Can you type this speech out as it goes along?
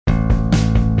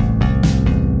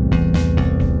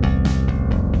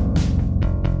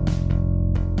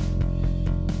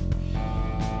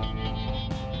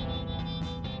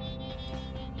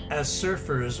As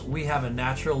surfers, we have a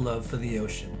natural love for the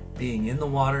ocean, being in the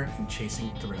water and chasing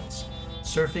thrills.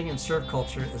 Surfing and surf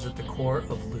culture is at the core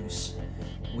of Loose.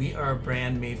 We are a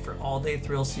brand made for all-day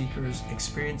thrill seekers,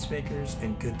 experience makers,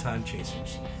 and good time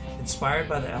chasers. Inspired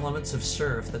by the elements of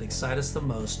surf that excite us the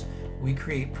most, we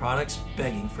create products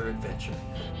begging for adventure,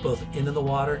 both into the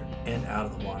water and out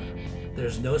of the water.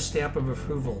 There's no stamp of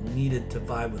approval needed to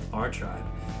vibe with our tribe.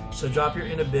 So drop your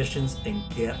inhibitions and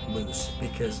get loose,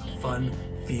 because fun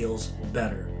feels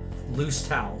better. Loose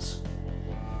towels.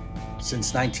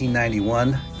 Since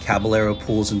 1991, Caballero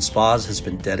Pools and Spas has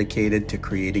been dedicated to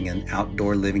creating an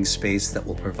outdoor living space that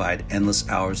will provide endless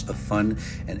hours of fun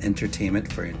and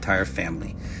entertainment for your entire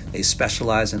family. They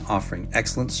specialize in offering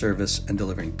excellent service and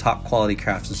delivering top quality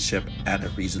craftsmanship at a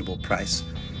reasonable price.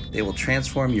 They will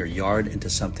transform your yard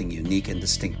into something unique and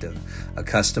distinctive, a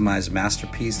customized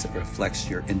masterpiece that reflects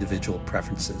your individual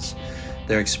preferences.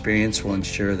 Their experience will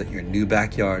ensure that your new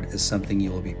backyard is something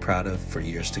you will be proud of for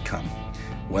years to come.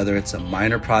 Whether it's a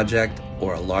minor project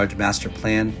or a large master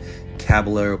plan,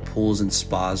 Caballero Pools and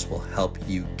Spas will help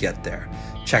you get there.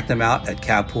 Check them out at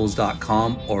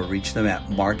cappools.com or reach them at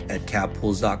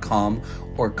mark@cappools.com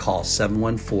or call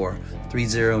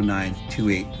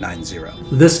 714-309-2890.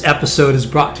 This episode is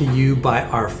brought to you by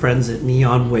our friends at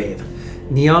Neon Wave.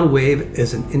 Neon Wave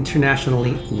is an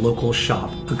internationally local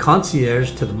shop, a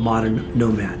concierge to the modern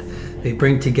nomad. They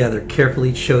bring together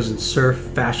carefully chosen surf,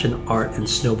 fashion, art, and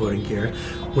snowboarding gear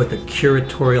with a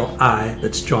curatorial eye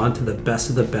that's drawn to the best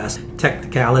of the best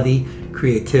technicality,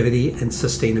 creativity, and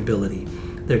sustainability.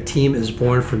 Their team is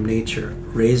born from nature,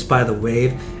 raised by the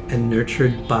wave, and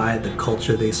nurtured by the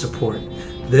culture they support.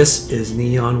 This is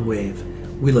Neon Wave.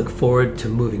 We look forward to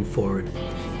moving forward.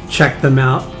 Check them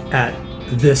out at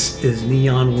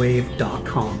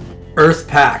thisisneonwave.com. Earth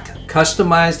Pack,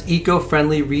 customized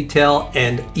eco-friendly retail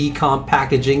and e-com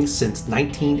packaging since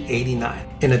 1989.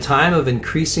 In a time of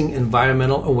increasing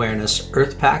environmental awareness,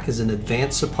 Earth Pack is an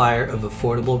advanced supplier of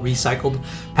affordable recycled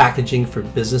packaging for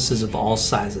businesses of all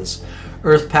sizes.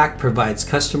 Earth Pack provides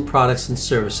custom products and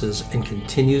services and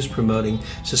continues promoting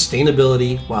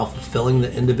sustainability while fulfilling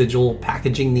the individual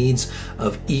packaging needs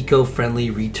of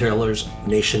eco-friendly retailers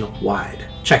nationwide.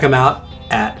 Check them out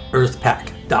at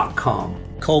earthpack.com.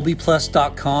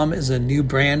 ColbyPlus.com is a new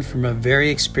brand from a very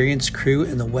experienced crew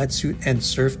in the wetsuit and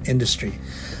surf industry,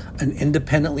 an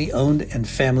independently owned and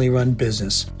family-run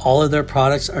business. All of their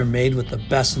products are made with the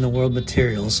best in the world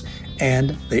materials,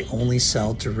 and they only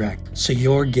sell direct, so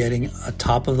you're getting a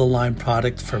top-of-the-line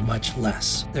product for much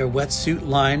less. Their wetsuit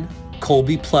line,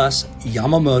 Colby Plus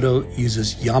Yamamoto,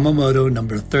 uses Yamamoto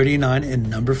number 39 and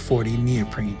number 40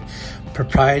 neoprene,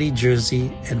 proprietary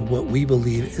jersey, and what we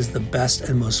believe is the best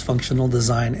and most functional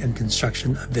design and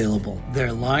construction available.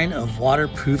 Their line of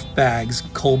waterproof bags,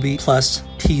 Colby Plus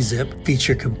T-Zip,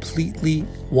 feature completely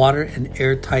water and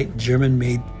airtight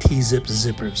German-made T-Zip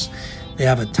zippers. They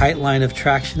have a tight line of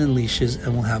traction and leashes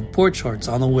and will have board shorts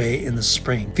on the way in the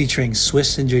spring, featuring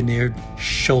Swiss-engineered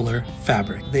Scholler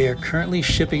fabric. They are currently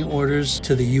shipping orders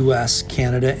to the US,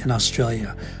 Canada, and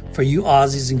Australia. For you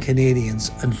Aussies and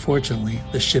Canadians, unfortunately,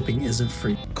 the shipping isn't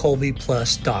free.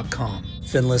 ColbyPlus.com.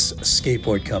 Finless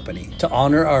Skateboard Company. To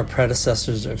honor our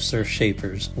predecessors of surf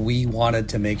shapers, we wanted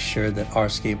to make sure that our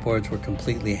skateboards were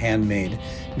completely handmade,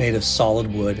 made of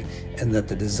solid wood, and that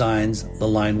the designs, the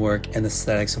line work, and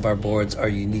aesthetics of our boards are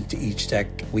unique to each deck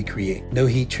we create. No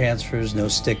heat transfers, no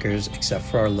stickers, except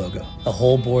for our logo. The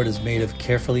whole board is made of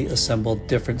carefully assembled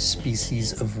different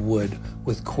species of wood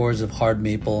with cores of hard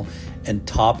maple and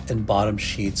top and bottom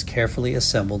sheets carefully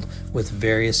assembled with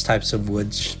various types of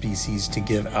wood species to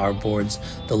give our boards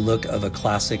the look of a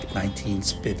classic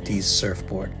 1950s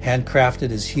surfboard.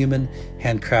 Handcrafted is human,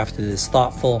 handcrafted is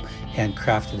thoughtful,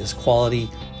 handcrafted is quality,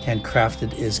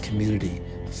 handcrafted is community.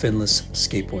 Finless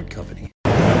Skateboard Company.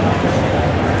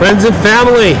 Friends and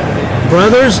family,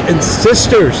 brothers and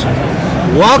sisters,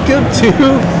 welcome to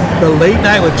the Late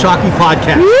Night with Chalky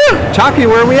podcast. Woo! Chalky,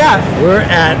 where are we at? We're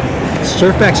at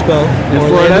Surf Expo in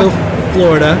Orlando,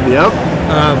 Florida. Yep.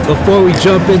 Before we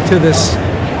jump into this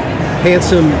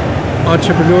handsome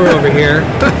entrepreneur over here,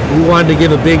 we wanted to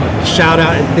give a big shout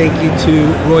out and thank you to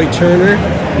Roy Turner,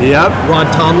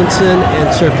 Rod Tomlinson,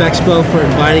 and Surf Expo for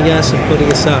inviting us and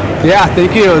putting us up. Yeah,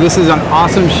 thank you. This is an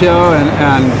awesome show, and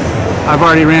I've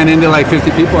already ran into like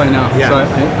 50 people I know, so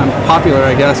I'm popular,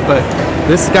 I guess, but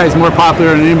this guy's more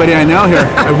popular than anybody I know here.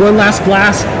 One last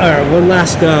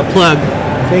plug.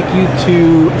 Thank you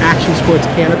to Action Sports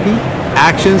Canopy.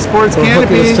 Action Sports for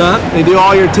Canopy. Hooking us up. They do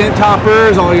all your tint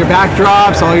toppers, all your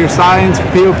backdrops, all your signs for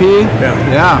POP.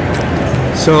 Yeah.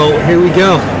 So here we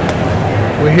go.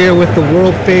 We're here with the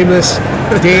world famous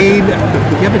Dane. Do you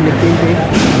have a nickname, Dane?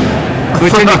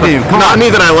 What's your nickname? Not any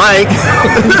that I like.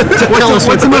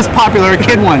 What's the most popular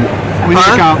kid one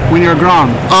when you're a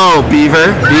Grom? Oh,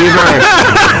 Beaver.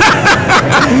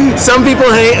 Some people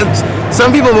hate.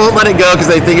 Some people won't let it go because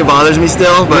they think it bothers me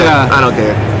still, but I don't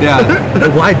care. Yeah.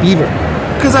 Why Beaver?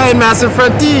 Because I had massive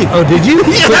front teeth. Oh, did you?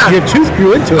 Yeah. Your tooth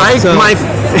grew into it.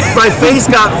 My face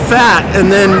got fat,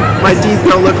 and then my teeth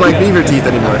don't look like beaver teeth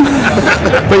anymore.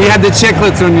 But you had the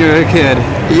chiclets when you were a kid.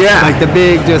 Yeah. Like the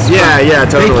big, just... Yeah,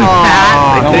 totally. Thank you,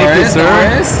 Pat. Thank you, sir.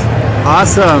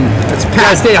 Awesome. That's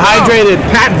Pat. Stay hydrated.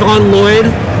 Pat Von Lloyd.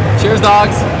 Cheers,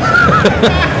 dogs.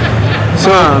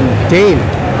 So, Dane,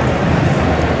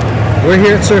 we're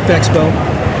here at Surf Expo.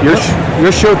 You're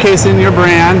showcasing your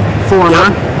brand, Former.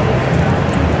 Yep.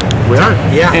 We are.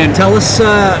 Yeah. And tell us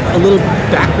a little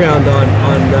background on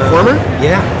Former?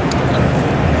 Yeah.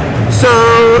 So,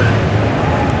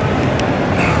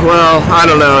 well, I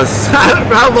don't know.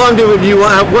 How long do you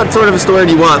want? What sort of a story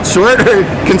do you want? Short or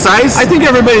concise? I think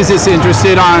everybody's just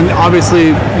interested on,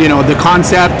 obviously, the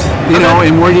concept,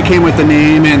 and where you came with the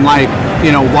name and why,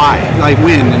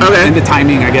 when, and the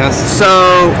timing, I guess.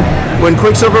 So, when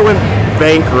Quicksilver went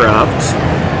bankrupt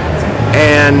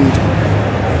and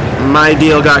my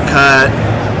deal got cut,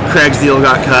 Craig's deal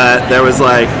got cut, there was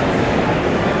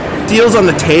deals on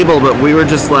the table, but we were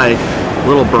just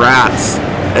little brats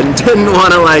and didn't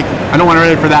want to I don't want to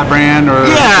write for that brand or...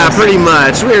 Yeah, pretty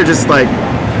much. We were just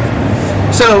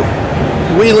so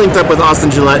we linked up with Austin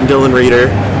Gillette and Dylan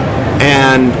Reeder,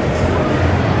 and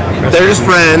they're just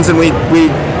friends, and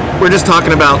we're just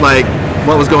talking about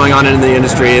what was going on in the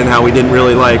industry and how we didn't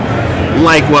really like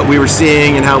what we were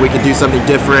seeing and how we could do something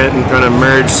different and kind of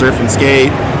merge surf and skate.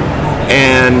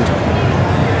 And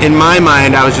in my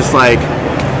mind, I was just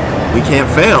we can't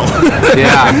fail.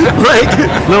 Yeah.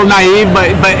 A little naive,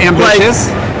 but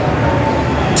ambitious.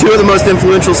 Two of the most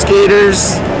influential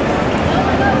skaters.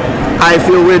 I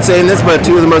feel weird saying this, but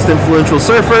two of the most influential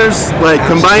surfers,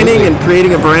 combining and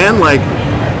creating a brand,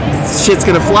 shit's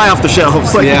gonna fly off the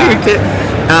shelves. You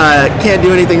can't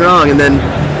do anything wrong. And then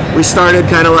we started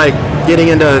kind of getting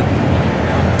into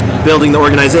building the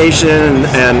organization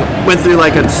and went through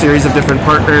a series of different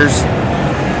partners.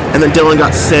 And then Dylan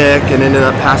got sick and ended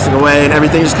up passing away, and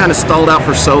everything just kind of stalled out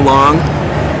for so long.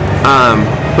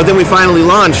 But then we finally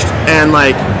launched and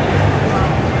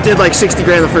did $60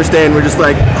 grand the first day, and we're just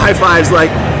high fives,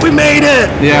 we made it.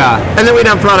 Yeah. And then we'd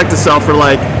have product to sell for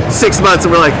 6 months,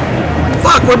 and we're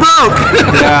fuck, we're broke.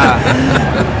 Yeah.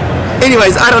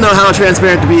 Anyways, I don't know how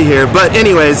transparent to be here, but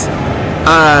anyways,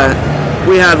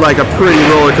 we had a pretty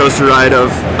roller coaster ride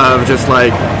of just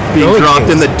being dropped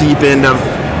in the deep end of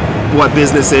what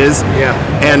business is. Yeah.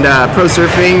 And pro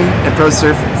surfing and pro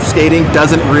surf skating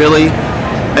doesn't really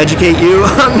educate you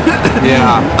on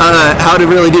how to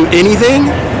really do anything.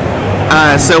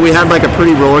 So we had a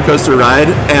pretty roller coaster ride,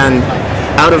 and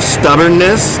out of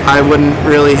stubbornness, I wouldn't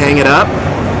really hang it up.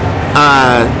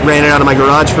 Ran it out of my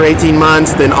garage for 18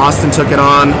 months. Then Austin took it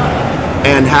on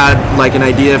and had an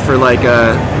idea for a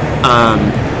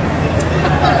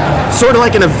sort of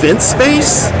an event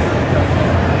space,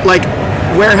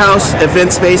 warehouse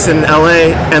event space in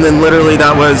LA, and then literally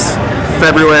that was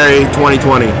February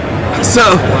 2020. So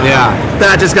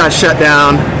that just got shut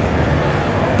down.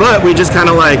 But we just kind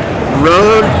of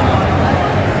rode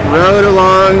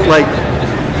along,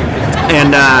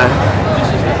 and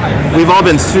we've all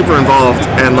been super involved,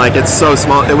 and it's so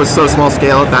small. It was so small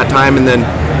scale at that time, and then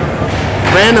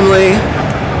randomly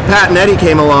Pat and Eddie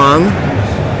came along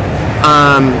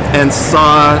and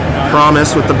saw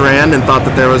promise with the brand and thought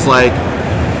that there was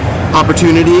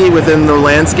opportunity within the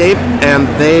landscape, and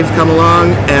they've come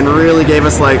along and really gave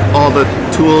us all the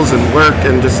tools and work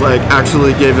and just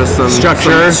actually gave us some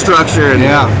structure and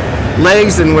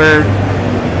legs, and we're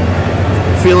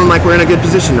feeling we're in a good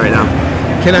position right now.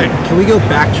 Can we go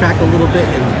backtrack a little bit?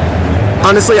 And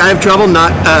honestly, I have trouble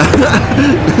not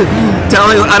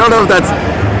telling. I don't know if that's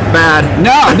bad.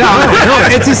 No.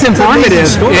 It's just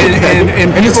informative,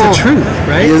 and it's the truth,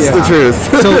 right? It's the truth.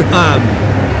 So,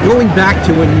 going back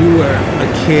to when you were a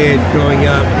kid, growing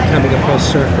up, becoming a pro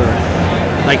surfer,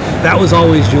 that was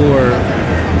always your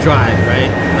drive, right?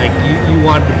 You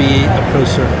wanted to be a pro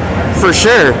surfer. For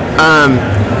sure.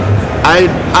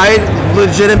 I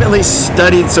legitimately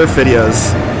studied surf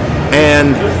videos,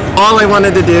 and all I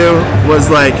wanted to do was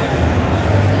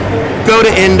go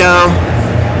to Indo,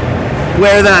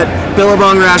 wear that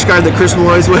Billabong rash guard that Chris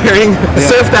Malloy's wearing,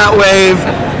 surf that wave,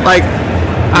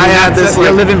 I had this.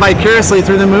 You're living vicariously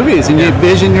through the movies, and you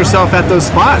envision yourself at those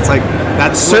spots. Like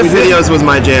that's surf videos was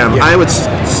my jam. Yeah. I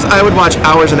would watch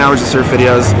hours and hours of surf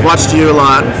videos. Watched you a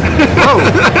lot. Whoa,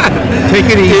 take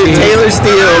it easy.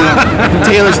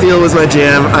 Taylor Steele was my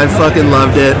jam. I fucking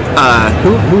loved it.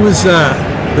 Who was the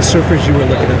surfers you were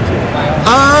looking up to?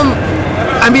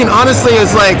 I mean, honestly,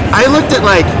 it's like I looked at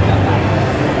like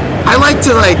I like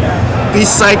to like be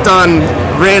psyched on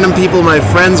random people my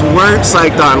friends weren't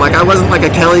psyched on. Like I wasn't like a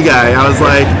Kelly guy. I was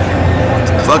like,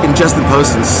 fucking Justin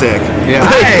Poston's sick. Yeah,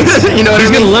 nice. You know what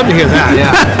He's I mean? gonna love to hear that. Yeah,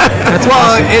 that's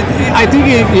awesome. I think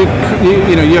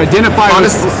you identify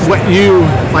with what you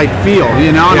like feel.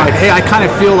 You know, like hey, I kind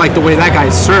of feel like the way that guy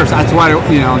surfs. That's why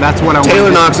that's what I want. Taylor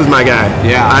Knox was my guy.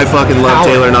 Yeah, I fucking love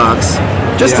Taylor Knox.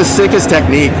 Just the sickest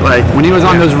technique. Like when he was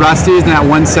on those Rusties in that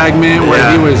one segment where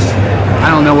he was. I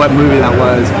don't know what movie that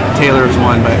was. Taylor's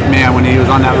one, but man, when he was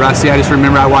on that Rusty, I just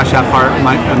remember I watched that part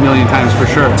like a million times for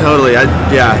sure. Totally. I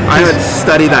would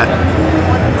study that.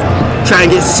 Try and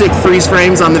get sick freeze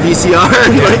frames on the VCR.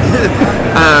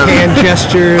 Hand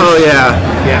gestures. Oh yeah.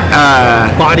 Yeah.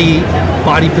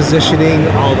 Body positioning,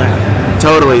 all that.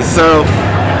 Totally. So,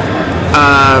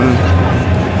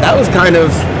 that was kind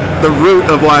of the root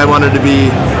of why I wanted to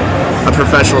be a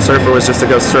professional surfer, was just to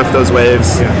go surf those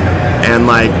waves and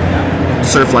like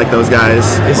surf like those guys.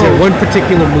 Is there one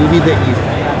particular movie that you've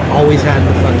always had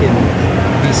the fucking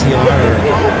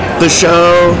VCR? The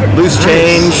Show, Loose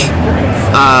Change.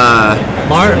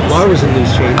 Lar was in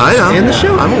Loose Change. I know. And The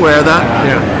Show. I'm aware of that.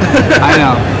 Yeah. I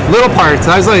know. Little parts.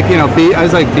 I was like, B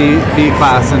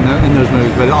class in those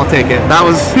movies, but I'll take it. That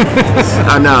was.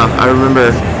 I know. I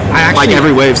remember. Like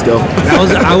every wave still.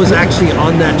 I was actually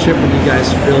on that trip when you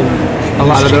guys filmed a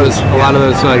lot of those. I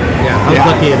was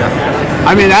lucky enough.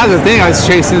 I mean, that's the thing. I was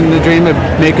chasing the dream of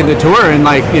making the tour and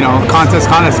contest.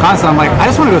 I'm like, I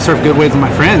just want to go surf good waves with my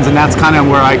friends, and that's kind of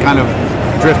where I kind of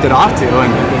drifted off to.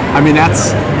 And I mean,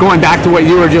 that's going back to what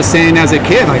you were just saying as a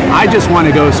kid. Like, I just want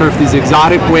to go surf these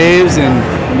exotic waves and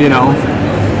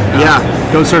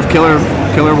go surf killer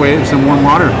waves in warm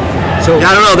water. So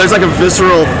I don't know. There's like a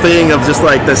visceral thing of just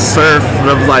like the surf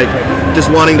of like just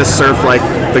wanting to surf like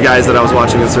the guys that I was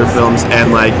watching in surf films and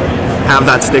like have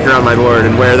that sticker on my board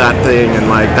and wear that thing and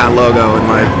like that logo and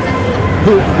like.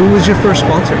 Who was your first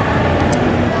sponsor?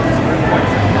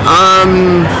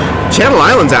 Channel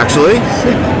Islands actually.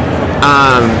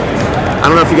 I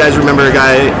don't know if you guys remember a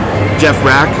guy, Jeff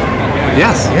Brack.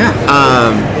 Yes. Yeah.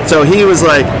 So he was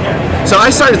like. So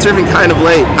I started surfing kind of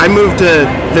late. I moved to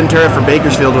Ventura from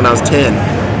Bakersfield when I was 10,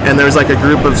 and there was like a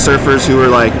group of surfers who were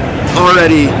like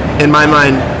already, in my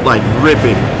mind, like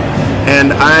ripping.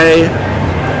 And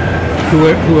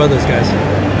Who are those guys?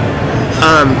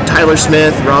 Tyler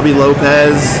Smith, Robbie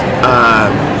Lopez,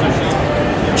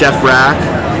 Jeff Brack.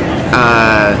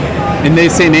 And they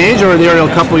same age, or they're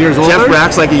a couple years older? Jeff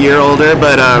Brack's like a year older,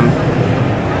 but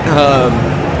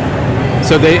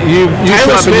so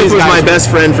Tyler Smith was my best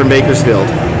friend from Bakersfield.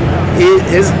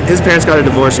 His parents got a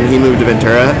divorce and he moved to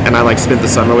Ventura, and I like spent the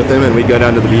summer with him, and we'd go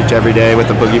down to the beach every day with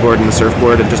a boogie board and a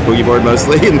surfboard, and just boogie board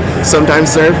mostly, and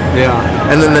sometimes surf. Yeah.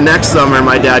 And then the next summer,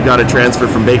 my dad got a transfer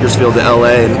from Bakersfield to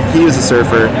LA, and he was a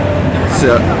surfer.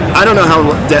 So I don't know how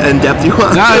in depth you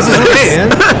want. No, this is great.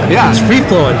 Yeah, it's free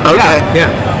flowing. Okay. Yeah.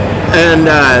 And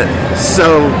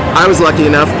so I was lucky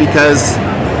enough because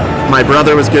my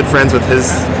brother was good friends with his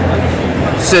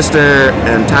sister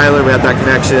and Tyler. We had that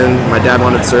connection. My dad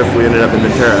wanted to surf. We ended up in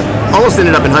Ventura. Almost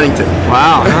ended up in Huntington.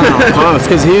 Wow, close.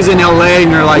 Because he's in LA,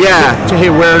 and you're like, hey,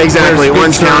 where? Exactly,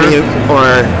 Orange County,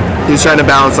 or he was trying to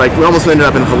balance. Like, we almost ended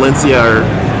up in Valencia or.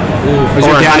 Was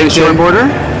your dad a shortboarder?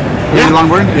 Yeah,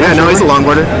 longboard. Yeah, no, he's a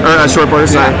longboarder or a shortboarder.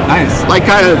 Sorry. Yeah, nice. Like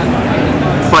kind of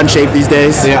fun shape these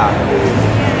days. Yeah.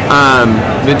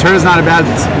 Ventura's not a bad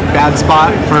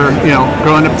spot for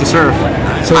growing up to surf.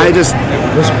 So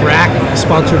was Brack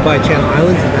sponsored by Channel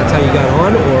Islands, and that's how you got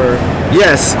on, or?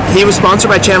 Yes, he was sponsored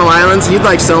by Channel Islands. He'd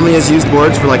like sell me his used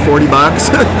boards for like $40.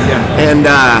 Yeah. And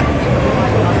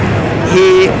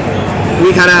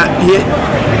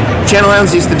Channel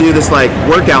Islands used to do this like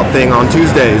workout thing on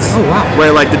Tuesdays. Oh wow.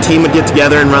 Where like the team would get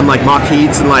together and run like mock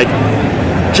heats and like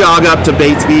jog up to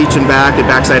Bates Beach and back at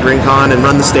Backside Rincon and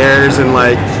run the stairs, and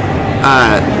like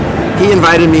he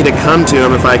invited me to come to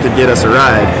him if I could get us a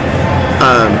ride.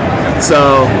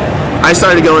 So I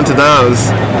started going to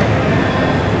those,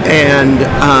 and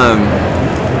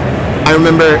I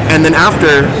remember, and then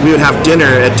after we would have dinner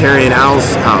at Terry and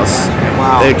Al's house.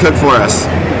 Wow. They'd cook for us,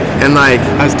 and like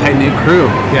that was a tight-knit crew.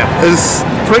 Yeah, it was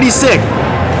pretty sick,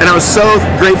 and I was so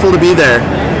grateful to be there.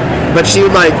 But she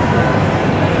would like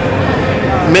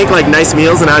make like nice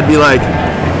meals, and I'd be like,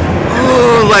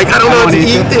 oh, know. Like, I don't know what to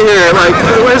eat here. Like,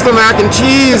 where's the mac and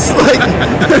cheese? Like,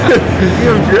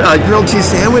 you have a grilled cheese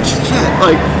sandwich? Shit.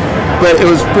 Like, but it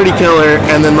was pretty killer.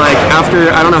 And then, like,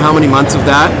 after, I don't know how many months of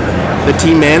that, the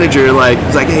team manager, like,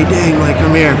 was like, hey, Dane, like,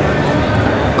 come here.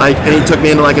 Like, and he took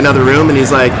me into, like, another room, and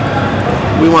he's like,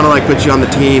 we want to, like, put you on the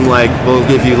team. Like, we'll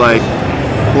give you, like,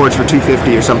 boards for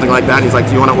 $250 or something like that. And he's like,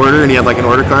 do you want to order? And he had, like, an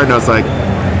order card. And I was like,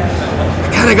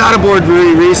 I got a board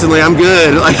really recently. I'm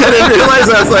good. Like, I didn't realize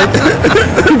I was like,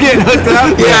 I'm getting hooked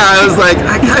up. Yeah, I was like,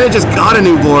 I kind of just got a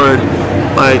new board.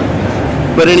 Like,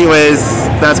 but anyways,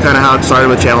 that's kind of how it started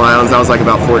with Channel Islands. I was like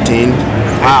about 14.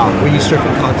 Wow. Were you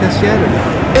surfing contests yet or no?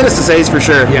 NSSA's for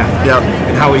sure. Yeah. Yep.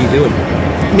 And how were you doing?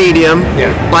 Medium.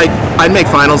 Yeah. Like, I'd make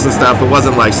finals and stuff, but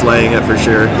wasn't like slaying it for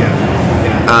sure. Yeah.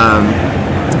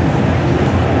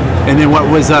 And then what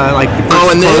was like the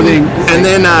first clothing? And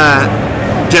then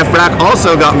Jeff Brack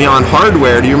also got me on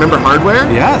Hardware. Do you remember Hardware?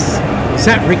 Yes. Is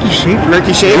that Ricky Schaefer?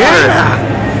 Ricky Schaefer. Yeah.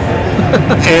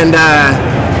 And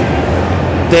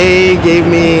they gave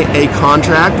me a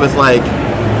contract with like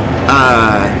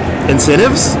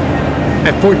incentives.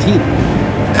 At 14.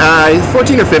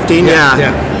 14 or 15,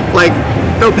 yeah. Like,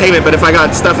 no payment, but if I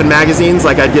got stuff in magazines,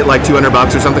 like I'd get like $200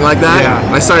 or something like that.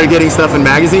 Yeah. I started getting stuff in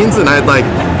magazines, and I'd like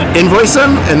invoice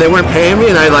them, and they weren't paying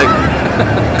me, and I like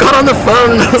got on the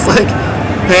phone, and I was like,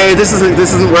 hey, this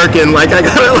isn't working. Like, I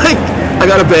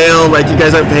gotta bail. Like, you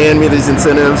guys aren't paying me these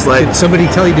incentives. Like, did somebody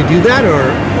tell you to do that, or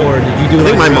did you do it?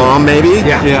 I think my mom, maybe.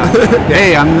 Yeah.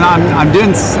 Hey, I'm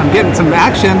getting some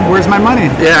action. Where's my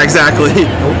money? Yeah, exactly.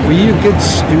 Were you a good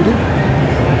student?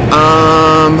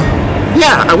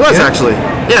 Yeah, I was actually.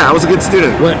 Yeah, I was a good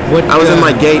student. What? I was in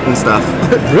my gate and stuff.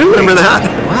 Really? Remember that?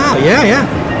 Wow. Yeah.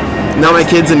 Now my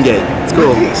kid's in gate. It's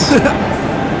cool. Nice.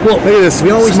 Well, look at this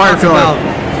we always smart talk fella.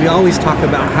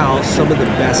 about how some of the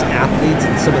best athletes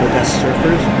and some of the best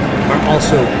surfers are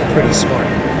also pretty smart.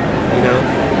 You know,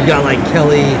 you got like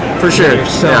Kelly. For sure.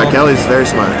 Yourself, Yeah, Kelly's very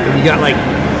smart. and you got like,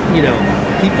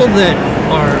 people that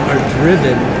are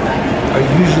driven are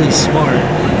usually smart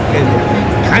and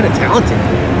kind of talented.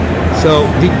 So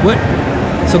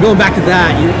going back to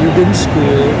that, you're good in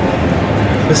school.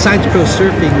 Besides pro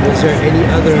surfing, was there any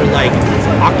other like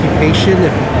occupation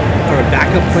or a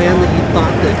backup plan that you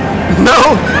thought that?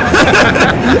 No.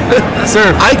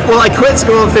 Surf. I quit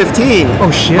school at 15. Oh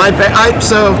shit.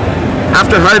 So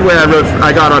after Hardware,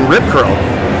 I got on Rip Curl,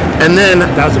 and then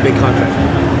That was a big contract.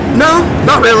 no,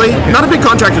 not really, not a big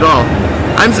contract at all.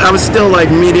 I was still like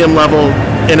medium level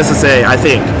NSSA, I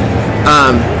think.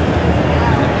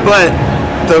 But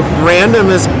the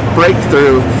randomest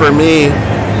breakthrough for me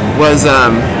was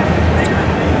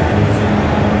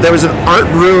there was an Art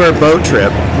Brewer boat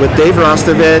trip with Dave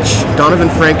Rostovich, Donovan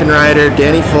Frankenreiter,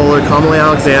 Danny Fuller, Kamala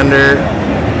Alexander,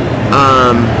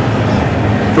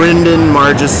 Brendan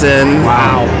Margison.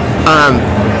 Wow.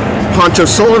 Poncho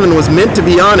Sullivan was meant to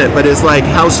be on it, but his like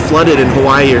house flooded in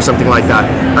Hawaii or something like that.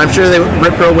 I'm sure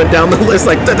Rip Curl went down the list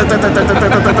like like,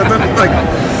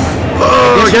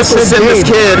 oh, I guess we'll send this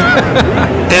kid.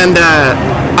 And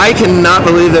I cannot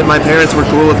believe that my parents were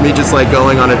cool with me just like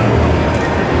going on a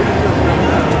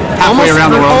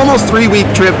almost 3-week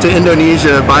trip to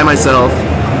Indonesia by myself.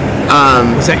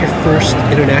 Was that your first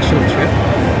international trip?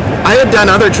 I had done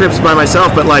other trips by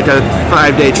myself, but like a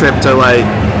 5-day trip to like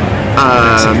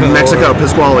Mexico,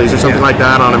 Pasquales or something like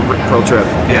that on a curl trip.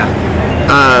 Yeah.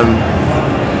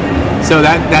 So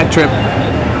that trip,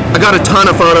 I got a ton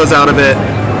of photos out of it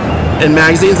in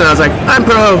magazines, and I was like, I'm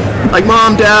pro. Like,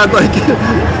 Mom, Dad, like,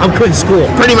 I'm quitting school.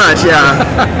 Pretty much, yeah.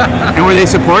 and were they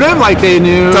supportive? Like they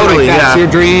knew Totally, like, that's yeah.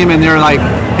 your dream, and they're like,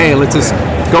 hey, let's just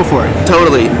go for it.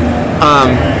 Totally.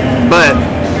 But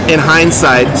in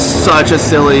hindsight, such a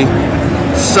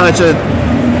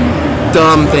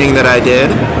dumb thing that I did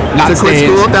Not to quit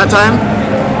staying. school at that time.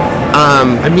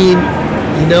 I mean,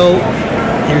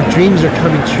 your dreams are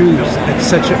coming true at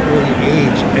such an early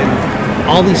age, and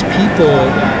all these people,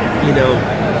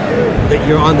 that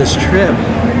you're on this trip,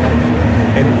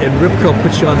 and Rip Curl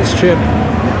puts you on this trip,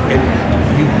 and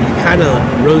you kind of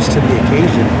rose to the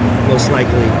occasion, most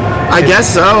likely. I guess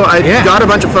so. I got a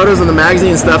bunch of photos in the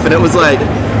magazine and stuff, and it was like,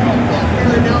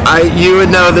 you would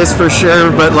know this for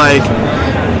sure, but like,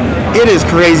 it is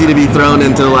crazy to be thrown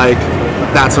into like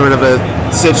that sort of a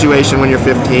situation when you're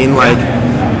 15. Like,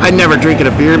 I'd never drinking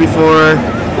a beer before.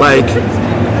 Like,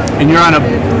 And you're on a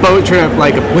boat trip,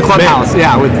 like a clubhouse. men.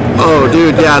 Yeah, with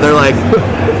dude, yeah, they're like,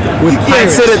 you can't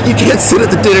sit at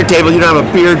the dinner table. You don't have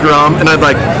a beer grum, and I'd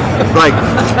like,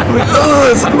 oh,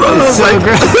 it's gross. so Like,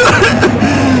 great.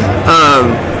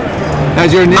 As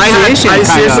your initiation. I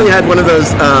seriously had one of those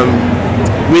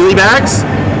wheelie bags,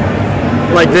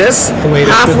 like this. Wait,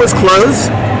 half was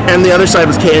clothes, and the other side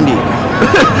was candy.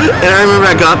 And I remember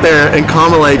I got there and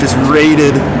Kamale just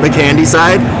raided the candy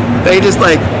side. They just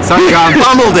like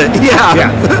pummeled it. Yeah.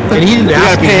 And he didn't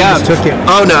ask me, he just took it.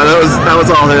 Oh no, that was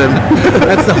all him.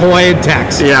 That's the Hawaiian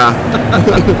tax. Yeah.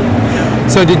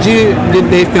 So did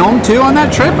they film too on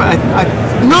that trip?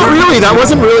 Not really. That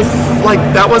wasn't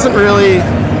really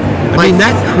I mean,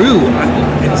 that crew,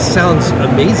 it sounds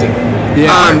amazing.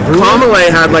 Yeah.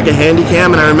 Kamale had like a handy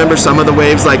cam, and I remember some of the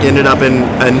waves like ended up in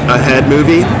a head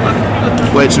movie,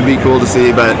 which would be cool to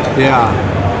see. But yeah.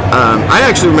 I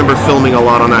actually remember filming a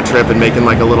lot on that trip and making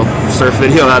like a little surf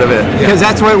video out of it. Because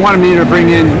that's what wanted me to bring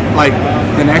in, like,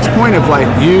 the next point of, like,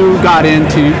 you got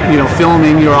into,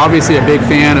 filming. You're obviously a big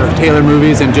fan of Taylor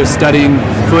movies and just studying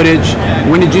footage.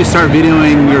 When did you start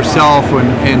videoing yourself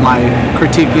and like,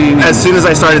 critiquing? As soon as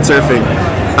I started surfing.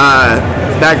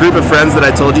 That group of friends that I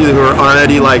told you who were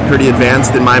already, like, pretty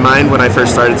advanced in my mind when I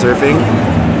first started surfing,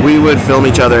 we would film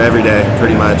each other every day,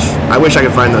 pretty much. I wish I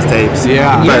could find those tapes.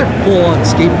 Yeah. You're a full-on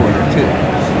skateboarder, too.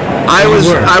 I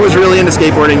was really into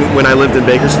skateboarding when I lived in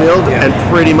Bakersfield, and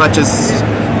pretty much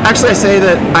actually I say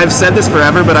that I've said this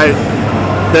forever, but I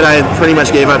pretty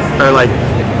much gave up or like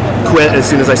quit as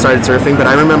soon as I started surfing. But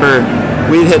I remember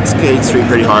we hit Skate Street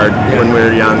pretty hard when we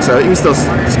were young, so we still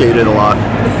skated a lot.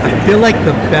 I feel like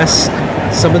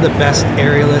some of the best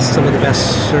aerialists, some of the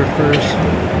best surfers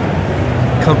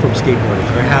come from skateboarding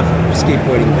or have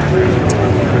skateboarding background.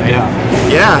 Right?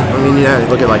 Yeah. I mean,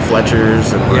 look at like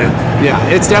Fletcher's and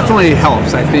It definitely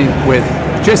helps, I think, with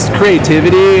just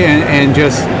creativity and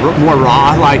just more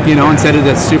raw, like, instead of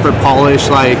the super polished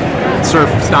like surf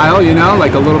style,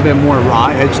 like a little bit more raw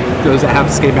edge, those that have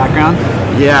a skate background.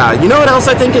 Yeah. You know what else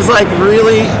I think is like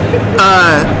really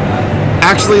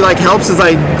actually like helps is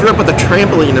I grew up with a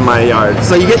trampoline in my yard,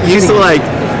 so you get used to like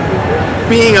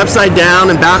being upside down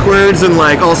and backwards and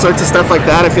like all sorts of stuff like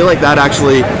that. I feel like that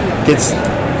actually gets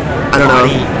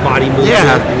body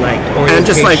movement, like orientation. And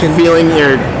just like feeling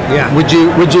your Would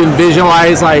you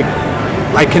visualize like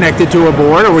connected to a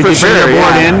board, or would you bring a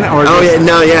board in? Or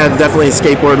definitely a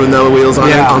skateboard with no wheels on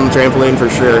it on the trampoline for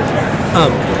sure.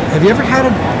 Have you ever had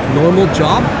a normal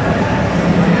job?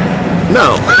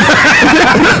 No.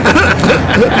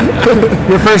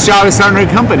 Your first job is starting a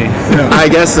company. I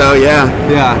guess so. Yeah.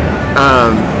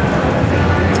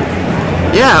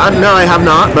 No, I have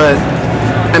not,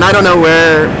 and I don't know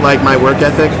where like my work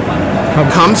ethic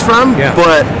comes from,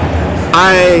 but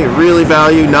I really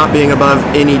value not being above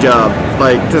any job.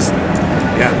 Like just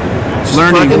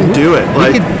learning, fucking do it.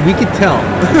 Like we could tell.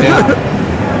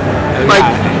 Like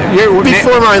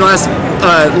before my last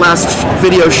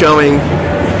video showing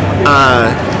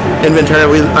in Ventura,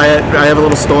 I have a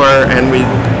little store, and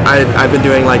I've been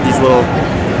doing like these little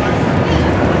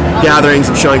gatherings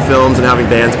and showing films and having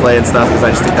bands play and stuff because I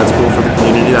just think that's cool for the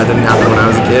community. That didn't happen when I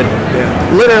was a kid.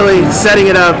 Literally setting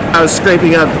it up, I was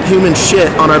scraping up human shit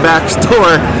on our back door,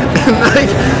 and like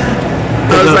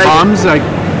I was like, bums, like,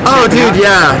 oh dude,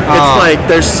 it's like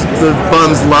the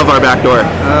bums love our back door.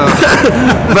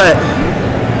 But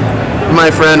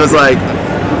my friend was like,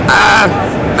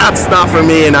 that's not for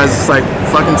me, and I was just like,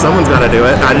 fucking someone's got to do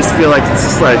it. I just feel like it's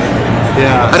just like,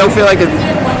 I don't feel like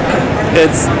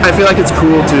I feel like it's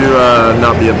cool to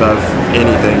not be above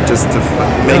anything, just to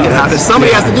make it happen.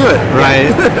 Somebody has to do it, right?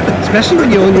 Especially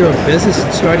when you own your own business and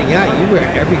starting out, you wear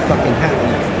every fucking hat.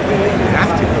 You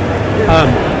have to.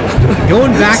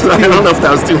 Going back to, I don't know if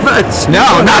that was too much. No,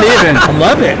 not even. I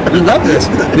love it. We love this.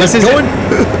 This is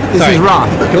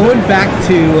raw. Going back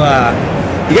to.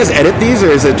 You guys edit these,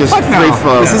 or is it just free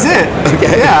flow? This is it.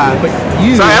 Okay. Yeah. But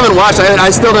so I haven't watched.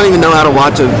 I still don't even know how to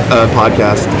watch a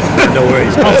podcast. No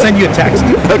worries. I'll send you a text.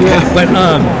 Okay. But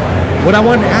what I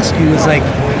wanted to ask you is, like,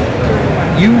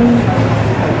 you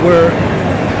were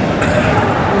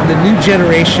the new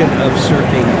generation of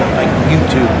surfing, like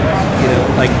YouTube,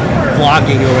 like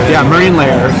vlogging or whatever. Yeah, Marine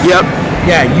Layer. Yep.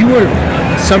 Yeah, you were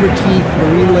Summer Teeth,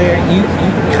 Marine Layer. You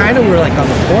kind of were like on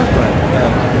the forefront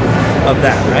of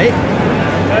that, right?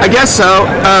 I guess so.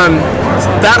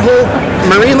 That whole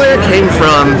Marine Layer came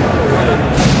from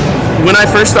when I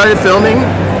first started filming.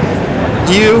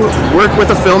 You work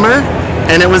with a filmer,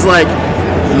 and it was like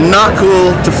not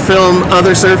cool to film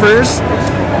other surfers.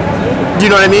 Do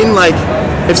you know what I mean? Like,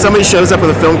 if somebody shows up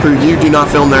with a film crew, you do not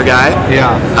film their guy.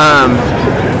 Yeah.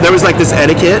 There was like this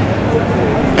etiquette,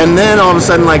 and then all of a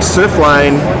sudden, like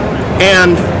Surfline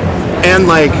and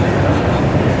like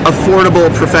affordable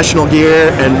professional gear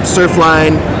and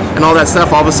Surfline and all that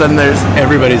stuff, all of a sudden there's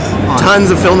everybody's tons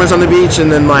of filmers on the beach,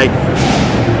 and then like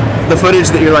the footage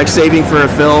that you're like saving for a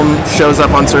film shows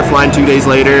up on Surfline 2 days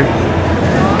later.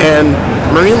 And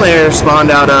Marine Layer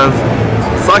spawned out of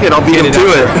fuck it, I'll beat him to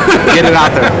it. Get it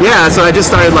out there. Yeah, so I just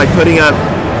started like putting up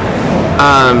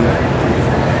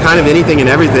kind of anything and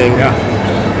everything. Yeah.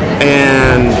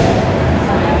 And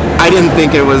I didn't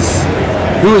think it was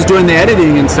Who was doing the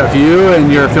editing and stuff? You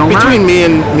and your filmer? between me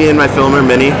and my filmer,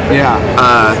 Minnie. Yeah.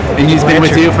 And he's been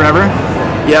with you forever?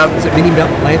 Yep. Is it Minnie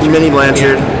Blanchard? Minnie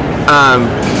Blanchard.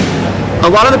 A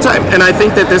lot of the time, and I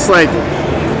think that this like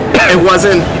it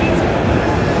wasn't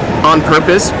on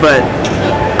purpose, but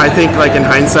I think like in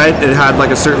hindsight it had like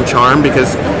a certain charm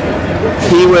because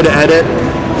he would edit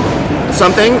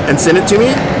something and send it to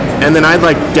me, and then I'd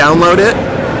like download it,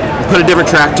 put a different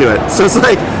track to it. So it's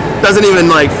like doesn't even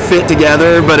like fit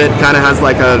together, but it kind of has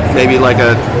like a maybe like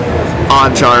a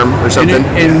odd charm or something.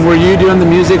 And were you doing the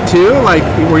music too? Like,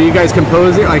 were you guys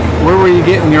composing? Like, where were you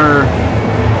getting your?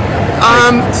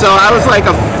 So I was like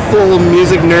a full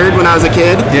music nerd when I was a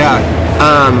kid. Yeah.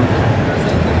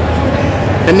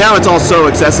 And now it's all so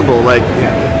accessible. Like,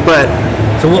 but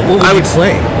So what would you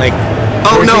play? Like,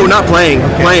 oh no, not playing.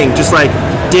 Okay. Playing, just like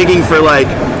digging for like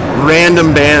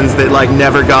random bands that like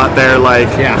never got there. Like,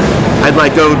 I'd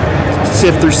like go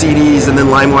sift through CDs, and then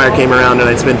LimeWire came around, and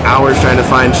I'd spend hours trying to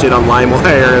find shit on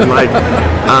LimeWire, and like,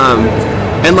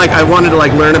 and like I wanted to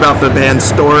like learn about the band's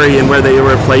story and where they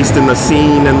were placed in the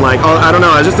scene, and like, I don't know,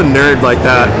 I was just a nerd like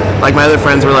that. Like my other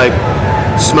friends were like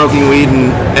smoking weed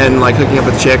and like hooking up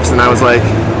with chicks, and I was like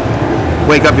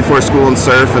wake up before school and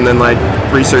surf, and then like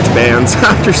research bands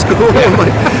after school. I'm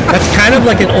like, that's kind of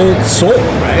like an old soul,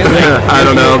 right? Like, I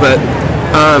don't know, but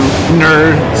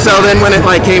nerd. So then when it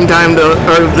like came time to,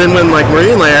 or then when like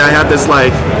Marine Layer, I had this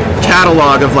like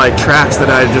catalog of like tracks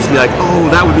that I'd just be like, oh,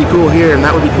 that would be cool here and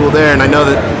that would be cool there, and I know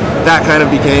that kind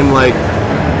of became like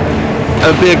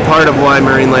a big part of why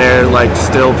Marine Layer like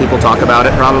still people talk about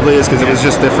it probably is because it was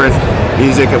just different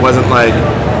music. It wasn't like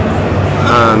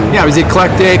yeah, it was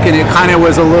eclectic, and it kind of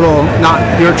was a little not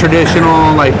your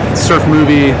traditional like surf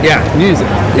movie music.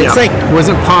 It's like, it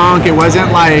wasn't punk, it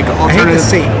wasn't like alternative. I hate to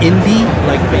say indie,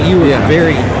 like, but you were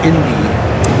very indie.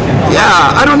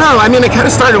 Yeah, I don't know. I mean, it kind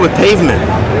of started with Pavement.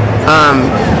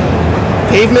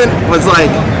 Pavement was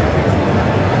like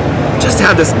just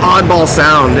had this oddball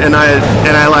sound, and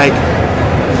I like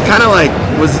kind of like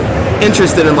was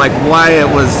interested in like why it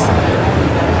was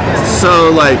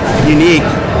so like unique.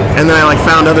 And then I like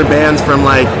found other bands from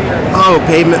like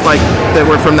Pavement, like that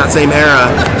were from that same era,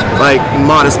 like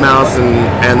Modest Mouse,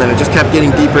 and then it just kept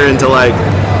getting deeper into like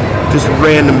just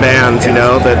random bands, you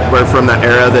know, that were from that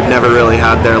era that never really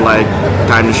had their like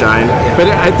time to shine. But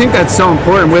I think that's so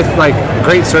important with like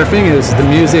great surfing is the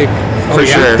music. For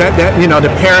sure. That you know,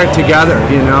 to pair it together,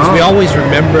 you know. We always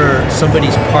remember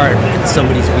somebody's part in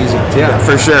somebody's music too. Yeah,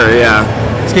 for sure. Yeah.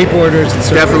 Skateboarders and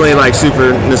surfers. Definitely like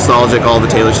super nostalgic. All the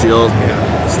Taylor Steele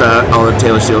stuff, all the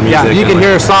Taylor Steele music. Yeah, you can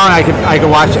hear a song. I could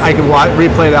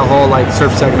replay that whole like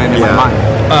surf segment in my mind.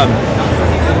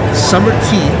 Summer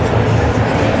Teeth.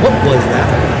 What was that?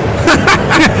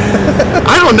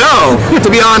 I don't know, to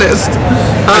be honest.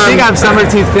 I think I have Summer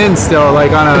Teeth Thin still,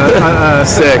 like on a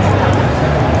sick.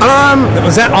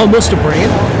 Was that almost a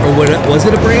brand, or was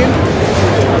it a brand?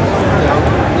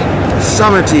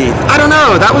 Summer Teeth. I don't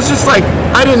know. That was just like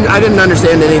I didn't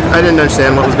understand I didn't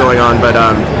understand what was going on, but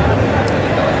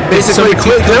basically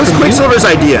that was Quicksilver's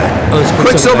idea.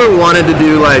 Quicksilver wanted to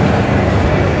do like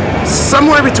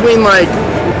somewhere between like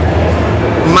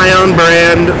my own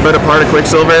brand, but a part of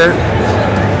Quicksilver.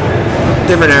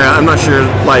 Different era. I'm not sure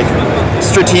like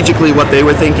strategically what they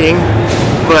were thinking,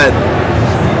 but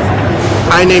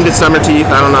I named it Summer Teeth.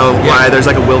 I don't know why. There's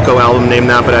like a Wilco album named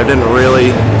that, but I don't know.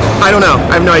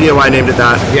 I have no idea why I named it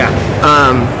that. Yeah.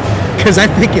 Because I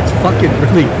think it's fucking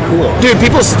really cool. Dude,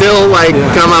 people still like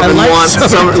come up and want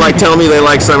summer, like tell me they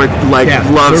like summer, like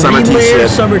love Summer Teeth shit.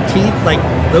 Summer Teeth, like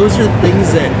those are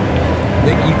things that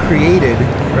you created,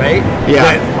 right? Yeah.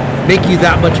 That make you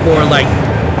that much more like,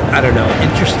 I don't know,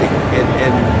 interesting.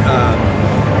 And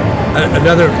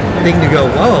another thing to go,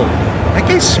 whoa, that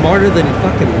guy's smarter than he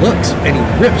fucking looks, and he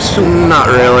rips so fucking Not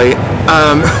really.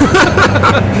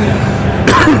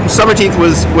 Summer Teeth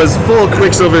was full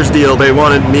Quicksilver's deal. They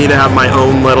wanted me to have my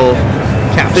own little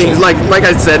things. Like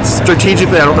I said,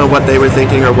 strategically, I don't know what they were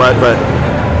thinking or what, but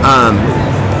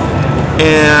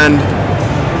and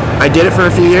I did it for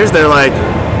a few years. They're like,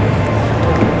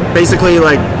 basically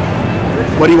like,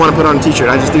 what do you want to put on a t-shirt?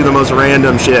 I just do the most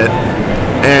random shit,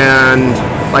 and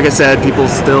like I said, people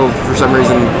still for some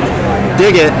reason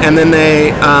dig it. And then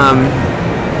they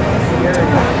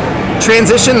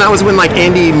transition. That was when like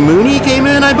Andy Mooney came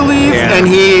in, I believe, and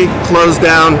he closed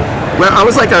down. Well, I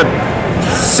was like a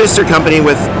sister company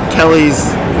with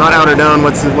Kelly's, not Outer Down.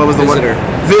 What was the Visitor.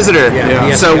 one? Visitor.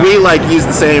 Yeah. So we like used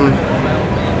the same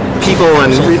people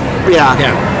and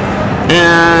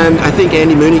and I think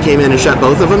Andy Mooney came in and shut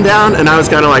both of them down, and I was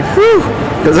kind of like, whew,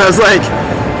 because I was like,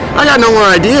 I got no more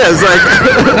ideas. Like,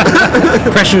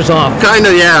 pressure's off. Kind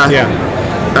of, yeah.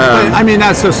 I mean,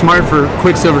 that's so smart for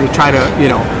Quicksilver to try to,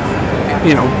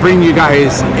 bring you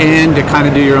guys in to kind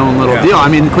of do your own little deal. I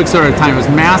mean, Quicksilver at the time was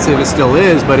massive. It still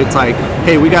is, but it's like,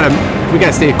 hey, we gotta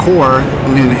stay core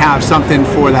and have something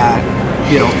for that,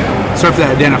 surf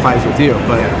that identifies with you.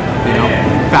 But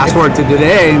fast forward to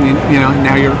today, and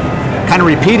now you're kind of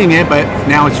repeating it, but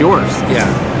now it's yours. Yeah,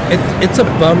 it's a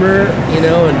bummer,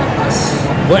 and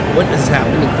what has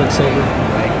happened to Quicksilver,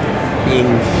 like being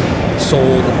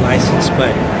sold and licensed,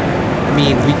 but I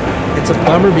mean, it's a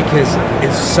bummer because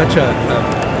it's such a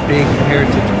big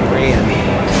heritage brand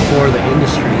for the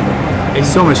industry. And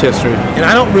so much history. And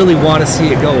I don't really want to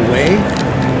see it go away.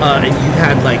 And you've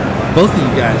had, like, both of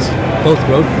you guys, both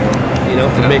rode for it,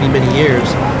 for many, many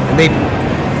years. And they've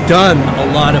done a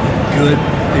lot of good,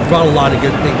 they brought a lot of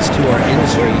good things to our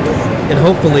industry. And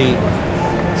hopefully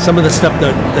some of the stuff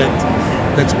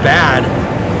that's bad,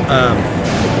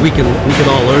 we can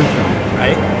all learn from,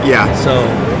 right? Yeah. So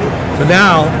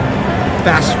now,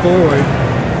 fast forward.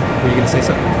 Were you gonna say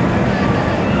something?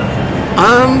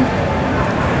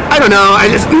 I don't know. I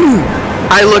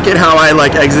look at how I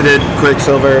exited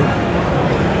Quicksilver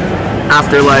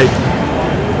after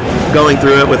going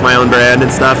through it with my own brand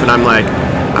and stuff, and I'm like,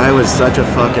 I was such a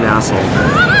fucking asshole.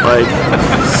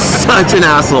 Such an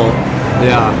asshole.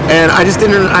 Yeah. And I just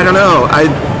didn't. I don't know. I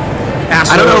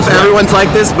don't know if everyone's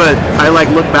like this, but I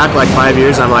look back 5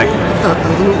 years. I'm like,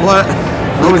 what?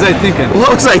 What was I thinking?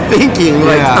 What was I thinking?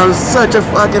 I was such a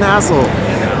fucking asshole.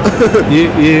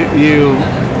 you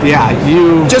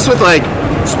just with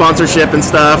sponsorship and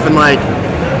stuff, and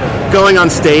going on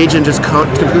stage and just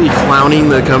completely clowning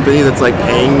the company that's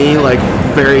paying me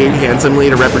very handsomely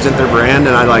to represent their brand,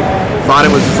 and I thought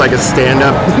it was just a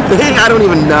stand-up thing. I don't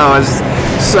even know. I was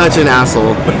such an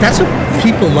asshole. But that's what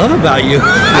people love about you.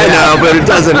 I know, but it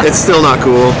doesn't. It's still not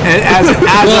cool. And as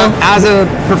a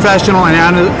professional and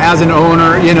as an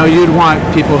owner, you'd want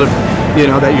people to,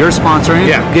 that you're sponsoring,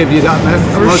 give you the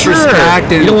most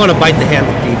respect. And you don't want to bite the hand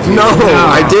that feeds you. No,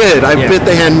 I did. I bit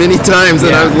the hand many times,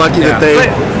 and I was lucky that they.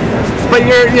 But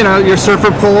your surfer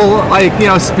pole,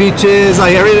 speeches,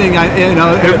 everything,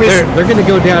 they're going to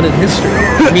go down in history.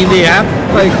 I mean, they have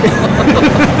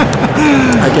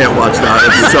I can't watch that.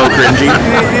 It's so cringy.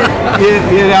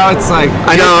 It's like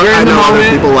I know other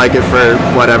people like it for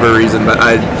whatever reason, but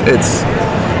I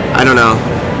don't know.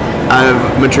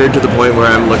 I've matured to the point where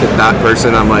I'm looking at that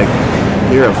person. I'm like,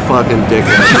 you're a fucking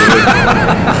dickhead, dude.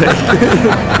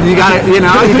 you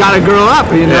gotta grow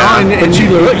up, Yeah. and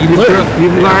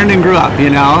you've learned and grew up,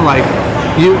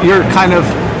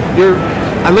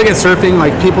 I look at surfing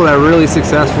people that are really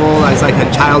successful as a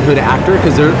childhood actor,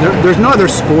 because there's no other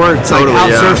sports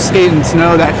surf, skate, and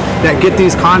snow that get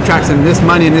these contracts and this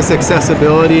money and this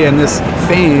accessibility and this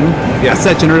fame at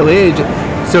such an early age.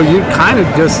 So you kind of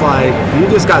just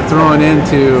got thrown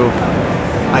into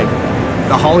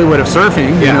the Hollywood of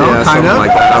surfing, kind of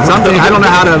like that. Something I don't know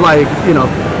how to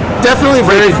Definitely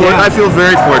I feel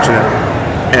very fortunate,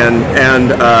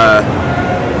 and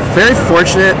very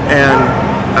fortunate and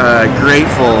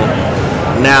grateful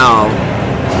now,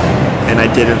 and I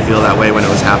didn't feel that way when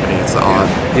it was happening. It's odd.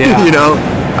 Yeah.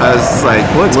 I was just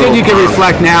well, it's good you can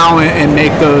reflect now and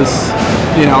make those,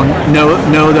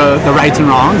 know the rights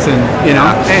and wrongs, and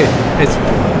hey, it's.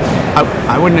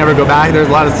 I would never go back. There's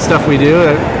a lot of stuff we do.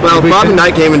 Well, Bob and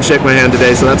Knight came and shook my hand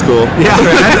today, so that's cool. Yeah,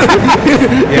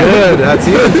 good. That's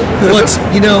you. Well,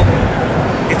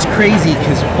 it's crazy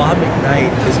because Bob McKnight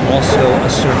is also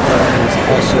a surfer and he's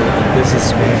also a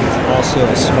businessman. He's also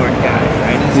a smart guy,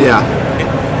 right? And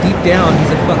deep down,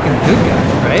 he's a fucking good guy,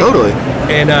 right? Totally.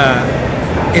 And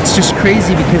it's just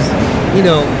crazy because,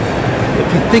 if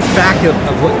you think back of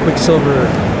what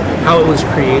Quicksilver, how it was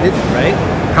created, right?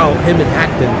 How him and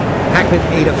Hackman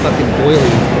ate a fucking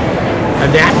a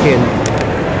napkin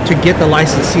to get the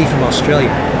licensee from Australia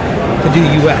to do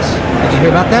U.S. Did you hear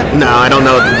about that? No, I don't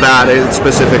know that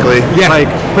specifically. Yeah.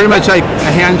 Pretty much a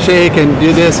handshake and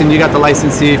do this, and you got the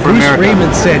licensee for Bruce America.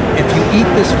 Raymond said, if you eat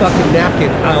this fucking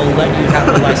napkin, I'll let you have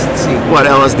the licensee. What,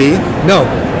 LSD? No.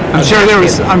 I'm sure there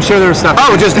was stuff.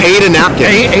 Oh, just ate a napkin.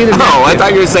 Ate a napkin. Oh, I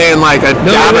thought you were saying a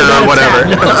dabber or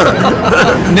whatever.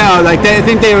 No, I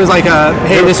think there was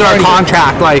hey, this is our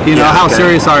contract. How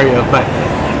serious are you? But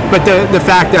the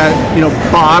fact that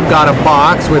Bob got a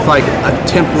box with a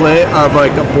template of a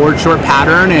board short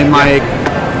pattern and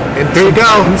here you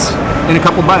go, and a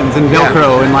couple buttons and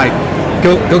Velcro and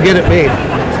go get it made.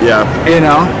 Yeah, and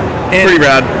pretty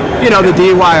rad. the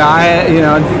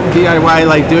DIY,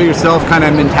 like do-it-yourself kind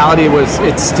of mentality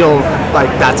it's still like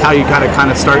that's how you gotta kind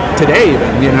of start today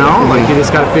even, like you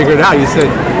just gotta figure it out. You said,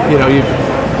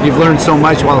 you've learned so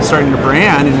much while starting your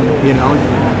brand, and you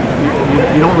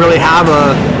don't really have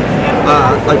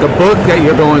like a book that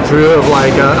you're going through of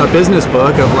like a business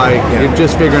book of like you're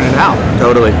just figuring it out.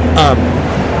 Totally.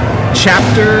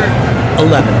 Chapter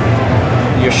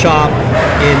 11, your shop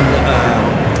in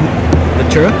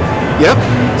Ventura. Yep.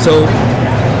 So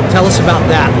tell us about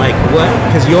that. Like what?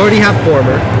 Because you already have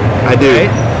Former. I do. Right?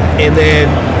 And then,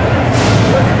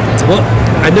 well,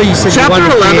 I know you said Chapter you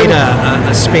wanted to 11, create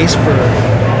a space for.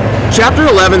 Chapter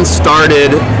 11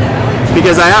 started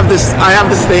because I have this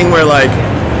thing where like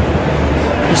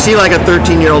you see like a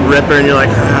 13-year-old ripper and you're like,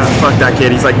 fuck that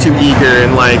kid. He's like too eager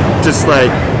and like just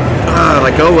like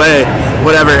go away,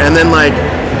 whatever. And then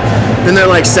they're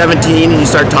like 17 and you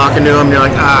start talking to them and you're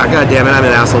like, god damn it, I'm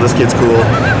an asshole. This kid's cool.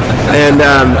 And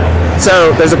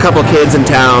so there's a couple kids in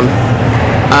town.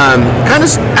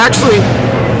 Actually,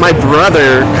 my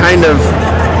brother kind of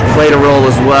played a role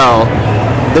as well.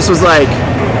 This was like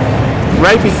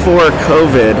right before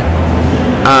COVID.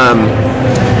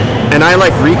 And I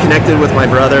like reconnected with my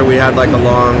brother. We had like a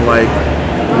long like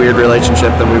weird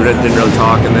relationship that we didn't really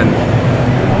talk. And then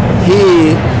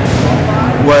he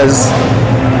was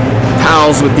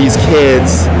pals with these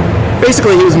kids.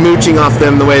 Basically, he was mooching off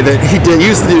them the way that he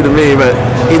used to do to me, but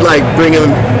he'd like bring him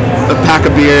a pack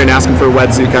of beer and ask him for a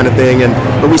wetsuit kind of thing.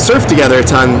 But we surfed together a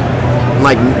ton,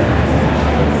 like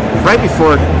right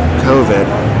before COVID.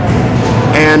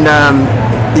 And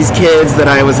these kids that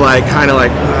I was like kind of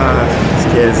like these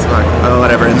kids, like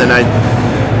whatever. And then I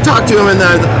talked to him, and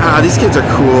these kids are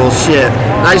cool, shit.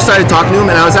 And I just started talking to him,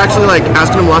 and I was actually like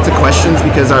asking him lots of questions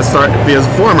because I was because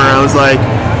Former, I was like,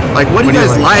 what do you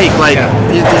guys like? Like,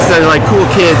 these are like cool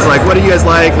kids. Like, what do you guys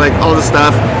like? Like, all this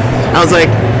stuff. I was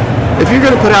like, if you're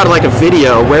gonna put out like a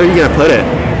video, where are you gonna put it?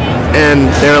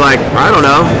 And they were like, I don't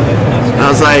know. And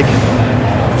I was like,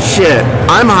 shit,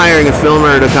 I'm hiring a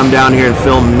filmer to come down here and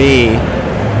film me.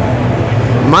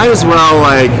 Might as well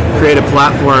like create a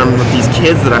platform with these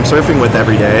kids that I'm surfing with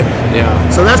every day. Yeah.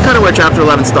 So that's kind of where Chapter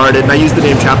 11 started, and I used the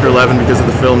name Chapter 11 because of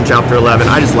the film Chapter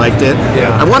 11. I just liked it.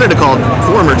 Yeah. I wanted to call it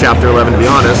Former Chapter 11, to be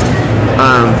honest,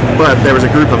 but there was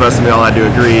a group of us, and we all had to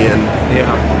agree, and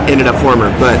ended up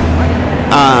Former. But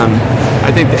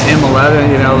I think the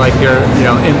M11, like your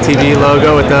MTV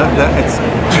logo with the it's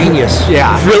Genius.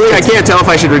 Yeah. Really, I can't tell if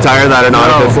I should retire that or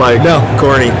not. If it's like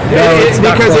corny.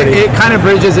 Because it kind of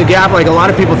bridges a gap. Like a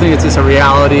lot of people think it's just a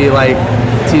reality like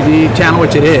TV channel,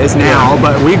 which it is now.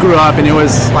 But we grew up and it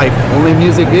was like only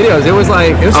music videos. It was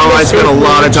like I spent a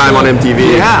lot of time on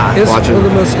MTV. Yeah, it's watching. one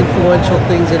of the most influential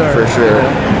things in our For sure.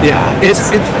 Yeah, it's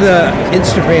the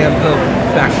Instagram of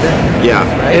back then. Yeah,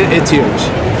 it's huge.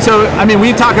 So I mean,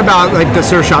 we talk about like the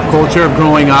surf shop culture of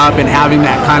growing up and having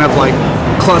that kind of like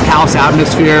clubhouse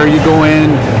atmosphere. You go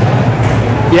in,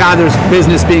 there's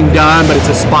business being done, but it's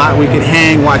a spot we could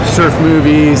hang, watch surf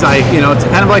movies. Like it's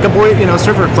kind of like a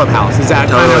surfer clubhouse. Is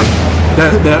that totally kind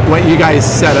of the what you guys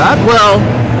set up? Well,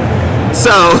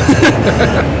 so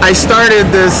I started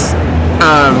this.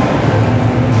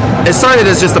 It started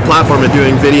as just a platform of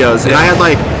doing videos, and I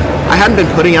hadn't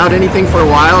been putting out anything for a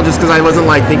while just because I wasn't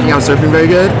like thinking I was surfing very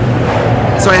good.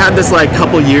 So I had this like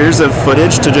couple years of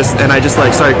footage and I just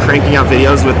like started cranking out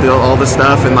videos with all this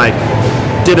stuff, and like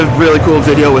did a really cool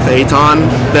video with Aton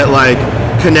that like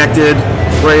connected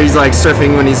where he's like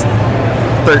surfing when he's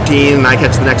 13 and I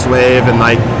catch the next wave, and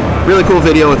like really cool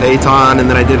video with Aton. And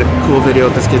then I did a cool video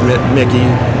with this kid Mickey,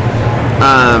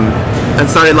 and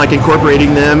started like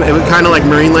incorporating them. It was kind of like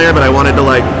Marine Layer, but I wanted to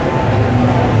like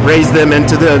raise them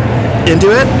into it.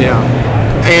 Yeah.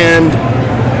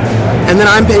 And then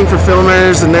I'm paying for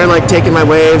filmers, and they're like taking my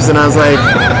waves, and I was like,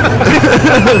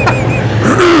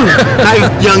 I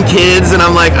have young kids, and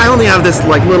I'm like, I only have this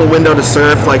like little window to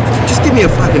surf. Like, just give me a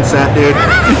fucking set, dude.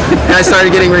 And I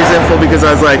started getting resentful because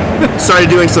I was like, started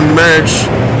doing some merch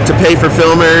to pay for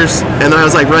filmers, and then I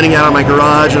was like running out of my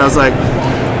garage, and I was like,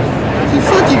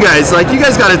 fuck you guys, like you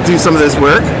guys got to do some of this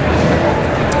work.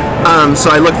 So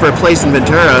I looked for a place in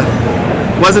Ventura.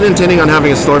 Wasn't intending on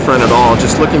having a storefront at all,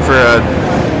 just looking for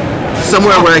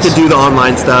somewhere where I could do the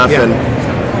online stuff, and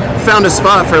found a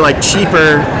spot for like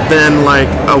cheaper than like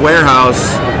a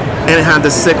warehouse, and it had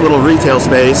this sick little retail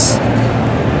space,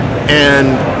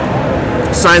 and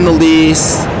signed the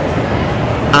lease.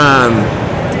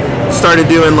 Started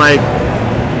doing like,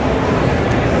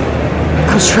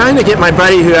 I was trying to get my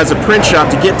buddy who has a print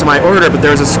shop to get to my order, but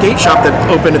there was a skate shop that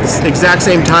opened at the exact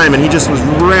same time, and he just was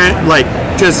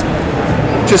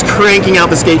just cranking out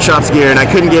the skate shop's gear, and I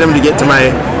couldn't get him to get to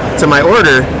my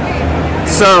order.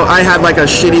 So I had like a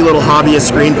shitty little hobbyist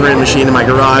screen print machine in my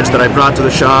garage that I brought to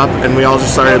the shop, and we all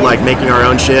just started like making our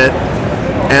own shit.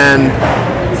 And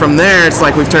from there, it's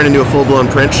like we've turned into a full-blown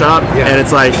print shop, and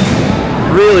it's like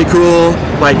really cool,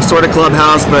 like sort of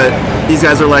clubhouse, but these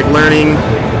guys are like learning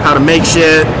how to make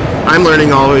shit. I'm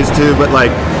learning always too, but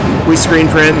like we screen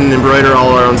print and embroider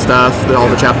all our own stuff, all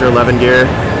the Chapter 11 gear.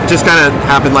 Just kind of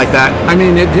happened like that. I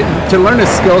mean, to learn a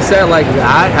skill set like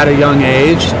that at a young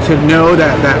age, to know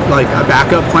that like a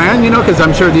backup plan, because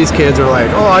I'm sure these kids are like,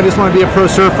 oh, I just want to be a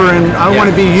pro surfer and I want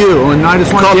to be you, and I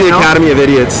just want to be the Academy of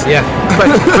Idiots. Yeah,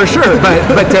 but for sure.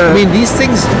 But I mean, these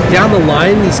things down the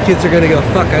line, these kids are gonna go,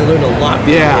 fuck, I learned a lot.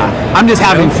 Yeah, I'm just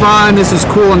having fun. This is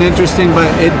cool and interesting,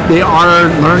 but they are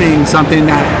learning something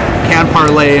that can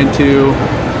parlay into,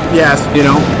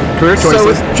 career choices. So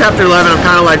with Chapter 11, I'm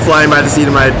kind of like flying by the seat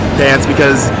of my pants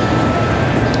because,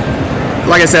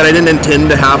 like I said, I didn't intend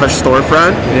to have a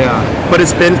storefront. Yeah. But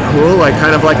it's been cool, like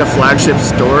kind of like a flagship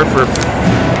store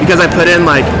because I put in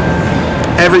like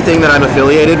everything that I'm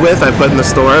affiliated with. I put in the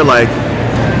store, like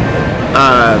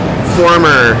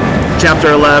former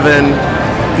Chapter 11,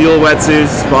 Fuel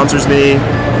Wetsuits sponsors me,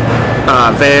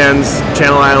 Vans,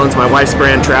 Channel Islands, my wife's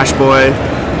brand, Trash Boy.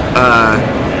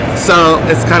 So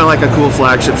it's kind of like a cool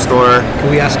flagship store. Can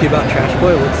we ask you about Trash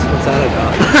Boy? What's that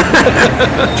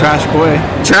about? Trash Boy.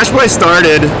 Trash Boy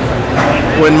started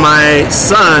when my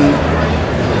son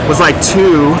was like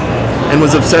 2 and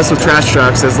was obsessed with trash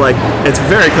trucks. It's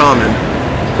very common.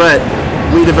 But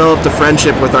we developed a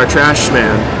friendship with our trash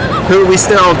man, who we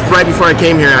still, right before I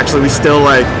came here actually, we still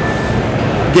like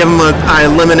give him a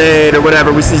lemonade or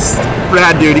whatever. We see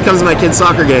rad dude. He comes to my kids'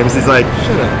 soccer games. He's like,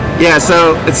 shut up. Yeah,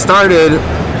 so it started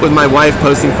with my wife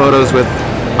posting photos with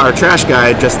our trash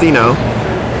guy, Justino,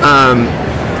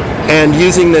 and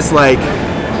using this like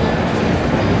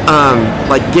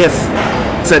GIF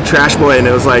said Trash Boy, and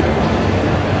it was like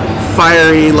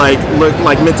fiery, like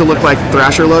meant to look like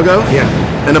Thrasher logo. Yeah.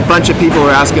 And a bunch of people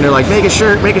were asking her like, make a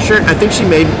shirt. I think she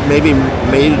maybe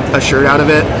made a shirt out of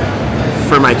it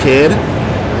for my kid.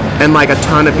 And like a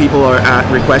ton of people are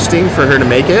requesting for her to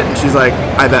make it. She's like,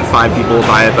 I bet 5 people will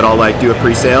buy it, but I'll like do a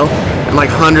pre-sale. And like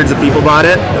hundreds of people bought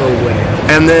it. No way.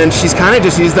 And then she's kind of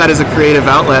just used that as a creative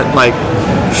outlet. Like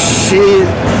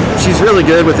she's really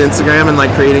good with Instagram and like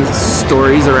creating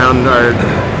stories around our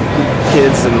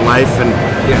kids and life, and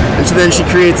so then she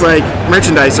creates like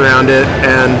merchandise around it,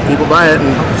 and people buy it,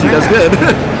 and she does good.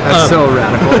 That's so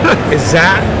radical.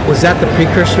 Was that the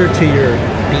precursor to your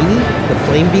beanie, the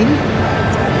flame beanie?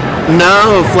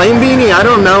 No, flame beanie, I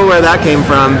don't know where that came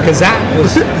from. Because that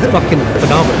was fucking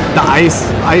phenomenal. The ice.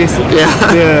 Yeah.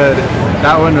 Dude,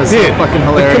 that one was so fucking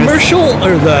hilarious. The commercial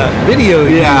or the video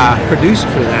you produced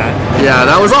for that. Yeah,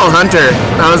 that was all Hunter.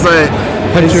 That was like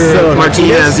Hunter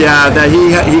Martinez. Yeah, that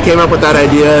he came up with that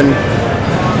idea,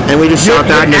 and we just shot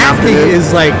that in an afternoon. Acting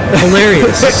is like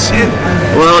hilarious.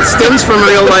 Well, it stems from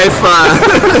real life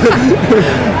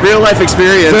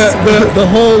experience. The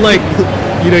whole like,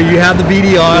 you have the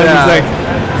beanie on,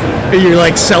 you're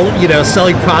like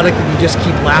selling product, and you just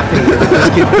keep laughing, and you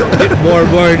just keep getting more and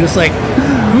more. You're just like,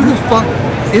 who the fuck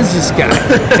is this guy?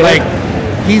 Like,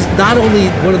 he's not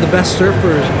only one of the best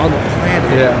surfers on the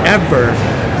planet ever,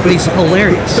 but he's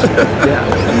hilarious.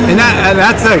 And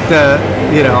that's like the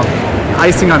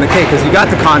icing on the cake, because you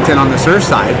got the content on the surf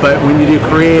side, but when you do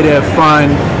creative, fun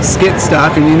skit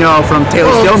stuff, and from Taylor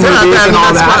Steele movies and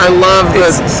all that, I love the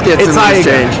skits it's in like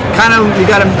exchange. Kind of you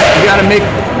gotta make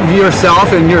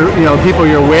yourself and your people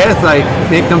you're with, like,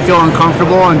 make them feel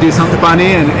uncomfortable and do something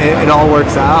funny, and it all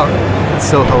works out. It's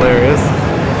so hilarious.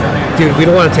 Dude, we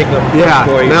don't want to take up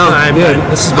more of your time. Dude.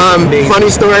 This is amazing. Funny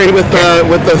story with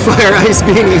the fire ice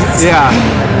beanies. Yeah.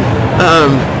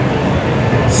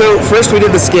 So first we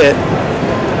did the skit,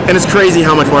 and it's crazy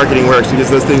how much marketing works because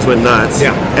those things went nuts.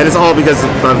 Yeah. And it's all because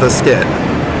of the skit.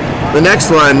 The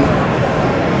next one,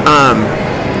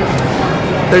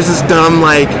 there's this dumb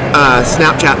like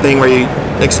Snapchat thing where you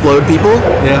explode people.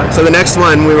 Yeah. So the next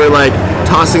one we were like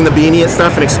tossing the beanie at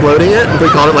stuff and exploding it. We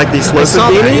called it like the explosive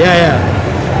beanie. Yeah.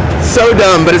 So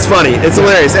dumb, but it's funny. It's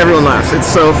hilarious. Everyone laughs. It's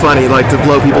so funny, like, to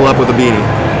blow people up with a beanie.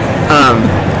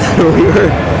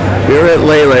 We were at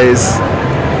Lele's,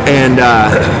 and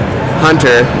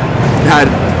Hunter had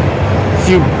a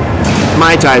few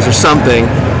Mai Tais or something,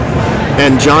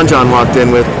 and John walked in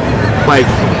with, like,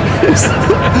 his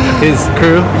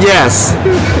crew. Yes.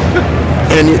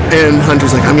 And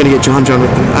Hunter's like, I'm gonna get John.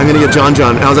 I'm gonna get John.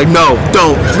 And I was like, no,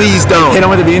 don't, please don't. Hit him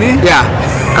with a beanie? Yeah.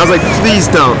 I was like, please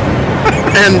don't.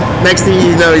 And next thing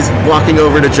you know, he's walking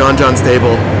over to John's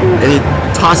table, and he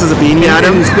tosses a beanie at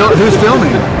him. Who's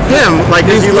filming? Him. Like,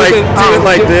 do it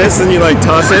like this, and you like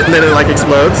toss it, and then it like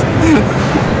explodes.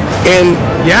 And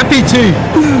Yappy too.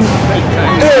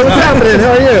 hey, what's happening?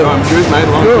 How are you? I'm good, mate.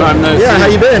 Long time no see. Yeah, how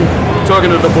you been? Talking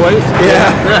to the boys? Yeah.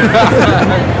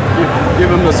 Give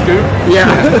them the scoop? Yeah.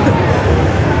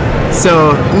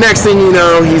 So, next thing you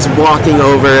know, he's walking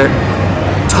over,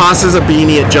 tosses a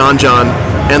beanie at John,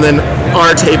 and then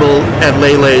our table at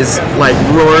Lele's, like,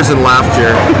 roars in laughter.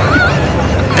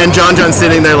 And John's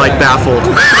sitting there, like, baffled.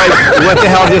 Like, What the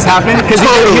hell just happened? Because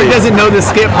Totally. he doesn't know the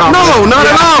skit properly. no, not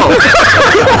at all.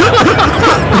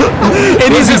 And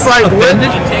he's just like, what?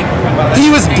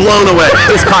 He was blown away.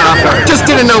 Just caught off guard. Just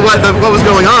didn't know what was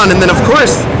going on. And then, of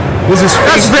course,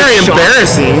 that's very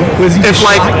embarrassing. If,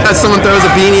 like, someone throws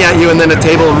a beanie at you and then a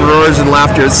table roars in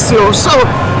laughter. It's so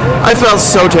I felt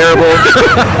so terrible.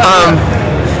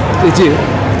 Did you?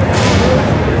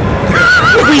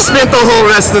 We spent the whole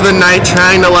rest of the night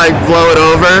trying to, like, blow it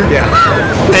over. Yeah.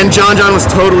 And John was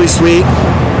totally sweet.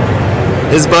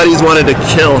 His buddies wanted to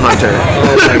kill Hunter.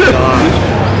 Oh my god.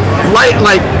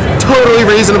 Like, totally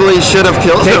reasonably should have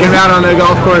killed Take him. him out on the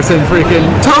golf course and freaking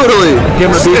Totally. give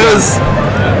him a beat It down. was-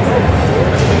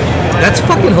 That's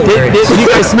fucking Did hilarious. you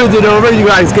guys smooth it over? You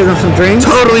guys give him some drinks?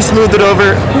 Totally smoothed it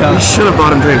over. Yeah. We should have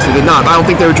bought him drinks. We did not. I don't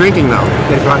think they were drinking though.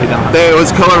 They probably don't. It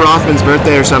was Kola Rothman's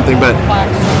birthday or something, but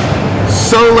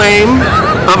so lame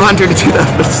of Hunter to do that.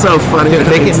 But so funny. Did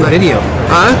it make it in the video?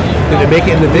 Huh? Did it make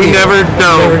it in the We video? never.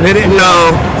 No. Never did it?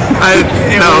 No.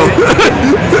 No.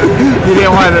 You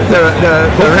didn't want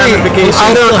the ramifications.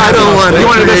 I don't want. You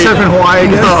wanted to create- surf in Hawaii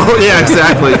again? No. Yeah.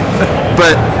 Exactly.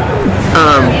 But.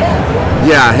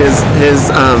 Yeah, his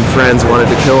friends wanted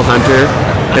to kill Hunter,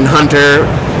 and Hunter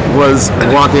was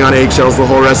walking on eggshells the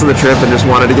whole rest of the trip and just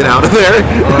wanted to get out of there.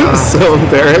 He was so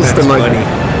embarrassed and like funny.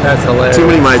 That's hilarious. too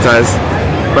many Mai Tais.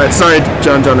 But sorry,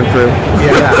 John and crew.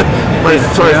 Yeah.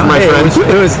 Sorry for my Hey, friends.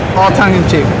 It was all tongue in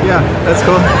cheek. Yeah, that's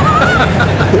cool.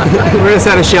 We're just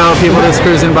at a show, people just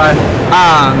cruising by.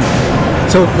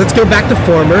 So let's go back to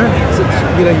Former. Since,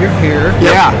 you're here.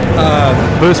 Yeah.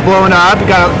 Booth's blowing up.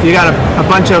 You got a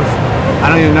bunch of, I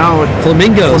don't even know,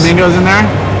 Flamingos. flamingos in there.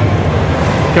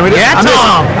 Can we just, Yeah,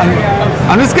 Tom!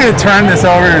 I'm just gonna turn this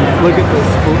over and look at this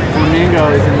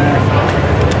flamingos in there.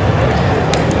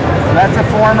 That's a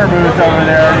Former booth over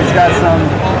there. He's got some.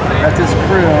 That's his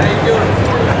crew.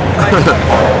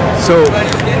 So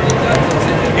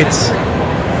it's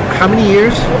how many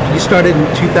years? You started in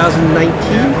 2019,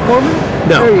 Former?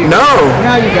 No. No.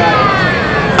 Now you got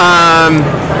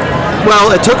it.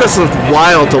 Well, it took us a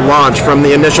while to launch from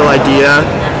the initial idea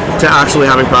to actually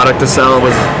having product to sell.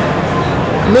 Was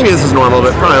maybe this is normal,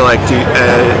 but probably like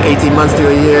 18 months to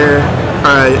a year.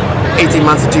 18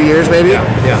 months to 2 years, maybe.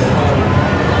 Yeah.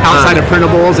 Outside of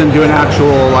printables and doing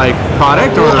actual like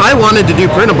product, or Well, I wanted to do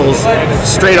printables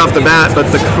straight off the bat, but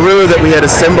the crew that we had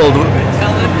assembled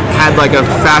had like a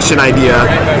fashion idea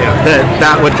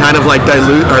that would kind of like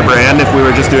dilute our brand if we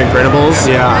were just doing printables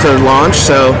to launch.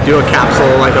 So do a capsule,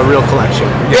 like a real collection.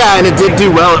 yeah, and it did do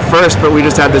well at first, but we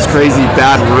just had this crazy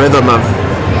bad rhythm of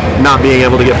not being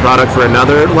able to get product for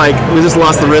another. Like we just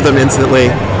lost the rhythm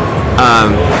instantly.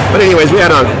 But anyways, we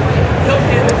had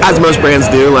as most brands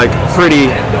do, like pretty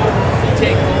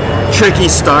tricky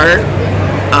start.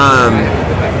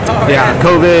 Yeah,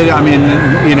 COVID. I mean,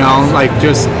 like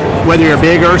just whether you're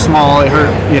big or small, it hurt.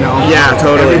 Yeah,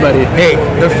 totally. Everybody. Hey,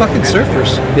 they're fucking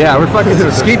surfers. Yeah, we're fucking.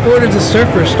 Skateboarders and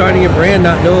surfers starting a brand,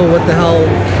 not knowing what the hell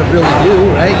to really do,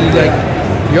 right?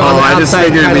 You're on the I just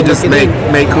outside figured we kinda just looking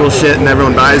make cool shit and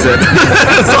everyone buys it.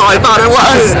 That's all I thought it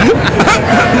was.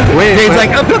 Wait, Dave's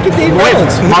like, I'm fucking Dave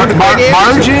Reynolds.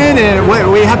 Margin and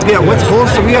we have to get what's whole.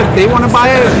 So they want to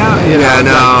buy it. No, Yeah,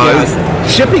 no.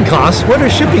 Shipping costs. What are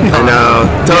shipping costs? No,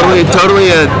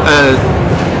 totally a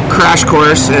crash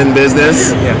course in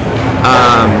business. Yeah.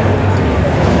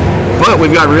 But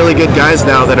we've got really good guys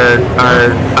now that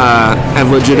have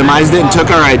legitimized it and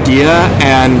took our idea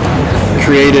and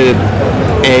created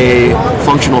a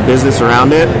functional business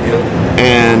around it.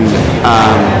 And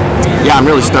I'm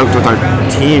really stoked with our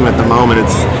team at the moment.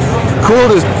 It's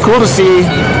cool to see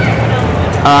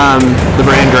the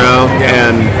brand grow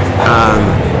and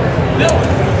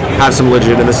have some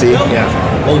legitimacy. Yeah.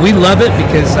 Well, we love it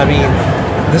because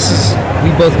we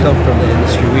both come from the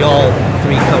industry. We all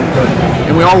three come from,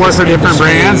 and we all work for different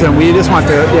brands, and we just want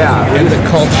to, and the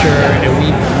culture, and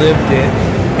we've lived it,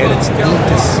 and it's neat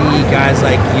to see guys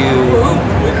like you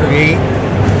create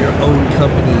your own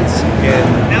companies, and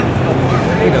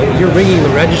you're ringing the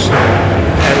register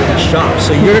at the shop.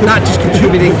 So you're not just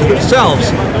contributing to yourselves,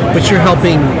 but you're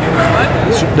helping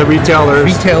the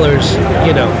retailers,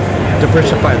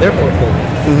 diversify their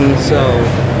portfolio. So,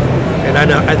 and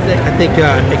I think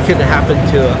it couldn't have happened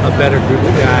to a better group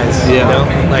of guys. You know,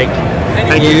 like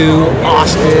you,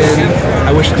 Austin.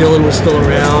 I wish Dylan was still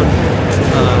around.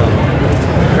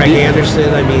 Craig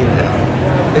Anderson. I mean,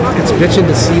 it's bitching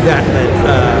to see that.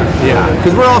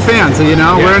 Because we're all fans. So,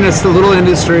 we're in this little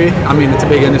industry. I mean, it's a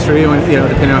big industry. When,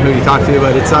 depending on who you talk to,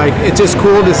 but it's like it's just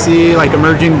cool to see like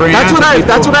emerging brands.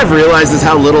 That's what I've realized is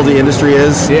how little the industry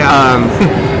is. Yeah.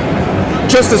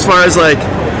 Just as far as like,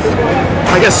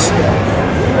 I guess,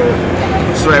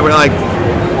 that's right. We're like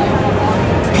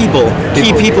key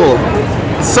people.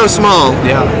 It's so small.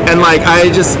 Yeah. And like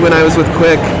when I was with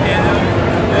Quick,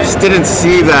 just didn't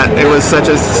see that it was such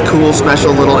a cool,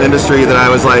 special little industry that I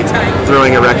was like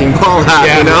throwing a wrecking ball at.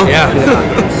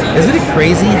 Yeah. Isn't it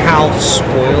crazy how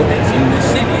spoiled you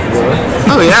were?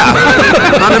 Oh yeah,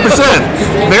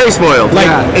 100%. Very spoiled. Like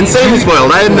insanely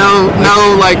spoiled. I had no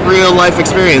like real life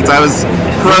experience. I was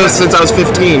pro since I was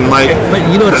 15. Like, but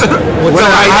you know what's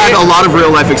I had a lot of real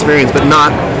life experience, but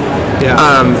not. Yeah.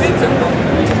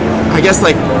 I guess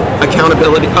like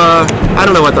accountability. I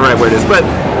don't know what the right word is, but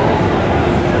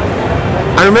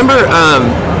I remember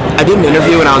I did an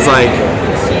interview when I was like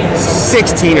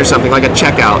 16 or something, like a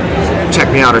check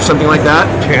me out or something like that.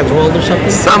 Transworld or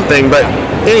something? Something, but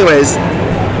anyways,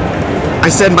 I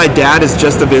said my dad is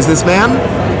just a businessman,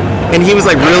 and he was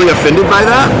like really offended by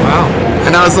that. Wow.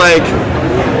 And I was like,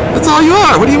 that's all you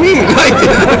are. What do you mean? Like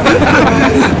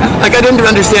I didn't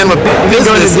understand what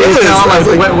business is.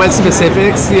 Like, what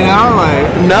specifics, Like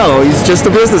no, he's just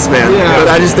a businessman. Yeah. But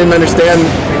I just didn't understand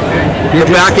the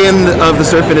back end of the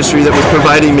surf industry that was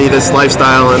providing me this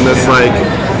lifestyle and this like.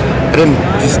 I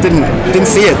didn't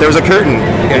see it. There was a curtain.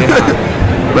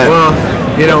 But, well,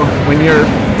 when you're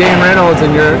Dane Reynolds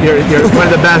and you're one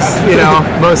of the best,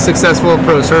 most successful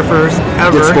pro surfers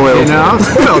ever. Get spoiled.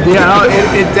 Spoiled.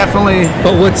 It definitely.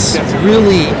 But what's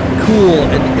really cool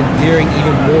and endearing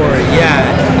even more,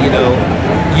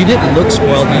 you didn't look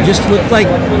spoiled. You just looked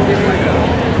like,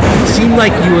 it seemed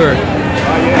like you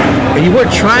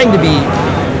weren't trying to be,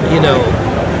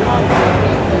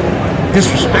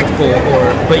 disrespectful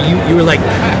but you were like,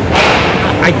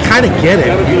 I kind of get it.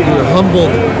 You're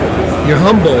humbled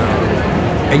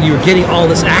and you were getting all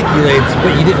this accolades,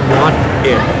 but you didn't want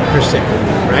it per se,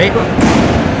 right?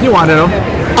 You wanted them.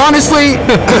 Honestly,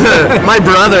 my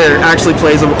brother actually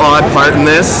plays an odd part in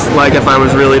this, like if I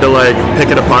was really to like pick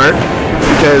it apart,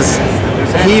 because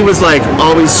he was like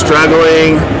always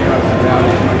struggling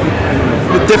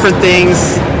with different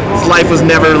things. His life was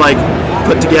never like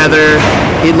put together.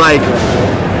 He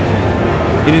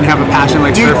didn't have a passion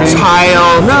like surfing?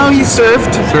 Tile. No, he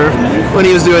surfed when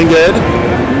he was doing good.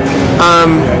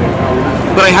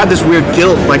 But I had this weird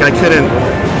guilt, like I couldn't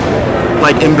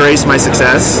like embrace my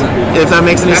success, if that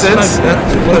makes any sense.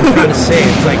 That's what I'm trying to say.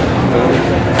 It's like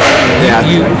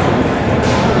you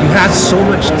have so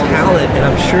much talent, and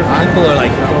I'm sure people are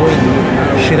like throwing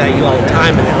shit at you all the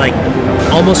time, and it like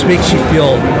almost makes you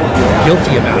feel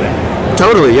guilty about it.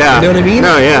 Totally, yeah. You know what I mean?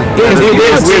 No, yeah. Everybody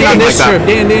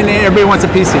wants a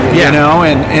piece of you,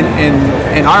 And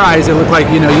in our eyes, it looked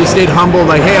like you stayed humble.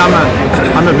 Like, hey,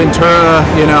 I'm a Ventura,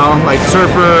 like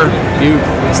surfer. You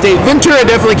stayed. Ventura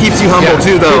definitely keeps you humble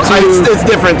too, though. It's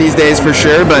different these days for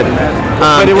sure, but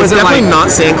it was definitely like, not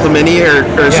San Clemente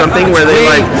or something where they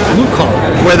like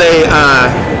where they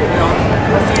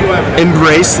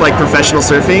embrace like professional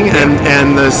surfing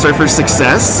and the surfer's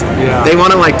success. Yeah. They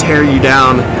want to like tear you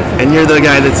down, and you're the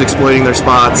guy that's exploiting their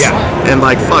spots. Yeah. And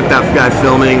like fuck that guy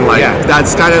filming. Like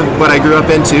that's kind of what I grew up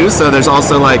into. So there's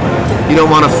also like you don't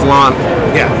want to flaunt.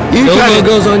 Yeah. No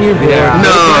logos on your board. Yeah.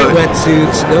 No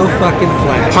wetsuits. No fucking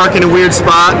flash. Park in a weird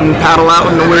spot and paddle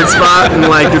out in a weird spot, and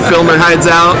like your filmer hides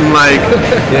out, and like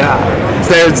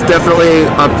there's definitely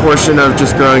a portion of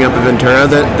just growing up in Ventura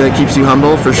that keeps you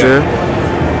humble for sure.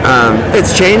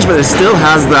 It's changed, but it still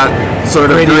has that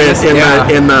sort of grit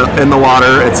in the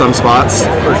water at some spots.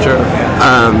 For sure.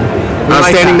 I was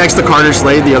standing next to Carter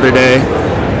Slade the other day.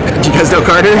 Did you guys know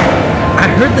Carter? I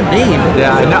heard the name.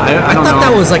 Yeah, I thought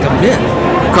that was like a myth.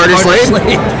 Carter Slade?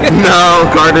 No,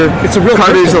 Carter. It's a real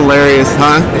Carter's person. Hilarious,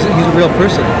 huh? He's a real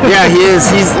person. Yeah, he is.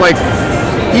 He's like,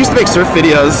 he used to make surf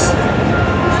videos,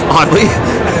 oddly.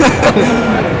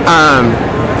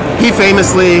 He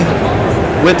famously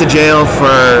went to jail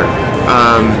for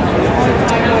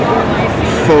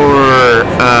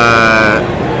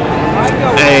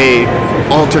a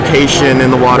altercation in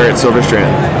the water at Silver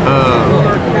Strand.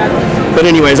 But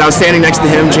anyways, I was standing next to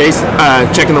him,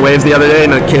 checking the waves the other day,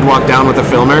 and a kid walked down with a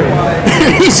filmer,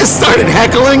 He just started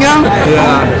heckling him.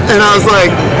 Yeah. And I was like,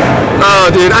 oh,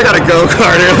 dude, I gotta go,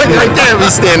 Carter. Like, I can't be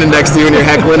standing next to you and you're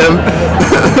heckling him.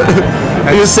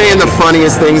 He was saying the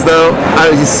funniest things, though.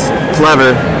 He's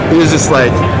clever. He was just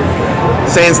like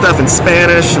saying stuff in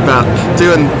Spanish about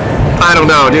doing, I don't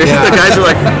know, dude. Yeah. The guys are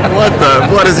like,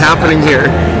 what is happening here?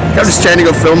 I'm just trying to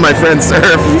go film my friend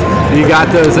surf. You got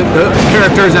those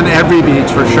characters on every beach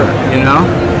for sure, you know?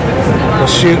 Well,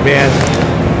 shoot, man.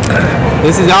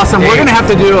 This is awesome. We're gonna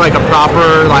have to do like a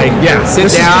proper sit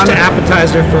this down. This is just an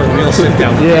appetizer for a real sit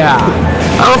down. Yeah.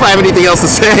 I don't know if I have anything else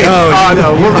to say. Oh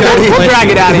no, we'll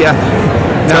drag it out of you.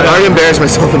 I already embarrassed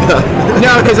myself enough.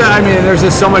 No, because I mean, there's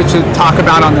just so much to talk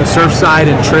about on the surf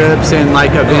side and trips and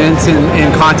like events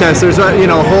and contests. There's a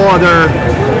whole other.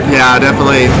 Yeah,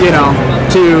 definitely.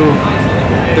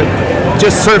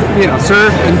 Just surf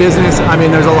and business. I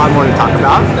mean, there's a lot more to talk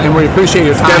about, and we appreciate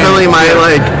your time. Definitely my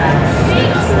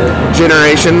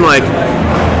generation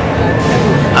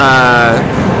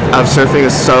of surfing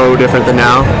is so different than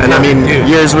now, and I mean,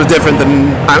 yours was different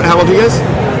than. How old are you guys?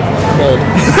 I'm old.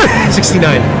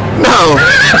 69. No.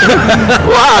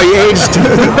 Wow, you aged.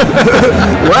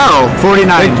 Wow. 49.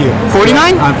 Thank you.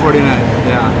 49? I'm 49.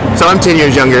 Yeah. So I'm 10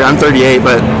 years younger. I'm 38,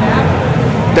 but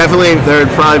definitely there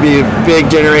would probably be a big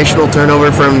generational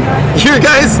turnover from you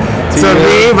guys to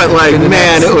me, but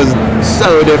man, it was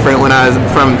so different when I was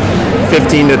from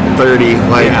 15 to 30.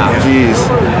 Geez.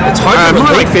 It's hard to relate.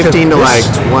 More like 15 to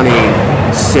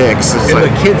 26. And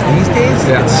the kids these days,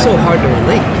 it's so hard to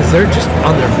relate because they're just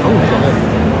on their phones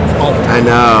all the time. I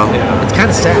know. Yeah. It's kind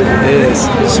of sad. It is.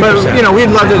 But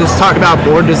we'd love to just talk about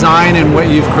board design and what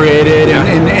you've created,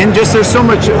 and just there's so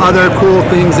much other cool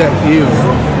things that you've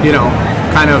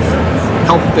kind of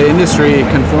helped the industry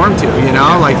conform to,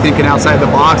 like thinking outside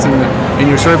the box and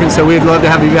you're surfing. So we'd love to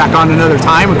have you back on another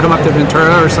time and come up to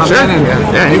Ventura or something, and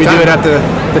maybe do it at the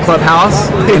clubhouse.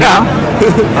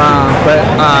 But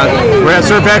we're at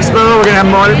Surf Expo. We're gonna have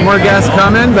more guests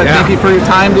coming. But thank you for your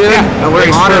time, dude. Yeah, no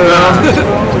worries.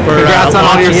 Congrats on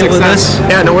all your success.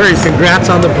 Yeah, no worries. Congrats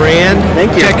on the brand.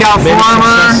 Thank you. Check out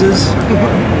Farmer.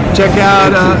 Check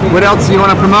out what else do you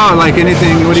want to promote? Like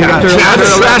anything? What do you got?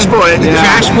 Trash Boy. Yeah.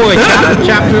 Trash Boy.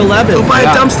 Chapter 11. Go buy a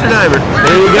dumpster diver.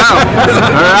 There you go.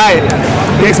 All right.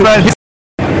 Thanks, bud.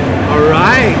 All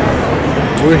right.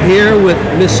 We're here with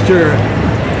Mr.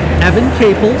 Evan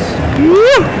Caples.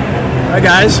 Hi,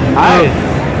 guys. Hi.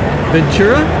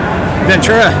 Ventura,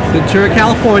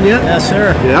 California. Yes,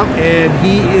 sir. Yep. And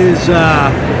he is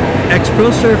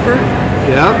ex-pro surfer.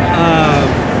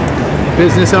 Yep.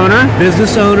 Business owner. He's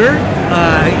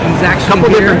actually A couple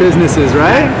here different businesses,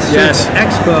 right? at Surf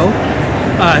Expo.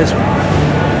 His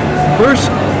first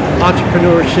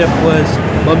entrepreneurship was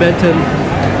Momentum.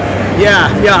 Yeah.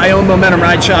 I own Momentum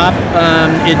Ride Shop.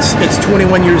 It's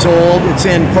 21 years old. It's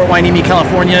in Port Hueneme,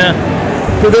 California.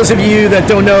 For those of you that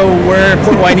don't know where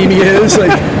Port Hueneme is,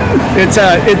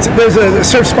 there's a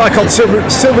surf spot called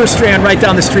Silver Strand right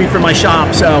down the street from my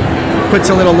shop. So puts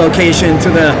a little location to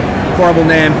the horrible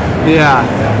name. Yeah.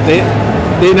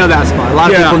 They know that spot. A lot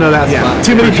of people know that spot.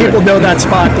 Too many people know that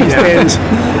spot these days.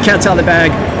 Cat's out of the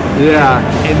bag. Yeah.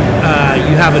 And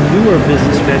you have a newer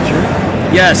business venture.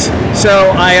 Yes.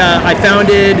 So I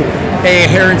founded a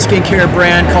hair and skincare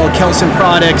brand called Kelson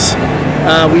Products.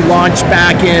 We launched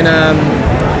back in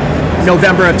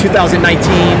November of 2019,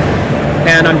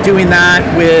 and I'm doing that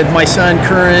with my son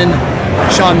Curran,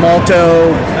 Sean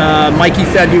Malto, Mikey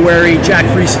February, Jack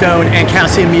Freestone, and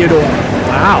Cassie Meador.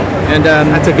 Wow. And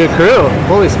that's a good crew.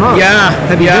 Holy smokes. Yeah.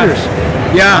 Heavy hitters.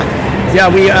 Yeah.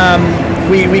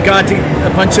 We got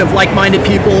a bunch of like-minded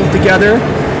people together,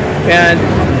 and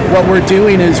what we're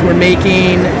doing is we're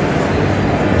making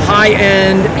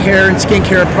high-end hair and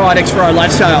skincare products for our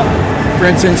lifestyle. For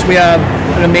instance, we have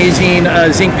an amazing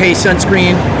zinc-paste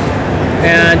sunscreen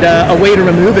and a way to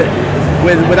remove it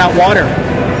without water.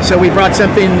 So we brought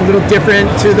something a little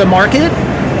different to the market,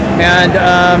 and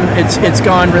it's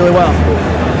gone really well.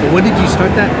 When did you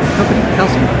start that company,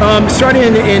 Kelson?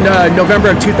 Starting in November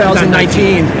of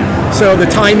 2019. So the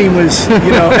timing was,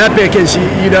 epic, as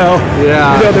you know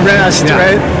the rest,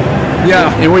 right?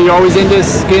 Yeah. And were you always into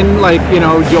skin? You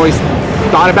always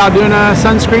thought about doing a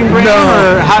sunscreen brand,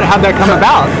 or how'd that come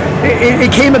about?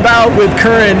 It came about with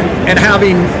Curran and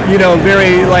having,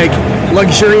 very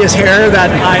luxurious hair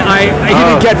that I he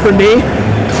didn't get from me.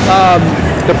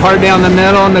 The part down the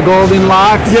middle and the golden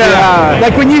locks. Yeah.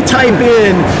 Like when you type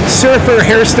in surfer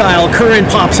hairstyle, Curran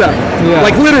pops up. Yeah.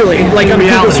 Literally, on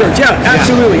Google search. Yeah,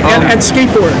 absolutely. Yeah. And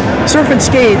skateboard, surf and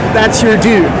skate. That's your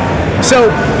dude. So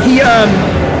he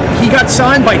got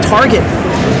signed by Target,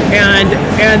 and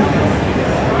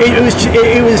it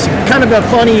was kind of a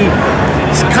funny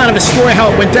it's kind of a story how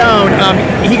it went down.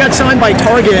 He got signed by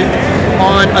Target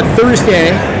on a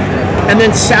Thursday, and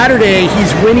then Saturday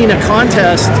he's winning a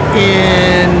contest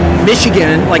in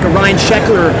Michigan, like a Ryan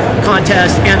Sheckler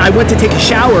contest, and I went to take a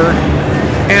shower,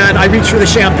 and I reached for the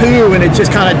shampoo, and it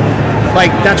just kind of,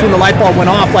 like, that's when the light bulb went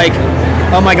off, like,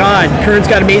 oh my God, Kern's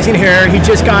got amazing hair, he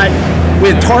just got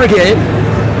with Target,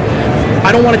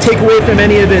 I don't want to take away from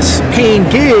any of his paying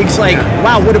gigs, like,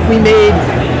 wow, what if we made,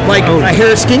 like, a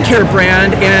hair skincare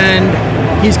brand, and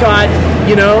he's got,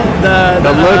 you know, the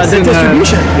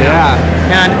distribution.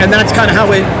 And that's kind of how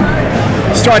it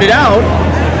started out,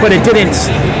 but it didn't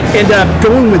end up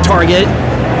going with Target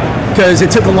because it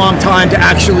took a long time to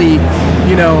actually,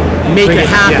 you know, make it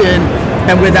happen. Yeah.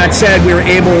 And with that said, we were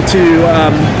able to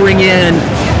bring in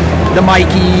the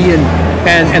Mikey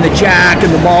and the Jack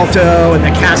and the Malto and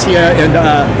the Cassia, and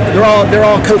they're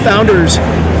all co-founders,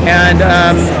 and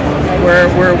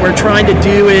we're trying to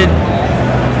do it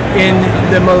in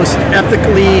the most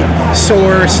ethically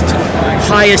sourced,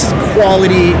 highest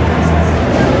quality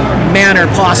manner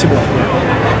possible.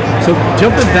 So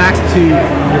jumping back to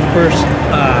your first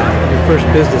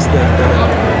business, the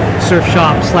surf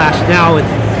shop / now it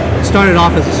started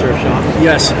off as a surf shop.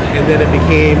 Yes. And then it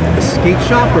became a skate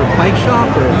shop or a bike shop,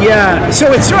 or? Yeah.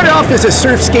 So it started off as a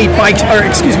surf skate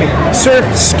kayak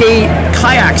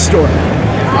store.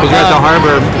 Because you're at the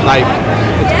harbor, like,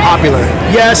 it's popular.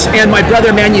 Yes, and my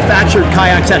brother manufactured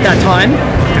kayaks at that time,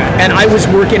 and I was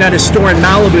working at a store in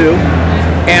Malibu,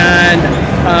 and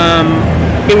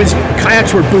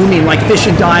kayaks were booming, like fish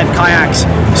and dive kayaks.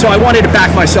 So I wanted to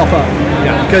back myself up,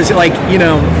 because, like, you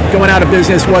know, going out of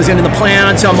business wasn't in the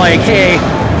plan. So I'm like, hey,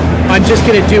 I'm just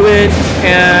gonna do it,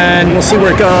 and we'll see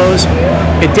where it goes.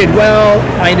 It did well.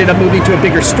 I ended up moving to a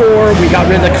bigger store. We got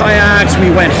rid of the kayaks.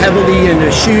 We went heavily into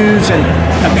shoes and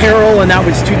apparel, and that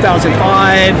was 2005.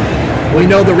 We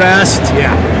know the rest.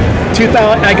 Yeah.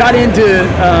 I got into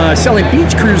selling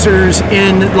beach cruisers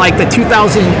in like the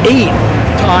 2008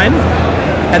 time,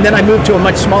 and then I moved to a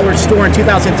much smaller store in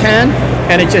 2010,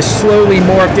 and it just slowly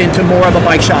morphed into more of a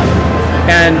bike shop.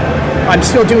 And I'm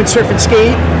still doing surf and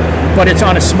skate, but it's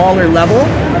on a smaller level,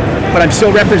 but I'm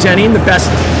still representing the best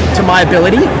to my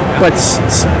ability, but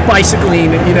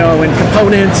bicycling, you know, and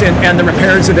components and the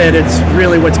repairs of it, it's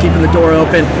really what's keeping the door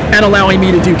open and allowing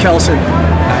me to do Kelson.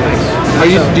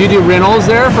 Do you do Reynolds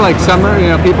there for, like, summer, you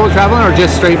know, people traveling, or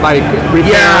just straight bike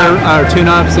repair or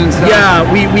tune-ups and stuff? Yeah,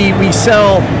 we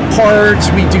sell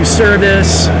parts, we do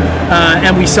service,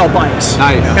 and we sell bikes.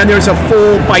 Nice. And there's a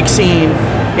full bike scene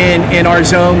in our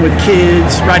zone with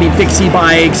kids riding fixie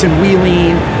bikes and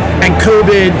wheeling, and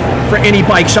COVID for any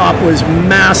bike shop was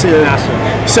massive.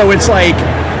 So it's like,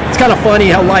 it's kind of funny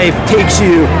how life takes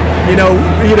you. You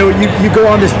go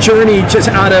on this journey just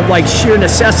out of, like, sheer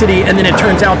necessity, and then it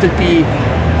turns out to be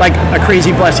like a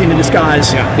crazy blessing in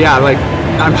disguise. Yeah, like,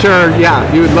 I'm sure,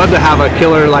 you would love to have a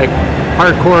killer, like,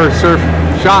 hardcore surf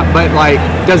shop, but, like,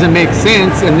 doesn't make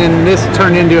sense, and then this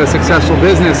turned into a successful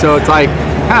business, so it's like,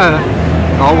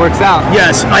 it all works out.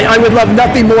 Yes, I would love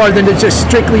nothing more than to just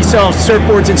strictly sell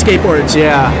surfboards and skateboards.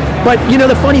 Yeah. But, you know,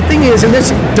 the funny thing is, and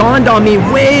this dawned on me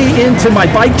way into my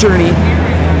bike journey,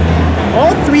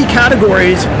 all three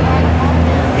categories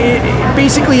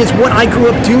basically is what I grew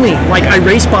up doing. Like, I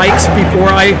raced bikes before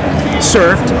I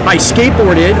surfed, I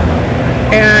skateboarded,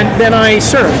 and then I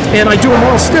surfed, and I do them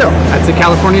all still. That's a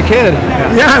California kid.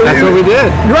 Yeah, that's what we did.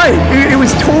 Right. It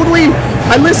was totally.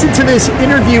 I listened to this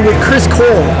interview with Chris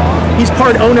Cole. He's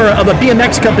part owner of a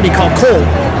BMX company called Cole,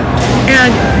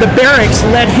 and the Barracks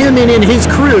let him in his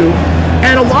crew,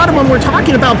 and a lot of them were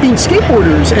talking about being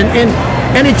skateboarders,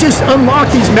 and it just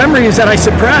unlocked these memories that I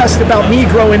suppressed about me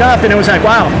growing up, and it was like,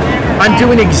 wow, I'm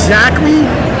doing exactly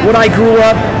what I grew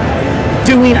up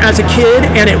doing as a kid,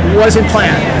 and it wasn't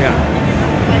planned.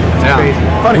 That's crazy.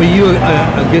 Funny. Were you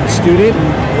a good student?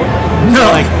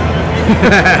 No.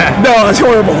 No, it's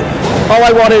horrible. All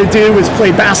I wanted to do was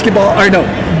play basketball, or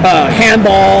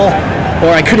handball,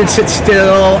 or I couldn't sit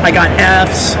still. I got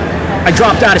Fs. I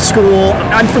dropped out of school.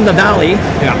 I'm from the Valley,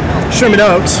 Sherman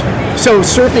Oaks, so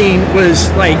surfing was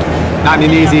like not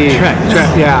an easy trek.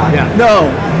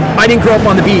 No, I didn't grow up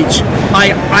on the beach.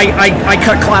 I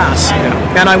cut class,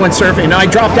 and I went surfing, and I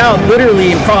dropped out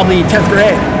literally in probably 10th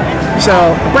grade.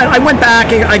 So, but I went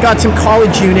back and I got some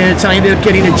college units. I ended up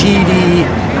getting a GED,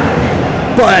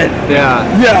 but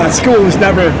school was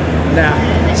never that.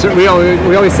 So we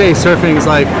always say surfing is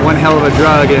like one hell of a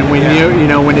drug, and when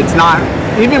when it's not,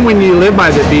 even when you live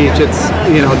by the beach, it's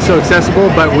it's so accessible.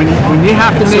 But when you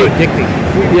have to make, so addicting.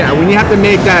 When you have to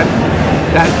make that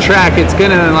track, it's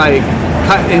gonna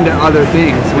cut into other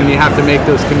things when you have to make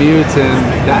those commutes and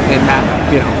that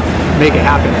make it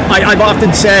happen. I've often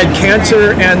said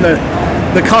cancer and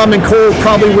the common cold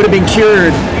probably would have been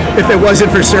cured if it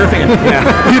wasn't for surfing. Yeah.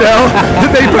 You know,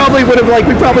 they probably would have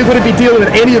we probably wouldn't be dealing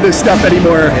with any of this stuff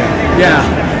anymore. Yeah.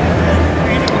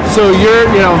 So you're,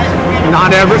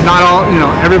 not all,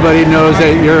 everybody knows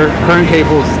that you're current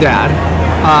Caples' dad.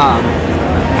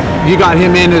 You got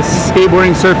him into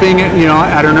skateboarding, surfing,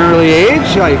 at an early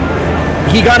age. Like,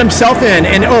 he got himself in,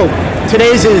 and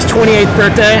today's his 28th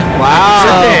birthday.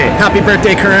 Wow! Happy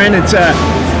birthday, Curran! It's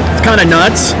kind of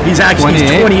nuts. He's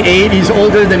 28. He's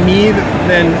older than me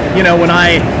than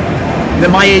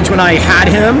my age when I had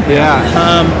him. Yeah.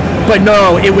 But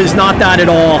no, it was not that at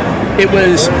all. It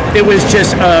was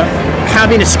just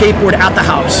having a skateboard at the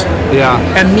house. Yeah.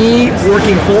 And me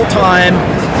working full time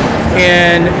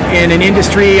in an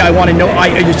industry I want to know.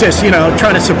 I was just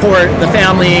trying to support the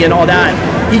family and all that.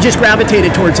 He just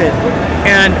gravitated towards it,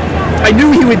 and I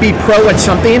knew he would be pro at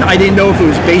something. I didn't know if it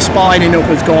was baseball. I didn't know if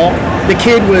it was golf. The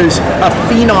kid was a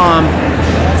phenom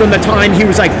from the time he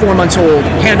was like 4 months old.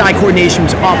 Hand-eye coordination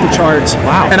was off the charts.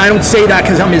 Wow. And I don't say that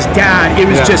because I'm his dad. It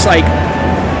was just like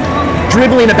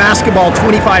dribbling a basketball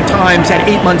 25 times at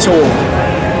 8 months old,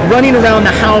 running around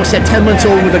the house at 10 months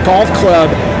old with a golf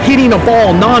club, hitting a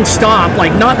ball nonstop,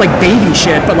 like not like baby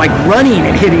shit, but like running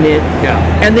and hitting it. Yeah.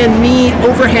 And then me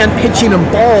overhand pitching him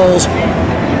balls,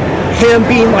 him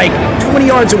being like 20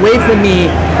 yards away from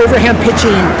me, overhand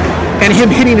pitching, and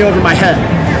him hitting it over my head.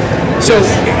 So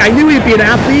I knew he'd be an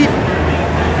athlete.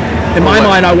 In my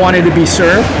mind, I wanted to be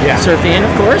surfing,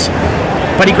 of course.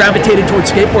 But he gravitated towards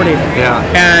skateboarding. Yeah.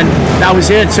 And that was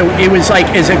it. So it was like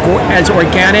as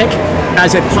organic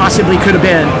as it possibly could have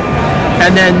been.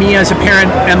 And then me as a parent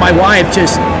and my wife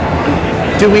just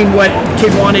doing what the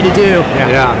kid wanted to do.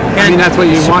 Yeah. I mean, that's what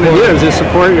you want to do, is just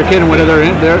support your kid and whatever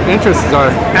their interests are.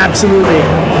 Absolutely.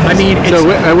 I mean, so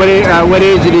at what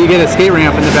age did you get a skate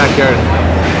ramp in the backyard?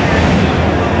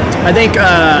 I think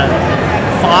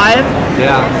 5,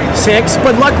 6.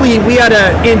 But luckily, we had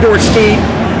an indoor skate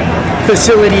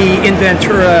facility in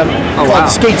Ventura called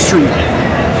Skate Street.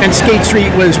 And Skate Street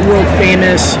was world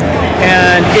famous.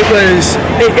 And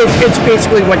it's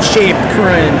basically what shaped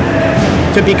Curran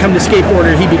to become the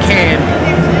skateboarder he became.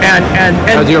 And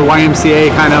was your YMCA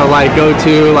kind of like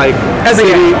go-to, like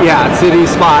city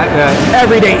spot?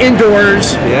 Every day,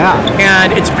 indoors. Yeah.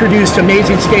 And it's produced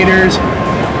amazing skaters.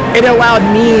 It allowed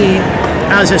me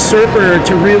as a surfer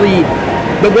to really,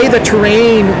 the way the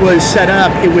terrain was set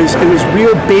up, it was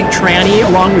real big tranny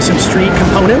along with some street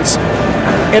components.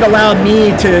 It allowed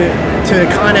me to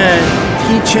kind of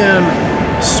teach him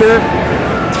surf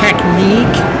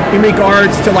technique in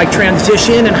regards to like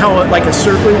transition and how like a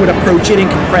surfer would approach it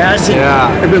and compress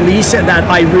and release it, that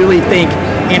I really think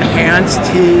enhanced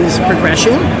his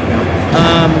progression.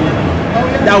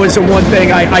 That was the one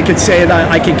thing I could say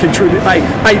that I can contribute.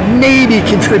 I maybe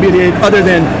contributed, other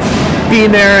than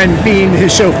being there and being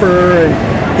his chauffeur and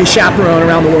his chaperone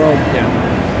around the world. Yeah,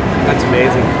 that's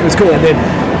amazing. It was cool. And then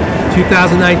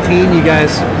 2019, you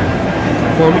guys,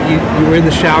 you were in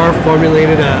the shower,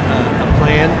 formulated a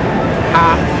plan.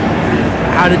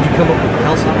 How did you come up with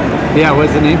Kelsey? Yeah,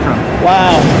 where's the name from?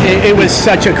 Wow, it was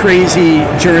such a crazy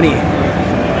journey.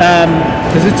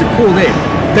 Because it's a cool name.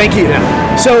 Thank you.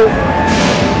 Yeah. So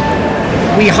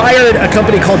we hired a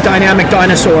company called Dynamic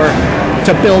Dinosaur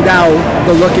to build out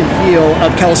the look and feel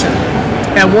of Kelser.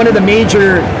 And one of the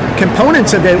major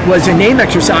components of it was a name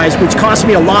exercise, which cost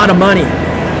me a lot of money.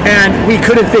 And we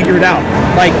couldn't figure it out.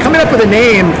 Like, coming up with a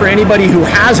name for anybody who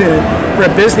hasn't, for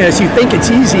a business, you think it's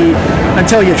easy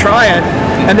until you try it,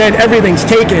 and then everything's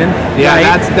taken. Yeah,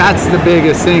 right? that's the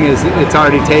biggest thing, is it's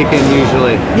already taken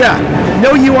usually. Yeah,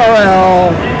 no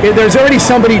URL. There's already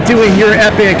somebody doing your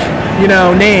epic,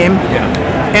 name. Yeah.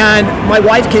 And my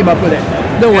wife came up with it.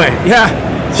 No way. Yeah.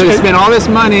 So you spent all this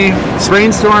money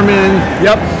brainstorming.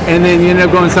 Yep. And then you end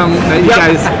up going you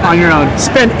guys on your own.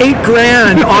 Spent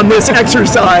 $8,000 on this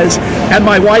exercise, and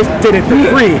my wife did it for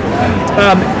free.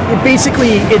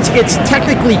 Basically, it's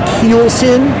technically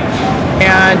Kielsen,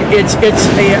 and it's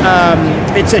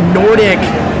a Nordic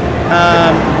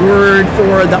word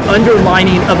for the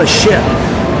underlining of a ship.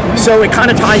 So it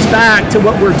kind of ties back to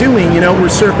what we're doing.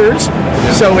 We're surfers,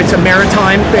 so it's a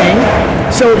maritime thing.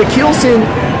 So the Kielsen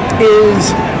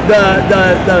is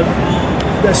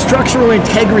the structural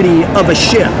integrity of a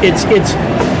ship. It's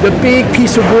the big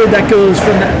piece of wood that goes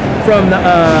from the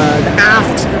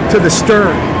aft to the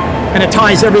stern, and it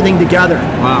ties everything together.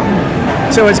 Wow.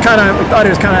 So I thought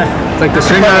it was kind of... It's like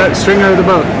the stringer of the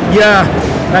boat. Yeah,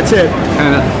 that's it.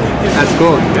 That's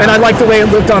cool. And I like the way it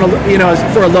looked on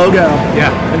for a logo.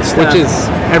 Yeah. And stuff. Which is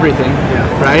everything. Yeah.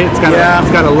 Right? It's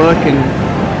got a look and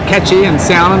catchy and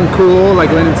sound cool.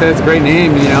 Like Lyndon said, it's a great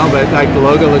name, but like the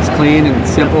logo looks clean and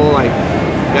simple. Like,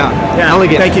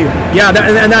 elegant. Thank you. Yeah, that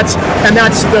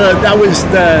was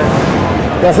the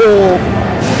whole,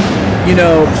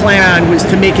 plan was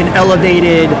to make an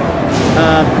elevated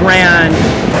brand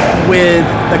with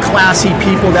the classy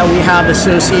people that we have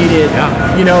associated.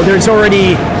 Yeah. There's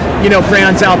already,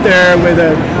 brands out there with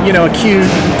a cute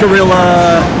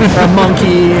gorilla or a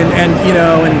monkey and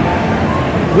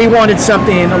we wanted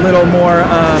something a little more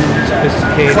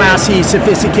classy,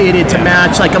 sophisticated to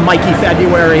match like a Mikey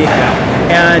February.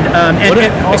 And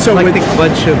also like with a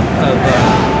bunch of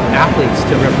athletes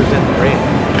to represent the brand.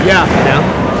 Yeah.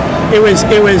 It was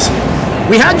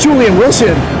we had Julian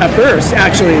Wilson at first,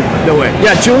 actually. No way.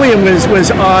 Yeah, Julian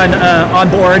was on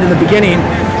board in the beginning.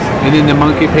 And then the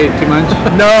monkey paid too much?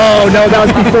 No, that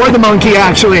was before the monkey,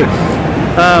 actually.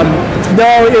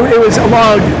 No, it was a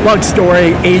long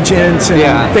story, agents and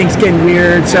things getting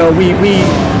weird. So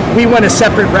we went a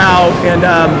separate route, and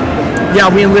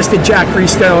we enlisted Jack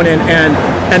Freestone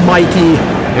and Mikey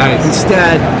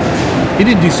instead. He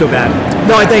didn't do so bad.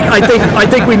 No, I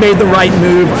think we made the right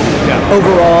move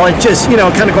overall. It's just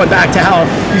kind of going back to how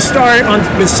you start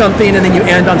with something and then you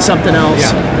end on something else.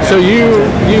 Yeah. So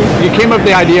you came up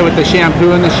with the idea with the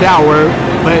shampoo in the shower,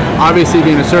 but obviously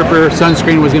being a surfer,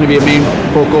 sunscreen was going to be a main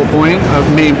focal point, a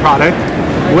main product.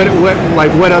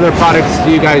 What other products do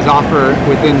you guys offer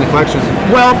within the collection?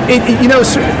 Well,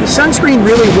 sunscreen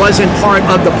really wasn't part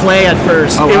of the play at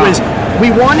first. Oh, wow. It was,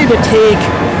 we wanted to take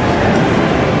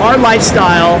our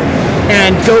lifestyle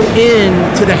and go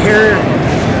into the hair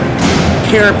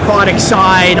care product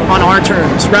side on our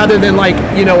terms, rather than like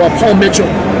a Paul Mitchell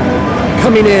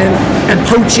coming in and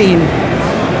poaching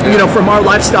from our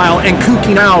lifestyle and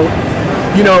kooking out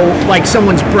like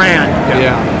someone's brand.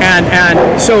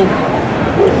 And so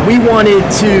we wanted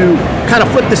to kind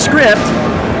of flip the script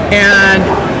and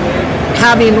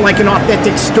having like an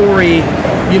authentic story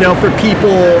for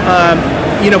people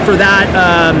for that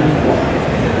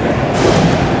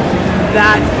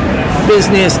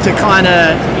business to kind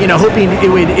of hoping it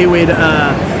would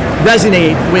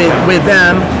resonate with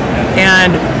them.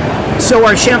 And so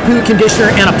our shampoo, conditioner,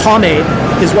 and a pomade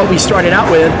is what we started out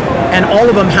with, and all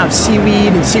of them have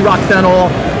seaweed and sea rock fennel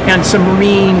and some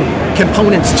marine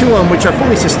components to them, which are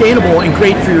fully sustainable and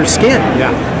great for your skin.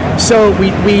 So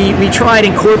we tried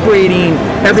incorporating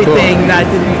everything that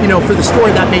for the store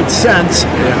that made sense.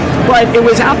 But it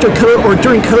was after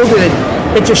during COVID,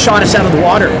 it just shot us out of the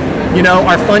water.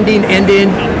 Our funding ended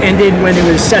when it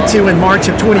was set to in March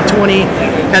of 2020,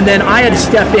 and then I had to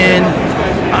step in.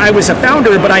 I was a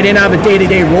founder, but I didn't have a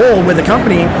day-to-day role with the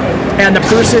company, and the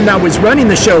person that was running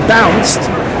the show bounced.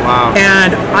 Wow.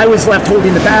 And I was left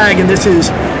holding the bag, and this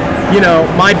is,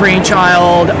 my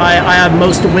brainchild. I have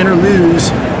most to win or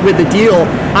lose with the deal.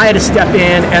 I had to step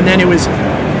in, and then it was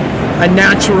a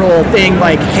natural thing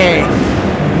like, hey,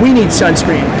 we need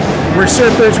sunscreen. We're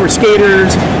surfers, we're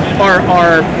skaters,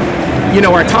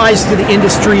 our ties to the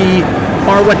industry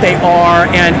are what they are,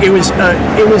 and it was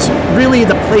really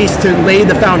the place to lay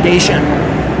the foundation,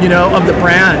 of the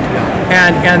brand,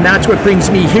 and that's what brings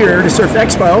me here to Surf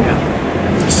Expo.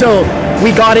 So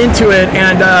we got into it,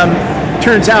 and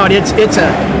turns out it's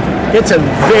a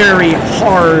very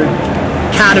hard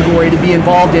category to be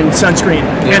involved in, sunscreen,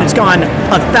 and it's gone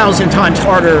 1,000 times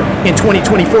harder in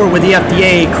 2024 with the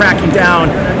FDA cracking down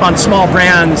on small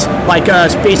brands like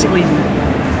us, basically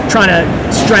trying to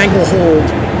stranglehold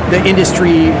the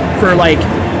industry for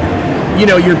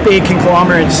your big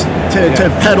conglomerates to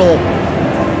peddle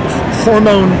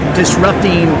hormone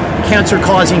disrupting, cancer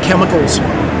causing chemicals.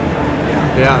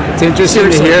 Yeah, it's interesting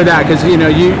to hear that, because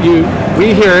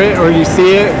we hear it or you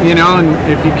see it, and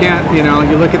if you can't, you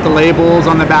look at the labels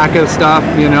on the back of stuff,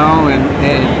 and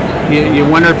you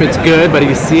wonder if it's good, but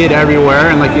you see it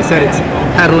everywhere, and like you said, it's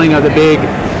peddling of the big,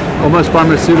 almost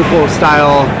pharmaceutical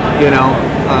style,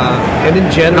 and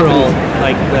in general,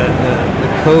 like the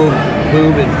Cove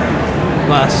boom and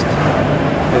bust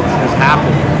has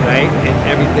happened, right? And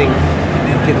everything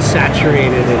gets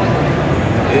saturated, and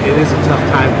it is a tough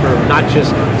time for not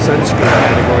just sunscreen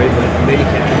category, but many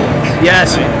categories.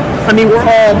 Yes, I mean we're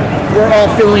all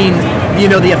feeling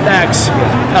the effects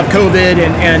of COVID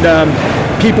and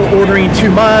people ordering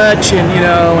too much,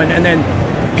 and then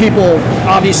people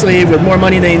obviously with more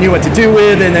money they knew what to do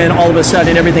with, and then all of a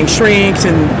sudden everything shrinks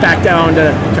and back down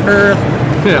to earth.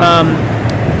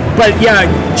 But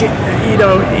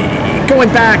going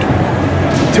back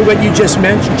to what you just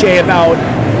mentioned, Jay, about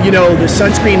the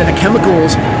sunscreen and the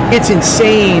chemicals, it's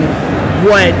insane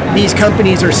what these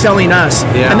companies are selling us.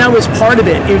 And that was part of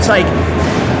it. It's like,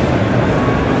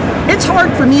 it's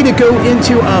hard for me to go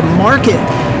into a market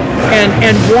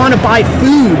and want to buy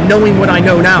food knowing what I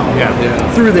know now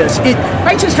through this.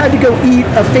 I just had to go eat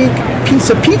a fake piece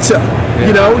of pizza,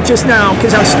 just now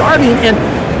because I was starving. And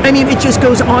I mean, it just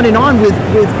goes on and on with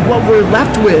what we're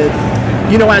left with,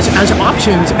 as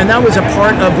options. And that was a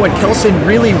part of what Kelsen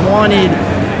really wanted.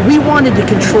 We wanted to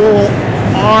control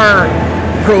our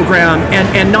program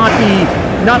and not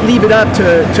leave it up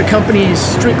to companies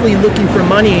strictly looking for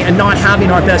money and not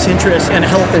having our best interests and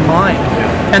health in mind.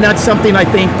 And that's something I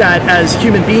think that as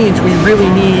human beings we really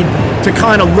need to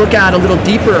kind of look at a little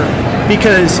deeper,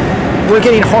 because we're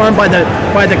getting harmed by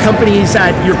the companies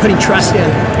that you're putting trust in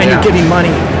and you're giving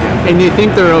money. And you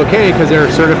think they're okay because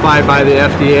they're certified by the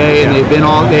FDA and they've been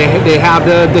they have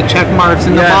the check marks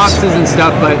and the boxes and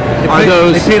stuff, but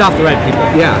they paid off the right people?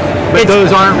 Yeah, but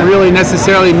those aren't really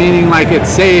necessarily meaning like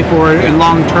it's safe or in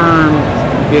long term.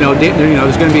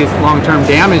 There's going to be long term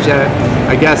damage that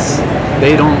I guess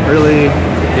they don't really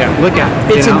look at.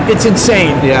 It's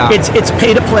insane. Yeah, it's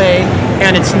pay to play,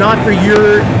 and it's not for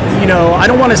your. I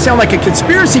don't want to sound like a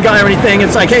conspiracy guy or anything.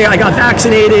 It's like, hey, I got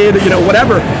vaccinated,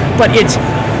 whatever. But it's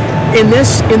in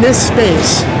this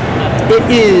space, it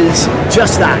is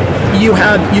just that. You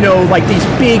have, like these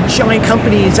big giant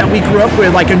companies that we grew up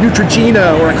with, like a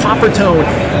Neutrogena or a Coppertone,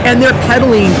 and they're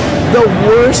peddling the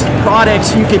worst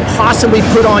products you could possibly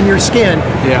put on your skin.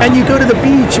 Yeah. And you go to the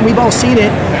beach, and we've all seen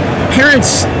it,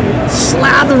 parents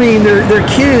slathering their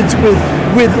kids with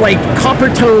like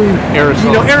Coppertone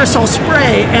aerosol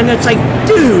spray, and it's like,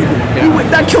 dude,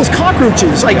 that kills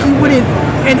cockroaches. Like you wouldn't,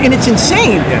 and it's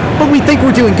insane. Yeah. But we think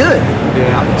we're doing good.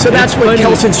 Yeah. So that's what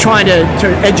Kelsen's trying to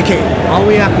educate. All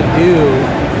we have to do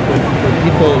when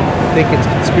people think it's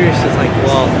conspiracy is like,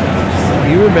 well,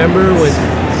 you remember when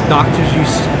doctors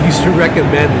used to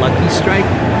recommend Lucky Strike?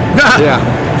 Yeah.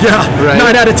 Right.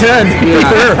 9 out of 10.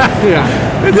 Yeah.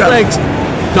 It's like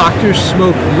doctors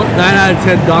smoke. 9 out of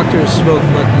 10 doctors smoke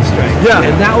Lucky Strike. Yeah.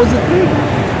 And that was the thing.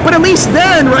 But at least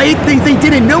then, right? They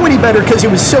didn't know any better because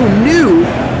it was so new.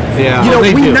 Yeah,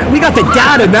 we got the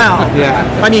data now. Yeah,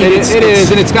 I mean it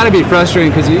is, and it's got to be frustrating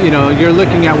because you're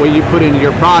looking at what you put into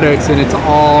your products, and it's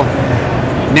all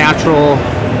natural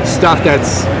stuff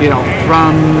that's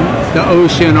from the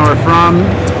ocean or from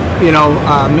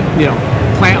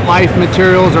plant life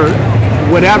materials or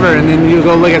whatever, and then you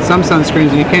go look at some sunscreens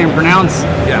and you can't even pronounce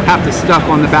half the stuff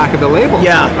on the back of the label.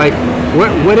 Yeah, like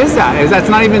what is that? That's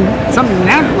not even something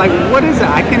natural. Like what is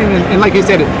that? I can't even. And like you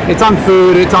said, it's on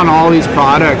food, it's on all these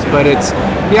products, but it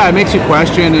makes you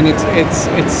question, and it's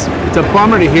a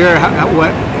bummer to hear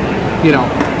what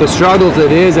the struggles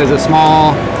it is as a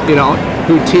small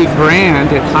boutique brand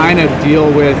to kind of deal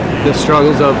with the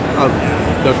struggles of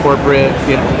the corporate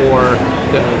or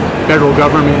the federal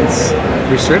government's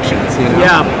restrictions.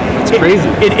 Yeah, it's crazy.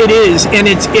 It is, and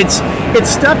it's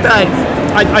stuff that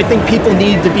I think people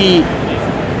need to be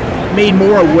made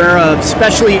more aware of,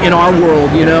 especially in our world.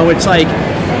 It's like,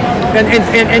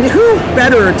 and who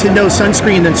better to know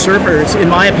sunscreen than surfers, in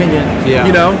my opinion. Yeah.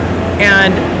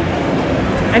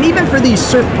 And even for these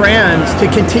surf brands to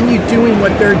continue doing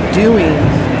what they're doing,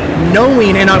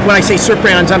 knowing, and when I say surf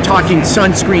brands, I'm talking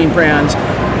sunscreen brands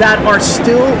that are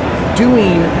still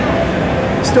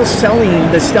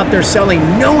selling the stuff they're selling,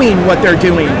 knowing what they're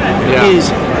doing is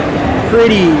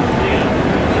pretty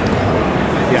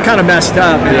kind of messed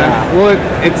up. Man. Yeah. Well,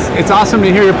 it's awesome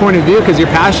to hear your point of view because you're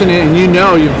passionate and you've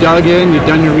dug in, you've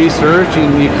done your research,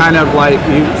 and you kind of like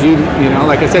you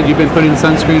like I said, you've been putting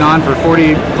sunscreen on for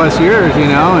 40 plus years.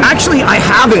 Actually, I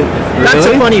haven't. Really? That's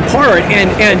a funny part,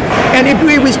 and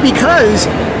it was because.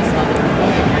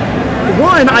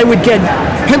 One, I would get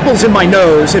pimples in my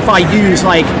nose if I use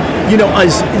like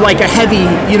a heavy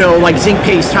like zinc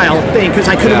paste style thing because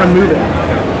I couldn't remove it.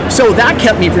 So that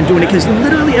kept me from doing it because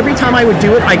literally every time I would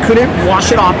do it, I couldn't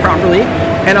wash it off properly,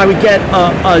 and I would get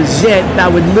a zit that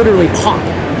would literally pop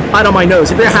out of my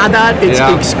nose. If you had that, it's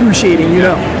excruciating,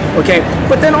 Okay,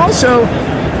 but then also,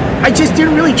 I just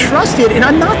didn't really trust it, and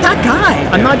I'm not that guy.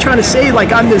 I'm not trying to say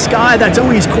like I'm this guy that's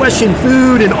always questioned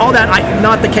food and all that.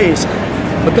 Not the case.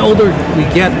 But the older we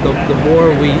get, the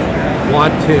more we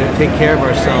want to take care of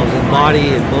ourselves and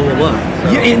body and blah, blah, blah.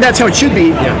 So. Yeah, and that's how it should be.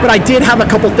 Yeah. But I did have a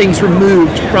couple things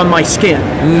removed from my skin.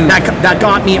 That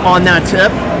got me on that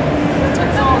tip.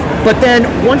 But then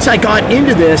once I got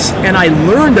into this and I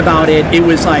learned about it, it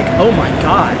was like, oh my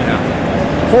God,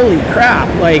 holy crap.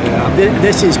 Like,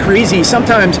 this is crazy.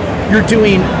 Sometimes you're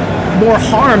doing more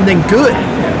harm than good.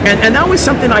 And that was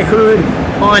something I heard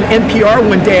on NPR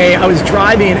one day. I was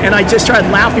driving and I just started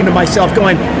laughing to myself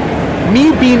going,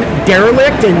 me being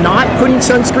derelict and not putting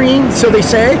sunscreen, so they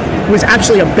say, was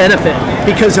actually a benefit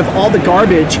because of all the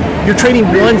garbage. You're trading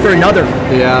one for another.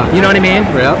 Yeah. You know what I mean?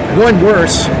 Yeah. One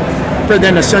worse. cheaper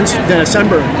than a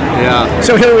sunburn. Yeah.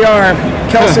 So here we are,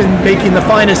 Kelson making the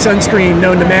finest sunscreen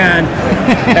known to man,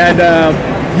 and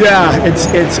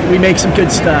it's we make some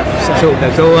good stuff. So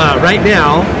right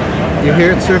now, you're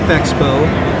here at Surf Expo.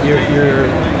 You're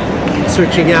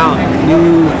searching out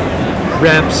new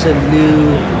reps and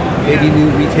maybe new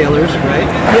retailers, right?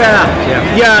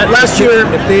 Yeah. Last year,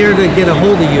 if they are to get a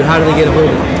hold of you, how do they get a hold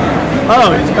of you?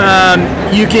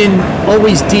 You can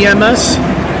always DM us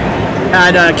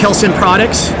at Kelson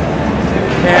Products,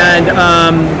 and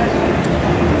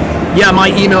my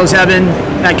email is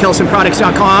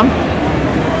evan@kelsonproducts.com.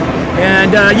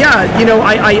 And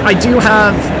I do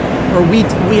have, or we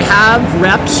have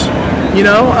reps,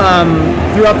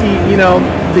 throughout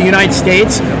the United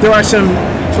States. There are some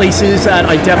places that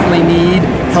I definitely need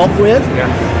help with.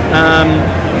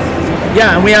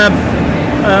 And we have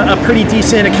a pretty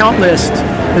decent account list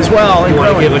as well. You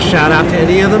want to give a shout out to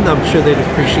any of them? I'm sure they'd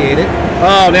appreciate it.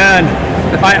 Oh man,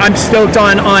 I'm stoked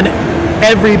on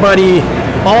everybody,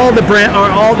 all the brand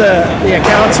or all the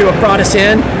accounts who have brought us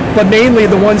in, but mainly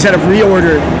the ones that have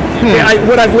reordered.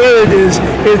 What I've learned is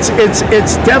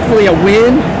it's definitely a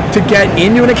win to get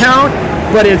into an account,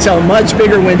 but it's a much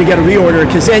bigger win to get a reorder,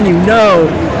 because then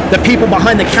the people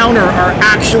behind the counter are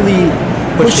actually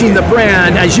pushing the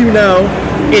brand. As you know,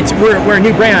 we're a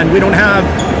new brand. We don't have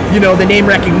the name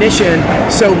recognition,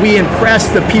 so we impress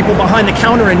the people behind the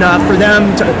counter enough for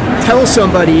them to tell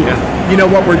somebody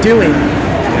what we're doing.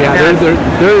 Yeah,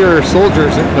 they're your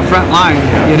soldiers at the front line.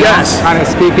 Yes. Kind of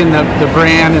speaking the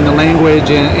brand and the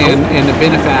language and the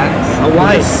benefits. I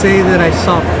want to say that I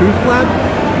saw Proof Lab.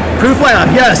 Proof Lab,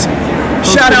 yes.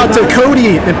 Shout out to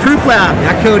Cody and Proof Lab.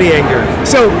 Yeah, Cody Anger.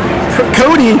 So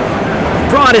Cody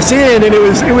brought us in, and it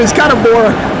was kind of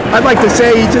more, I'd like to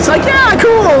say, he's just like, yeah,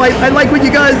 cool. I like what the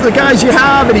guys you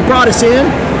have, and he brought us in.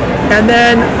 And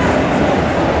then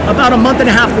about a month and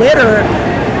a half later,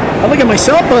 I look at my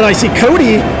cell phone, I see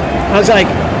Cody. I was like,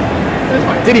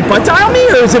 did he butt dial me,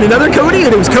 or is it another Cody?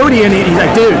 And it was Cody, and he's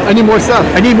like, dude, I need more stuff.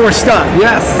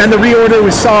 Yes. And the reorder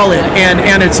was solid,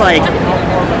 and it's like,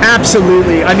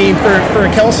 absolutely. I mean, for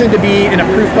Kelson to be in a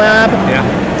Proof Lab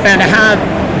and to have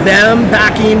them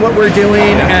backing what we're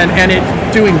doing and it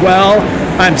doing well,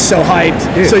 I'm so hyped.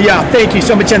 Dude. So yeah, thank you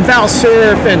so much. And Val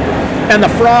Surf and the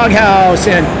Frog House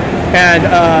and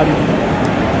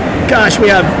gosh, we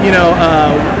have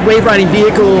wave riding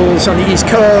vehicles on the East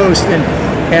Coast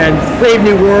and Brave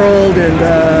New World and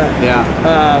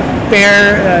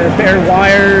Bear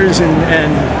Wires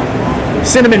and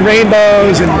Cinnamon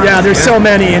Rainbows, and there's so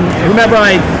many. And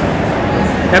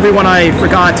everyone I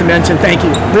forgot to mention, thank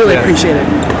you. Really appreciate it.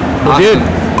 Awesome.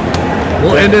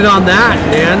 We'll end it on that,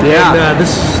 man. Yeah. And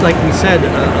this is, like we said,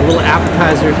 a little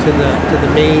appetizer to the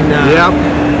main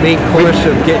course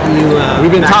of getting you.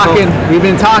 We've been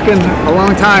talking a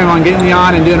long time on getting you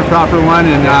on and doing a proper one,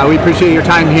 and we appreciate your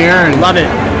time here. And love it.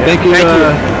 Thank you.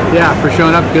 For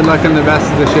showing up. Good luck on the rest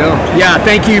of the show. Yeah,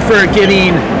 thank you for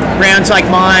giving brands like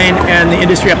mine and the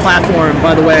industry a platform.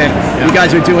 By the way, you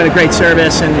guys are doing a great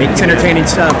service, and it's entertaining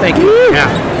stuff. Thank you. Woo. Yeah.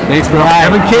 Thanks, bro.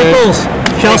 Evan Caples,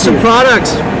 Kelson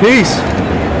Products. Peace.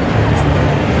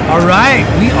 All right,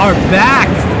 we are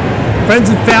back. Friends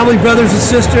and family, brothers and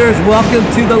sisters, welcome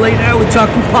to the Late Night with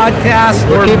Chalky podcast.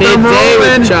 Or Midday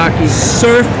with Chalky.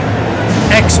 Surf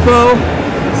Expo.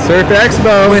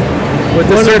 With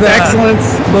the Surf Excellence.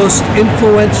 Most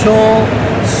influential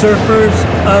surfers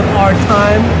of our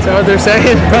time. Is that what they're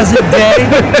saying? Present day.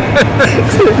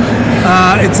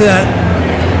 It's a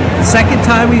second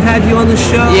time we've had you on the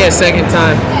show. Yeah, second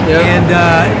time. Yep. And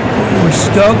we're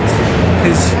stoked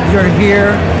because you're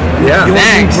here. Yeah, your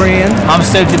thanks. new brand. I'm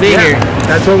stoked to be here.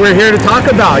 That's what we're here to talk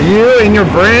about. You and your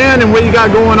brand and what you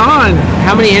got going on.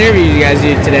 How many interviews you guys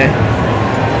did today?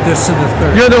 This is the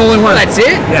third. You're the only one. That's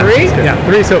it? Yeah. 3? Yeah.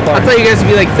 3 so far. I thought you guys would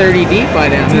be like 30 deep by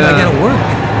now. Dude, I gotta work.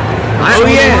 Oh,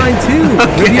 yeah. Mine too.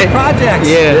 With your projects.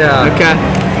 Yeah. Okay.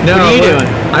 No, What are you doing?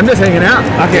 I'm just hanging out.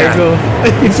 Okay, cool.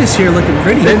 He's just here looking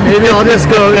pretty. Maybe I'll just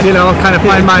go, kind of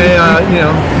find my,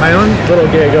 my own little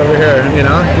gig over here,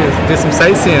 do some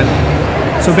sightseeing.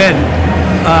 So Ben,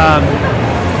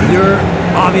 you're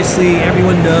obviously,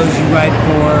 everyone knows you write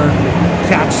for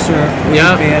Catch Surf,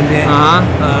 Yep. Bandit,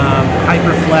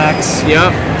 Hyperflex.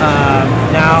 Yep.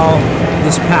 Now,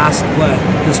 this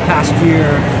past year,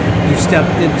 you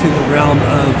stepped into the realm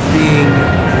of being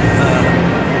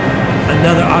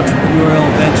another entrepreneurial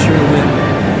venture with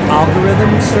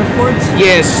Algorithm Surfboards.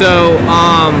 Yeah, so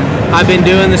I've been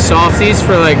doing the softies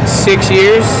for like 6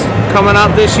 years coming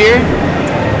up this year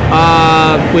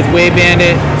with Wave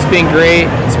Bandit. It's been great.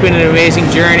 It's been an amazing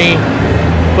journey.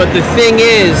 But the thing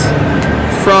is,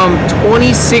 from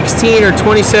 2016 or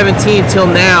 2017 till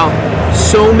now,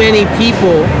 so many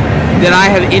people that I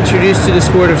have introduced to the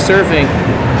sport of surfing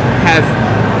have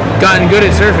gotten good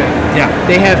at surfing. Yeah.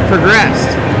 They have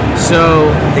progressed. So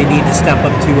they need to step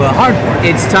up to a hardboard.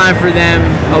 It's time for them,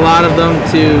 a lot of them,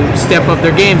 to step up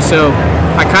their game. So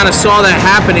I kind of saw that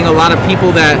happening. A lot of people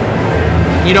that,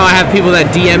 I have people that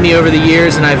DM me over the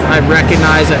years, and I've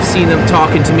recognized, I've seen them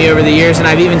talking to me over the years, and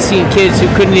I've even seen kids who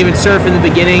couldn't even surf in the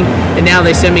beginning, and now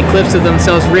they send me clips of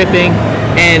themselves ripping,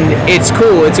 and it's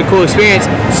cool. It's a cool experience.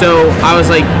 So I was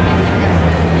like,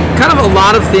 kind of a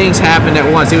lot of things happened at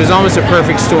once. It was almost a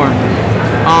perfect storm.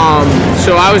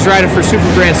 So I was riding for Super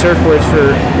Brand Surfboards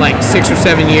for like 6 or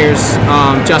 7 years.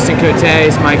 Justin Cote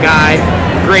is my guy.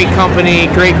 Great company,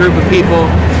 great group of people.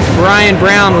 Brian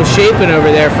Brown was shaping over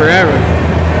there forever.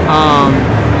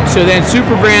 So then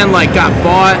Super Brand got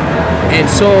bought and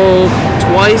sold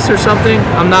twice or something.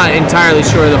 I'm not entirely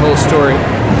sure of the whole story,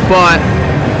 but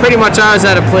pretty much I was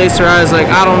at a place where I was like,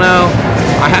 I don't know.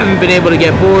 I haven't been able to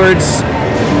get boards.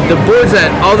 The boards that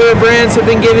other brands have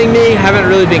been giving me haven't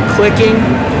really been clicking.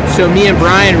 So me and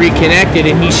Brian reconnected,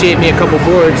 and he shaped me a couple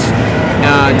boards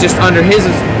just under his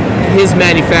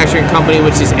manufacturing company,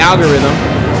 which is Algorithm.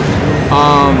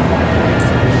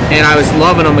 And I was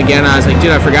loving them again. I was like,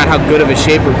 dude, I forgot how good of a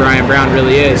shaper Brian Brown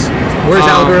really is. Where's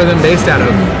Algorithm based out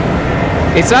of?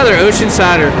 It's either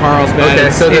Oceanside or Carlsbad.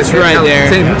 Okay, so it's right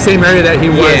there. Same area that he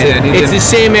was in. It's the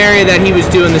same area that he was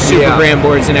doing the Super Brand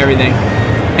boards and everything.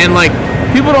 And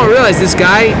people don't realize this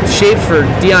guy shaped for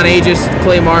Dion Aegis,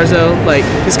 Clay Marzo.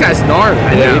 This guy's gnarly.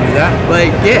 I didn't do that.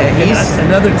 He's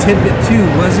another tidbit too.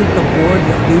 Wasn't the board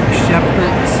that Luke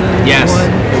Shepardson won?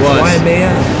 It was.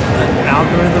 Waimea,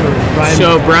 Algorithm, or Brian?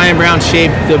 So Brian Brown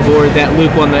shaped the board that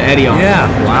Luke won the Eddie on. Yeah,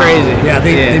 wow. Crazy. Yeah,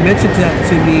 they mentioned that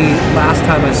to me last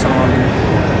time I saw him.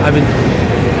 I've been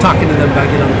talking to them about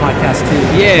getting on the podcast too.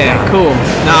 Yeah, cool.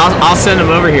 No, I'll send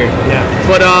him over here. Yeah.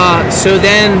 But so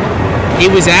then. It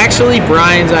was actually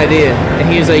Brian's idea, and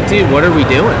he was like, dude, what are we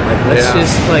doing?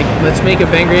 Let's make a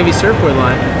Ben Gravy surfboard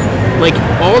line.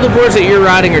 All the boards that you're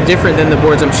riding are different than the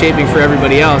boards I'm shaping for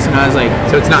everybody else. And I was like,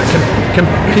 so it's not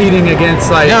competing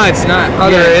against no, it's not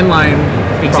other inline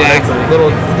exactly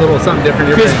products. little something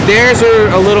different because theirs are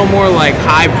a little more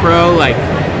high pro,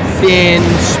 thin,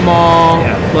 small,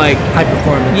 high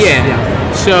performance. Yeah.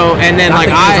 So and then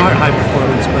aren't high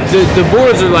performance, but the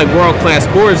boards are world class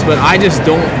boards, but I just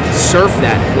don't surf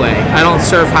that way. I don't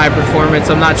surf high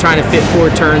performance. I'm not trying to fit 4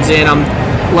 turns in. I'm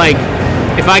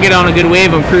if I get on a good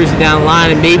wave, I'm cruising down the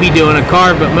line and maybe doing a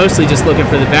carve, but mostly just looking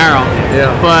for the barrel.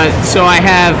 Yeah. But so I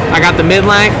got the mid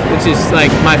length, which is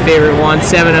my favorite one,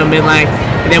 7.0 mid length,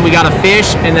 and then we got a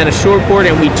fish and then a short board,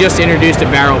 and we just introduced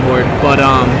a barrel board. But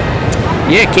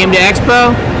came to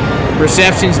Expo.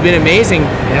 Reception's been amazing.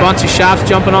 A bunch of shops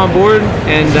jumping on board,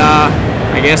 and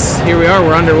I guess here we are.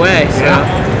 We're underway. So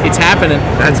it's happening.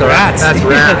 That's rad. That's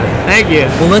rad. Thank you.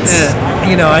 Well, let's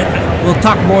we'll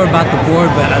talk more about the board,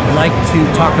 but I'd like to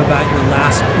talk about your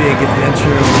last big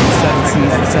adventure with 7 Seas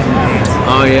and 7 Days.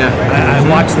 Oh yeah. I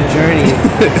watched the journey,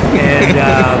 and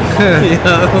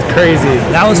it's crazy.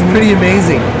 That was pretty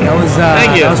amazing. That was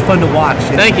Thank you. That was fun to watch.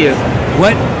 Thank you.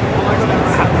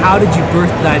 How did you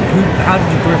birth that? How did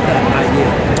you birth that idea?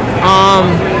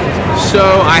 So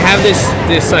I have this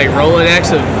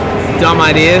Rolodex of dumb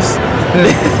ideas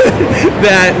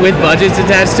that with budgets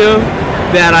attached to them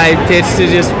that I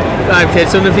pitch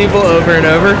them to people over and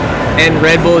over, and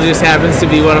Red Bull just happens to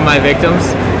be one of my victims.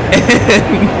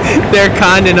 And they're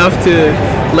kind enough to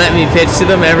let me pitch to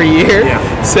them every year. Yeah.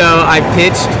 So I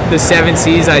pitched the 7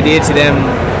 Seas idea to them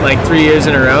 3 years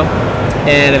in a row,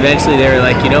 and eventually they were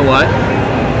like, you know what?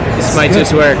 This might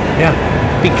just work. Yeah.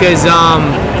 Because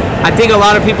I think a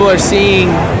lot of people are seeing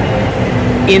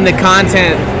in the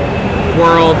content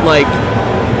world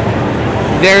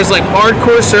there's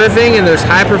hardcore surfing and there's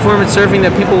high performance surfing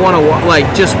that people want to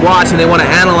just watch, and they want to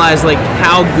analyze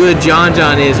how good John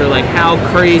is, or how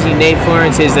crazy Nate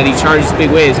Florence is that he charges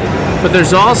big waves. But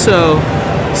there's also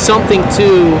something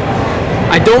to,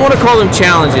 I don't want to call them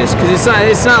challenges because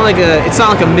it's not like a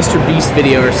Mr. Beast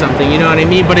video or something, you know what I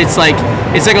mean? But it's like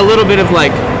a little bit of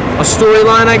a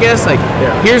storyline, I guess.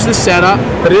 Here's the setup.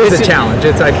 But it is a challenge.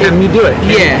 It's can you do it?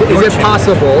 Is it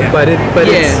possible? Yeah. But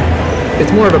it's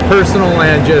more of a personal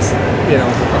and just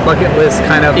a bucket list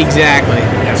kind of. Exactly.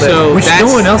 Yeah. So which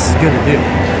no one else is going to do.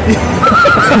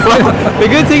 Well, the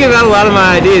good thing about a lot of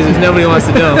my ideas is nobody wants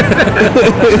to do them.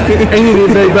 And you need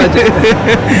a big budget.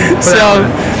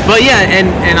 But yeah,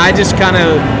 and I've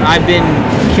been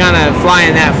kind of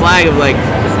flying that flag of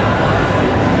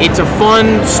it's a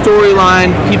fun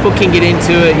storyline. People can get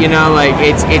into it,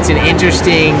 it's an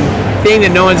interesting thing that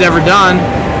no one's ever done,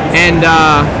 and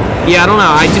Yeah, I don't know.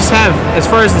 I just have, as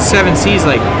far as the 7 Seas,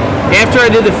 like, after I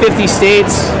did the 50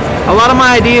 states, a lot of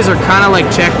my ideas are kind of like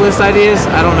checklist ideas.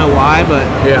 I don't know why, but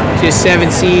just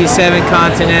 7 Seas, 7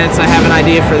 continents. I have an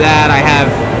idea for that. I have,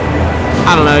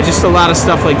 I don't know, just a lot of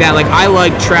stuff like that. Like, I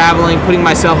like traveling, putting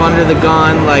myself under the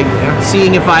gun, like,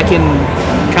 seeing if I can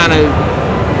kind of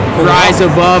rise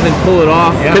above and pull it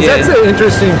off. Because that's the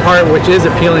interesting part, which is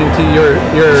appealing to your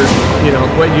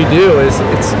what you do is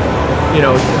it's,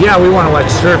 we want to watch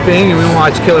surfing and we want to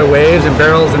watch killer waves and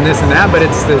barrels and this and that, but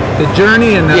it's the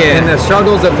journey and the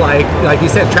struggles of like you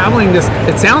said, traveling.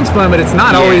 It sounds fun, but it's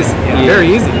not always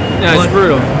very easy. No, it's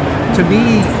brutal. To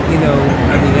me,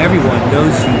 everyone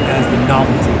knows you as the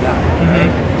novelty guy,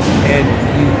 right? And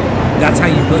that's how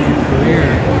you build your career.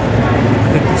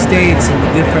 50 states and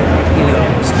the different,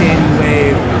 standing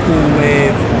wave, pool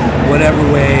wave, whatever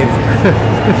wave,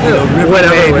 river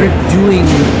wave. Wave. You're doing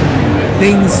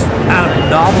things out of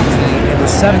novelty, and the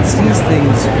 7 Seas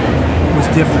things was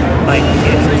different. Like,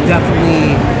 it was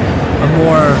definitely a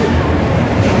more,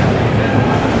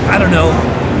 I don't know,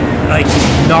 like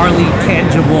gnarly,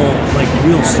 tangible, like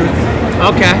real surfing.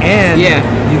 Okay. And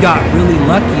you got really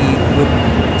lucky with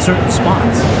certain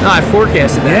spots. No, I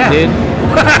forecasted that, dude.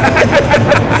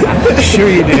 Sure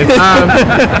you did.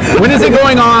 When is it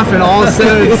going off in all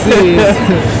 7 Seas?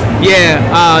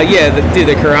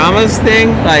 The Karamas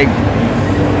thing, like,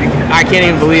 I can't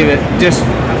even believe it. Just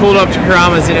pulled up to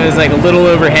Karamas and it was like a little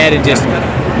overhead and just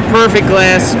perfect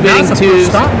glass, spinning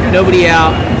tubes, nobody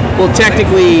out. Well,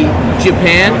 technically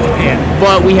Japan,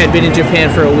 but we had been in Japan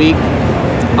for a week.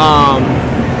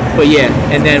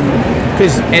 And then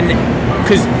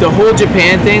because the whole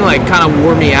Japan thing like kind of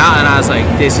wore me out, and I was like,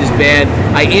 this is bad.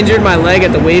 I injured my leg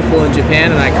at the wave pool in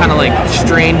Japan, and I kind of like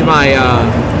strained my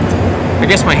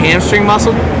my hamstring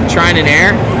muscle trying in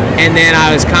air. And then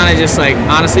I was kind of just like,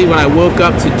 honestly, when I woke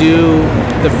up to do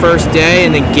the first day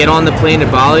and then get on the plane to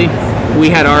Bali, we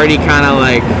had already kind of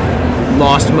like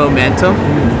lost momentum.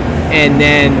 And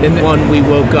then when we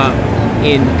woke up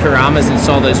in Karamas and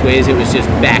saw those waves, it was just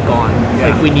back on.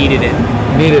 Like, we needed it.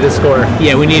 Needed a score.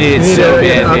 Yeah, we needed it so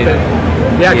bad.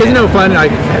 Yeah, because fun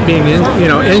like being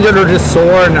injured or just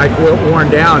sore and like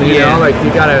worn down. You know, like you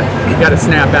gotta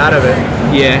snap out of it.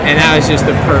 Yeah, and that was just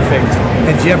the perfect.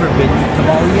 Had you ever been to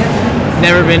Bali yet?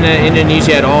 Never been to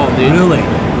Indonesia at all, dude. Really?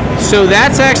 So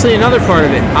that's actually another part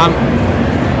of it.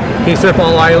 Can you surf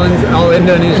all islands, all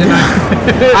Indonesia?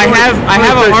 I have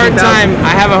a hard time.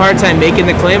 I have a hard time making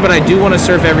the claim, but I do want to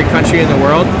surf every country in the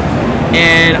world,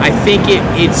 and I think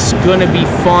it's gonna be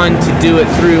fun to do it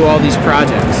through all these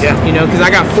projects. Yeah. Because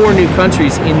I got 4 new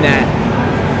countries in that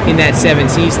 7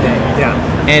 Seas thing. Yeah.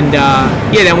 And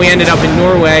then we ended up in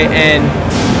Norway, and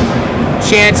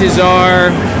chances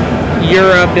are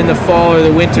Europe in the fall or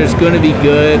the winter is going to be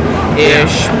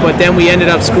good-ish, but then we ended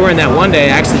up scoring that one day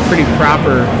actually pretty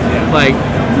proper, like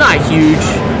not huge,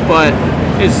 but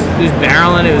it was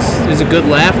barreling. It was a good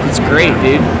left. It's great,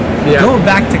 dude. Yeah. Going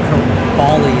back to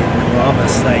Bali and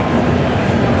Karamas, like,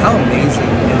 how amazing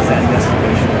is that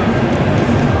destination?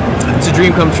 It's a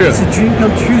dream come true. It's a dream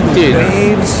come true. The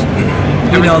waves,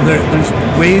 there's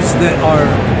waves that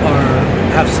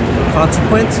have some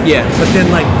consequence. Yeah. But then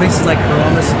like places like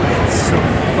Reynolds, it's so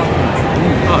fucking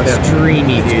dreamy. Oh, it's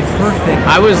dreamy, dude. It's perfect.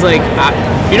 I was like,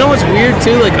 you know what's weird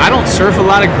too? Like, I don't surf a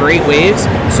lot of great waves,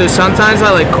 so sometimes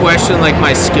I like question like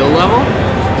my skill level.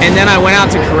 And then I went out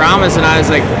to Karamas and I was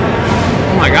like,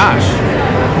 oh my gosh,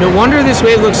 no wonder this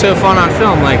wave looks so fun on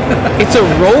film. Like, it's a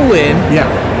roll in. Yeah.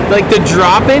 Like the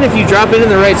drop in, if you drop in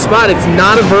the right spot, it's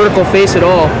not a vertical face at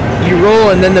all. You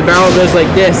roll and then the barrel goes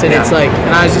like this, and it's like,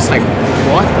 and I was just like,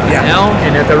 what the hell?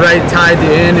 And at the right tide,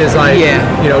 the end is like,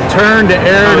 turn to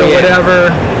air to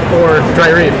whatever, or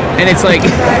dry reef. And it's like,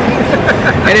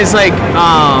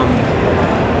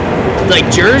 like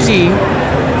Jersey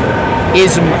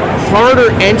is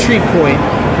harder entry point.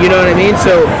 You know what I mean?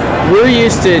 So we're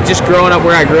used to, just growing up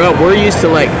where I grew up, we're used to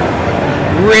like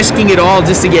risking it all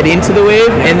just to get into the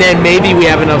wave, and then maybe we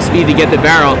have enough speed to get the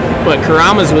barrel. But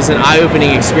Karamas was an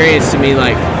eye-opening experience to me.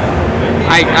 Like,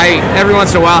 I every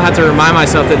once in a while have to remind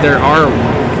myself that there are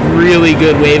really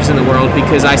good waves in the world,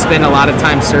 because I spend a lot of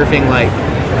time surfing like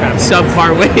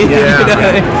subpar waves.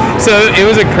 So it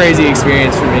was a crazy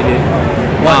experience for me, dude.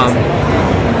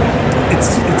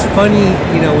 It's funny,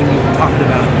 when you're talking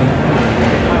about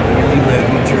where you live,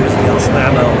 New Jersey, El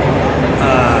Salamo,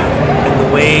 and the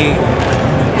way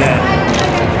that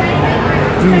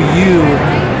through you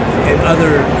and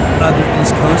other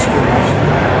East Coasters,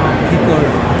 people are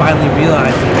finally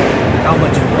realizing how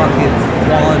much fucking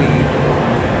quality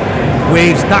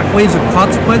waves, not waves of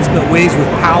consequence, but waves with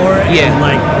power and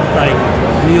like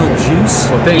real juice.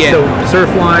 Well, thanks to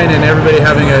Surfline and everybody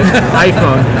having an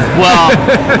iPhone. Well,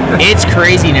 it's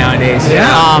crazy nowadays. Yeah.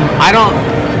 I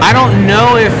don't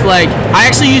know if like I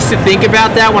actually used to think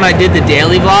about that when I did the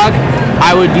daily vlog.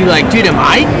 I would be like, dude, am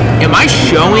I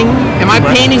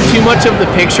painting too much of the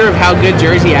picture of how good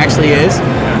Jersey actually is?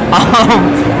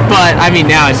 But I mean,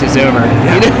 now it's just over.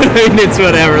 Yeah. You know what I mean? It's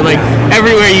whatever. Like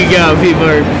everywhere you go, people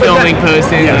are filming,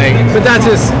 posting. Yeah. Like, but that's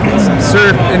just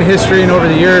surf in history, and over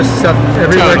the years, stuff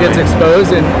everywhere gets exposed,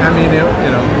 and I mean,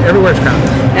 everywhere's crowded.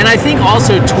 And I think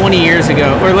also 20 years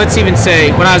ago, or let's even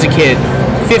say when I was a kid,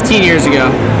 15 years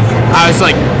ago, I was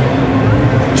like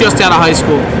just out of high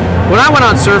school. When I went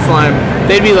on Surfline,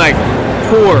 they'd be like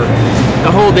pour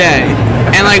the whole day.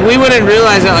 And like we wouldn't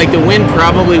realize that like the wind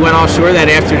probably went offshore that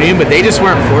afternoon, but they just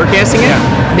weren't forecasting it.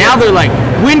 Yeah. Now they're like,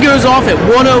 wind goes off at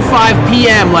 1:05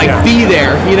 p.m. Like be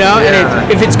there, you know. Yeah.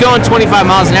 And if it's going 25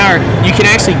 miles an hour, you can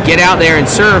actually get out there and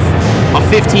surf a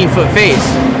 15-foot face.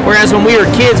 Whereas when we were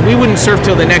kids, we wouldn't surf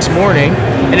till the next morning,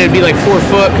 and it'd be like 4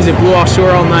 foot because it blew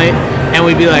offshore all night, and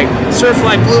we'd be like,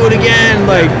 Surfline blew it again.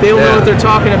 Like they don't know what they're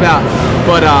talking about.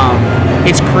 But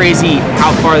it's crazy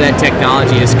how far that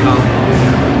technology has come.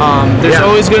 There's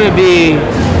always going to be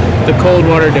the cold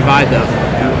water divide, though.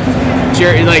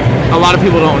 Like a lot of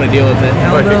people don't want to deal with it.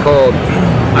 Might be cold.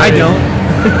 I don't.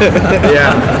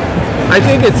 Yeah, I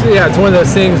think it's one of those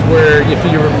things where if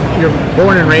you're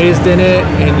born and raised in it,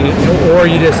 or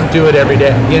you just do it every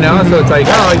day, you know. So it's like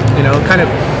kind of.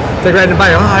 It's like riding a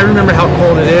bike. Oh, I remember how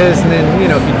cold it is, and then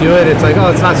if you do it, it's like,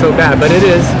 oh, it's not so bad. But it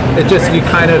is. It just you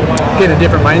kind of get a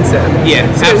different mindset. Yeah,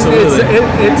 absolutely.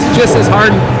 It's just as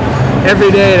hard every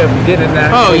day to get in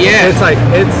that. Oh yeah. It's like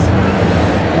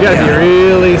you gotta be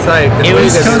really psyched. It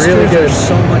was really good.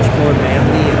 So much more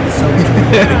manly and so much more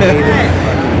dedicated.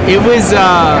 It was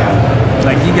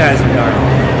like you guys are dark.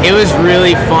 It was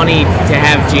really funny to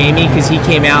have Jamie because he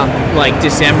came out like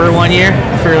December one year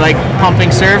for like pumping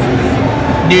surf.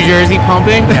 New Jersey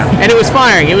pumping, and it was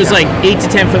firing. It was like 8 to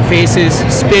 10 foot faces,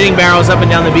 spitting barrels up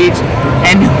and down the beach,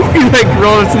 and we like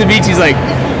rolled up to the beach. He's like,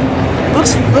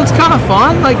 looks kind of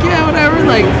fun. Like whatever.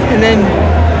 Like, and then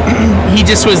he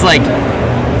just was like,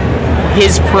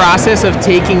 his process of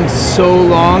taking so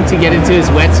long to get into his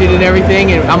wetsuit and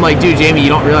everything, and I'm like, dude, Jamie, you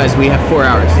don't realize we have 4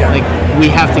 hours. Yeah. Like, we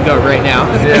have to go right now.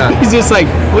 Yeah. He's just like,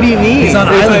 what do you mean? He's on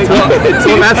island. Well,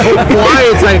 that's why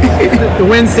it's like the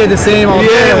winds stay the same all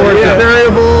day, or it's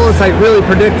variable. It's like really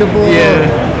predictable. Yeah.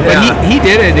 But he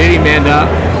did it, dude. He manned up.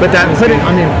 But that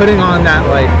putting on that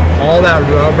like all that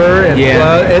rubber and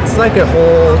blood, it's like a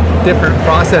whole different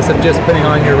process of just putting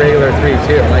on your regular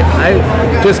 3.2. Like I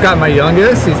just got my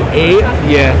youngest, he's 8.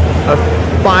 Yeah. A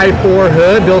 5.4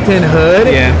 hood, built-in hood.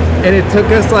 Yeah. And it took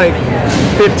us like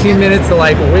 15 minutes to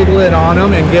like wiggle it on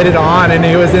him and get it on, and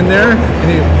he was in there and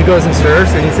he goes and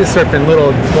surfs, and he's just surfing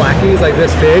little blackies like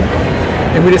this big.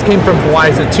 And we just came from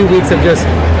Hawaii, so 2 weeks of just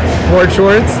board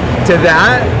shorts to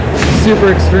that.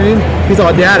 Super extreme. He's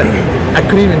all, Dad, I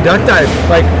couldn't even duck dive.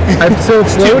 Like I'm so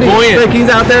floating. Like he's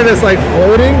out there just like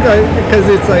floating because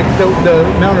it's like the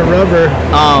amount of rubber.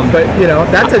 But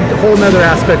that's a whole nother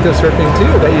aspect of surfing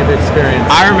too that you've experienced.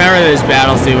 I remember those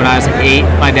battles, dude. When I was like 8,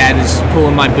 my dad was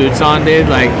pulling my boots on, dude.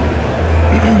 Like,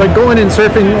 but going and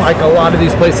surfing like a lot of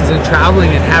these places and traveling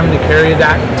and having to carry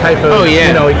that type of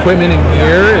equipment and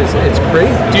gear it's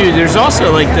crazy. Dude, there's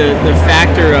also like the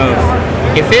factor of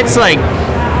if it's like.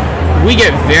 We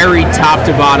get very top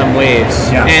to bottom waves,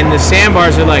 and the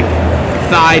sandbars are like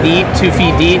thigh deep, 2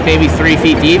 feet deep, maybe 3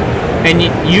 feet deep, and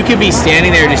you could be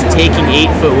standing there just taking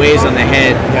 8-foot waves on the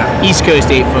head, East Coast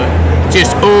 8 foot,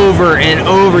 just over and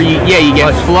over. You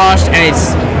get flushed, and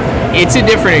it's a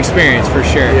different experience for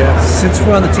sure. Yeah. Since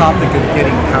we're on the topic of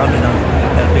getting pounded on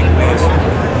that big waves,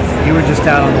 you were just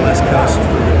out on the West Coast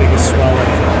for the biggest swell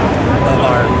of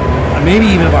our, maybe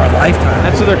even of our lifetime.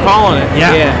 That's what they're calling it.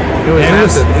 Yeah.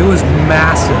 It was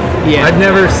massive. Yeah. I'd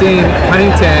never seen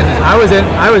Huntington. I was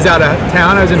out of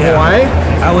town. I was in Hawaii.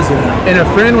 I was in it. And a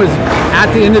friend was at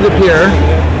the end of the pier,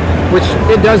 which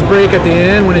it does break at the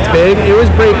end when it's big. It was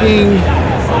breaking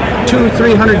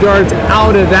 200-300 yards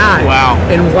out of that. Wow.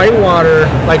 In whitewater,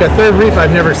 like a third reef I've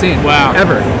never seen. Wow.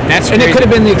 Ever. That's crazy. And it could have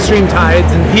been the extreme tides.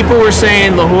 And people were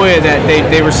saying La Jolla that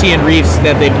they were seeing reefs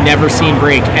that they've never seen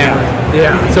break ever.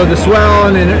 Yeah. So the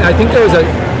swell, and I think there was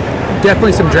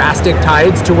definitely some drastic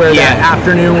tides to where that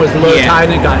afternoon was low tide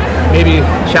and it got maybe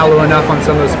shallow enough on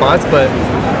some of those spots. But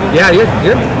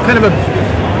you're kind of a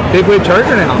big wave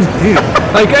charger now.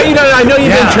 Like I know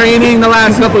you've been training the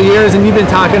last couple of years and you've been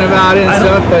talking about it and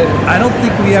stuff, but I don't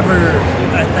think we ever.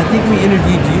 I think we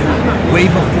interviewed you way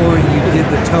before you did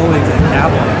the towings at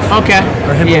Caples. Okay.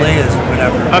 Or Himalayas or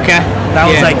whatever. Okay. That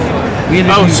was like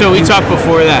So we talked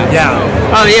before that. Yeah.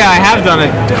 Oh yeah, I have done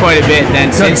it quite a bit then.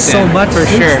 Done Since so then, much for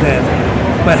since sure. then.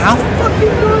 But how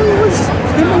fucking gnarly was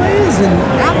Himalayas and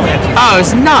Appalachians? Oh,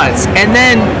 it's nuts. And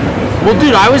then, well,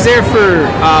 dude, I was there for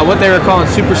what they were calling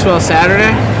Super Swell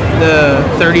Saturday, the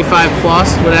 35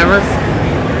 plus, whatever.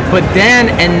 But then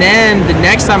the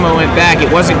next time I went back, it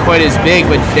wasn't quite as big.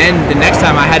 But then the next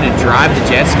time I had to drive the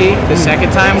jet ski the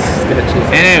second time,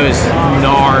 and it was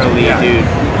gnarly, dude.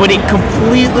 But it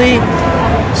completely,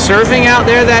 surfing out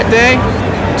there that day,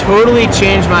 totally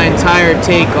changed my entire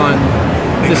take on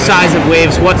the size of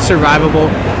waves, what's survivable.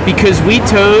 Because we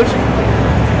towed,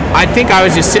 I think I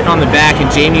was just sitting on the back and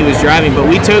Jamie was driving, but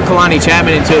we towed Kalani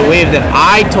Chapman into a wave that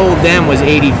I told them was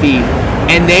 80 feet.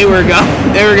 And they were going,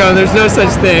 there's no such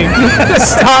thing.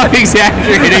 Stop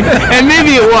exaggerating. And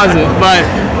maybe it wasn't, but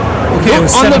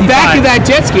on the back of that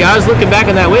jet ski, I was looking back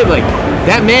on that wave like,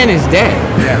 that man is dead.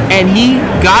 Yeah. And he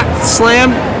got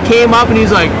slammed, came up, and he's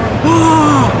like,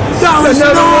 oh, that was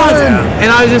nuts.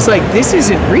 And I was just like, this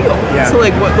isn't real. Yeah. So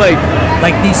like what,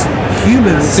 like these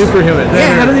humans, superhuman.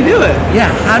 Yeah. How do they do it?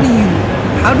 Yeah. How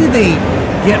do they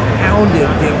get pounded,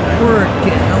 get worked,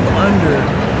 get held under,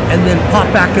 and then pop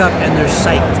back up and they're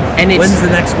psyched? And when's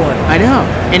the next one? I know.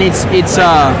 And it's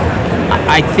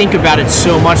I think about it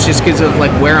so much just because of like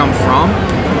where I'm from.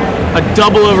 A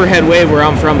double overhead wave where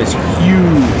I'm from is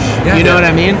huge. Yeah, you know what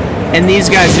I mean? And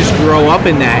these guys just grow up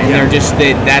in that, and they're just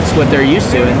that's what they're used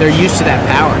to, and they're used to that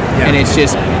power. Yeah. And it's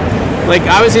just like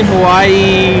I was in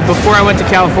Hawaii before I went to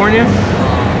California,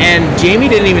 and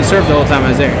Jamie didn't even surf the whole time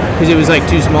I was there because it was like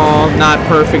too small, not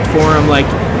perfect for him.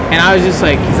 Like, and I was just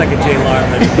like, he's like a J Lar,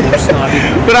 like more snobby.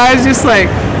 But I was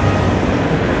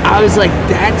like,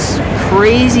 that's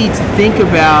crazy to think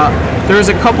about. There was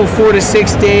a couple 4 to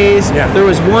 6 days. Yeah. There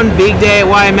was one big day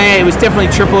at YMA. It was definitely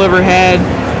triple overhead.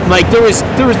 Like there was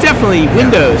definitely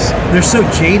windows. They're so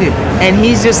jaded. And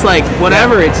he's just like,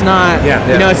 whatever. It's not. Yeah.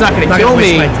 You know, it's not going to kill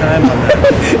me. My time on that.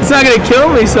 It's not going to kill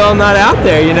me, so I'm not out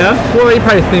there. You know. Well, he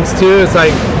probably thinks too. It's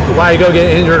like, why go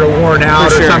get injured or worn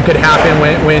out, or something could happen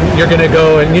when you're going to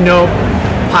go and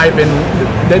pipe and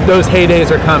those heydays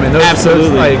are coming. Those,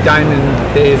 absolutely. Those, like diamond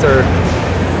days are.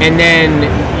 And then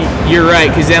you're right,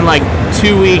 because then like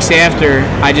 2 weeks after,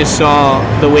 I just saw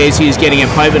the waves he was getting in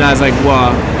pipe, and I was like,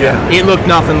 wow, it looked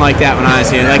nothing like that when I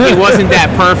was here. Like it wasn't that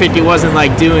perfect. It wasn't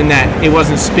like doing that. It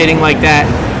wasn't spitting like that.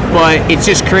 But it's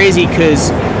just crazy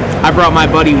because I brought my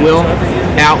buddy Will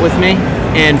out with me,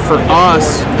 and for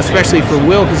us, especially for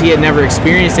Will, because he had never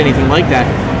experienced anything like that.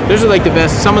 Those are like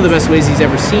some of the best waves he's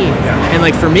ever seen. Yeah. And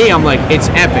like for me, I'm like, it's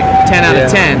epic, 10 out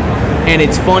of 10. And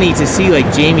it's funny to see like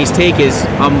Jamie's take is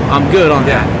I'm good on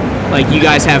that. Like you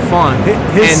guys have fun.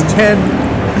 His 10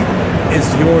 is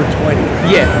your 20.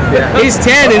 Yeah. His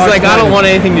 10 is like 20. I don't want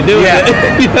anything to do with it.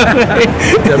 You know what I mean?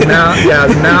 the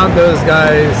amount those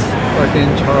guys fucking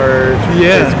charge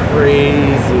is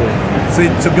crazy.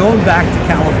 So going back to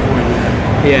California.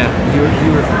 Yeah. You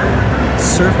were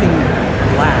surfing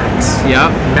blacks.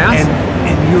 Yeah.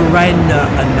 And you were riding a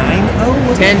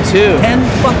 9.0? 10.2. 10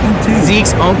 fucking 2.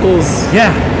 Zeke's uncle's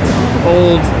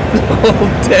old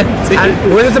 10.2.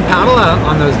 Where does the paddle out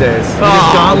on those days?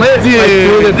 Gauntlet?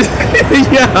 Dude.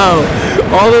 Yo,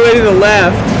 all the way to the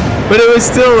left. But it was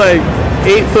still like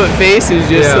 8-foot faces,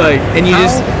 just like, and you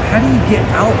how do you get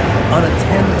out on a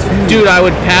 10.2? Dude, I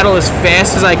would paddle as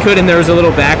fast as I could, and there was a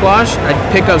little backwash. I'd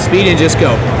pick up speed and just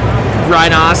go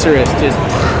rhinoceros, just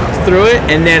through it,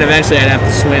 and then eventually I'd have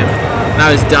to swim. And I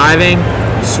was diving,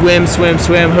 swim,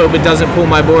 hope it doesn't pull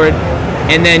my board.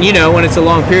 And then, when it's a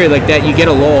long period like that, you get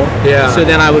a lull. Yeah. So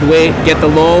then I would wait, get the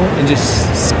lull, and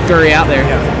just scurry out there.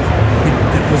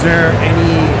 Yeah. Was there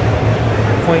any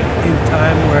point in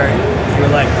time where you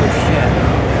were like, oh shit,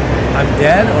 I'm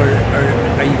dead? Or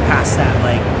are you past that?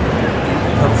 Like,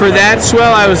 for that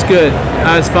swell, I was good.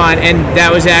 I was fine. And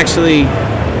that was actually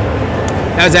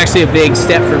a big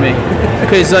step for me.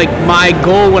 Because like my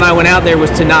goal when I went out there was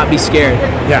to not be scared.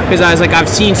 Yeah. Because I was like, I've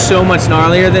seen so much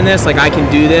gnarlier than this. Like I can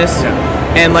do this. Yeah.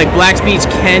 And like Black's Beach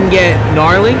can get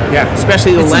gnarly. Yeah.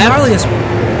 Especially the left. The gnarliest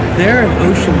there in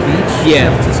Ocean Beach,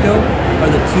 San Francisco, are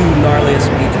the two gnarliest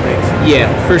beach breaks. Yeah,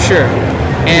 for sure.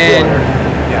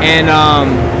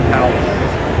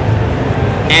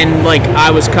 And like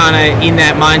I was kind of in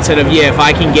that mindset of if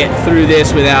I can get through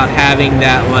this without having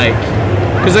that like.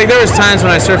 Because like there was times when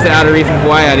I surfed the outer reef in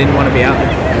Hawaii, I didn't want to be out there.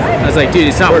 I was like, dude,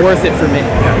 it's not worth it for me.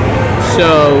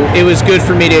 So it was good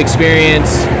for me to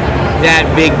experience that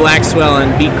big black swell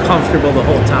and be comfortable the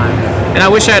whole time. And I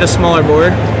wish I had a smaller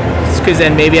board. because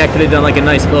then maybe I could have done like a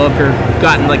nice hook or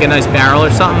gotten like a nice barrel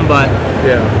or something. But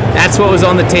that's what was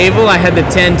on the table. I had the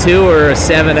 10-2 or a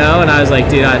 7-0, and I was like,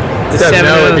 dude, the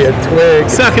 7-0 would be a twig.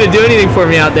 It's not going to do anything for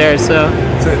me out there. So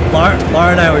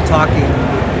Laura and I were talking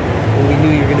when we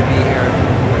knew you were going to be here,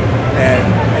 and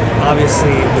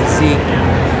obviously the Zeke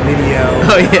video.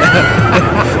 Oh yeah,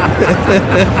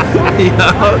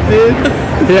 dude.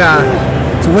 Yeah.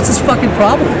 So what's his fucking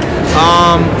problem?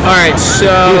 All right, so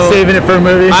You're saving it for a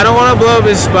movie? I don't want to blow up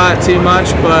his spot too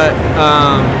much, but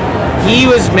he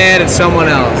was mad at someone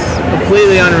else,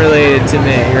 completely unrelated to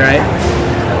me, right?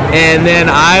 And then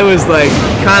I was like,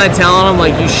 kind of telling him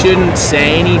like, you shouldn't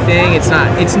say anything.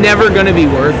 It's never going to be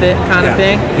worth it, kind of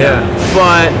thing. Yeah.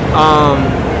 But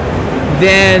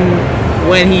then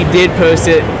when he did post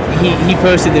it, he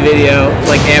posted the video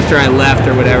like after I left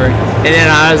or whatever, and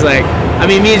then I was like, I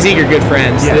mean, me and Zeke are good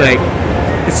friends, like.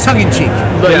 It's tongue-in-cheek.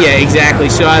 But yeah, exactly.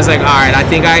 So I was like, all right, I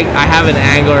think I have an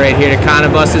angle right here to kind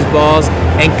of bust his balls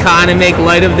and kind of make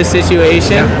light of the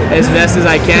situation as best as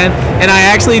I can. And I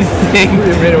actually think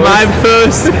my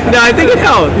post, no, I think it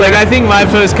helped. Like, I think my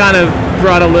post kind of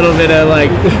brought a little bit of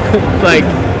like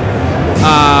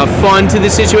fun to the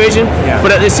situation.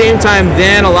 But at the same time,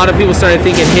 then a lot of people started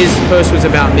thinking his post was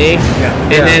about me.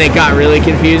 And then it got really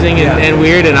confusing and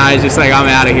weird, and I was just like, I'm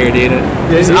out of here, dude.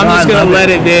 I'm just going to let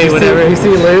it be, whatever. You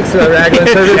see Luke's Raglan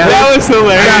service? That was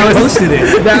hilarious. Posted it.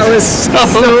 That was so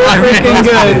freaking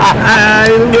good.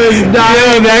 I was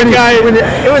dying. That guy.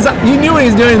 It was. You knew what he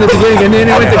was doing in the beginning, and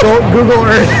then it went to Google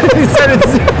Earth. He started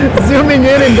zooming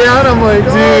in and down. I'm like,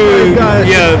 oh my god.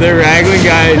 Yo, the Raglan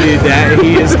guy, dude.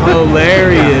 He is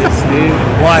hilarious, dude.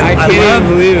 Well, I can't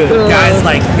even believe it. Guys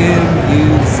like him,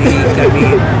 you, Zeke, I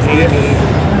mean, Jamie.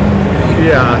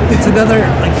 Yeah. It's another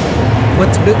like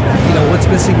what's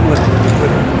missing with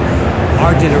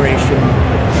our generation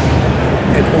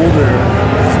and older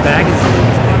is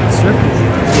magazines and surfing.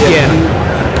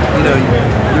 You know,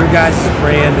 your guys'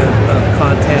 brand of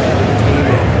content and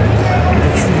entertainment,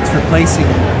 it's replacing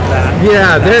that.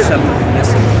 Yeah, that's something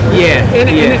missing.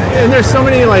 And there's so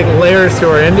many like layers to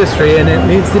our industry, and it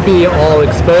needs to be all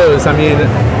exposed. I mean,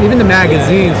 even the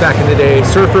magazines back in the day,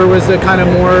 Surfer was a kind of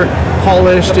more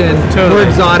polished and more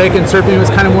exotic, and surfing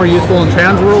was kind of more youthful, and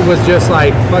Transworld was just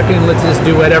like fucking let's just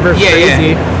do whatever,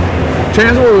 crazy.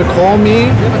 Transworld would call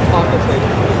me,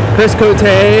 Chris Cote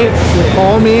would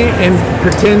call me and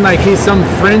pretend like he's some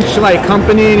French like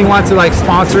company and he wants to like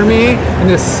sponsor me, and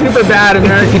this super bad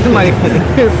American like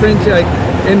French like,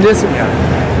 and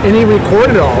he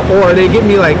recorded it all, or they get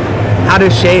me like how to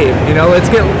shave, let's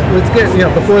get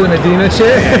before the Medina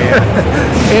shit.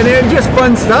 And it just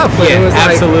fun stuff. But it was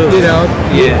absolutely. Like,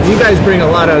 you guys bring a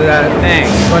lot of that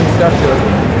fun stuff to it.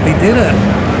 They did a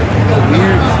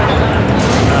weird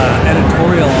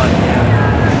editorial on him,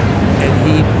 and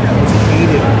he was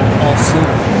painted all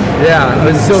silver. Yeah,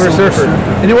 it was Silver Surfer.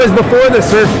 And it was before the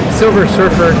Silver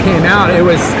Surfer came out. It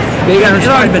had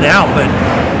already been out, but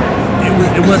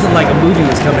it wasn't like a movie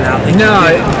was coming out. It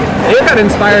got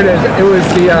inspired. It was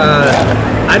the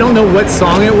I don't know what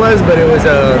song it was, but it was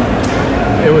a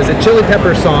Chili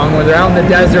Pepper song where they're out in the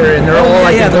desert and they're all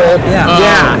like gold.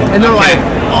 And they're like,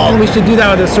 oh, we should do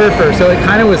that with a surfer. So it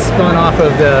kind of was spun off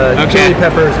of the Chili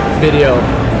Peppers video.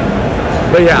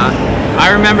 But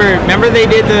I remember they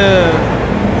did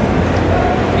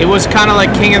it was kind of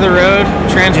like King of the Road.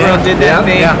 Transworld did that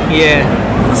thing.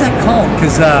 What was that called?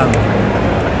 Because I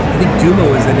think Duma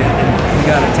was in it, and he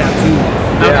got a tattoo.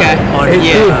 On his,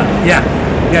 he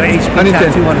got an HP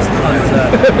tattoo on his.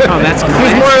 Oh, that's cool.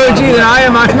 He's more OG than I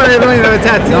am. I'm not even have a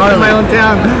tattoo in my own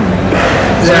town.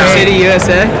 City,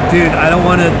 USA. Dude, I don't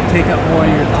want to take up more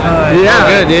of your time. Yeah,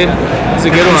 good, dude. It's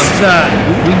a good one.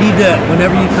 We need to.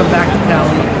 Whenever you come back to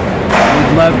Cali,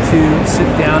 we'd love to sit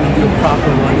down and do a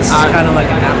proper one. This is kind of like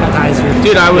an appetizer.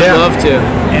 Dude, I would love to.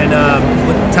 And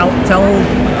tell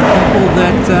people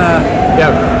that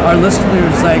our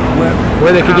listeners like where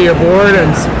they could get your board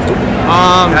and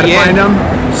how to find them.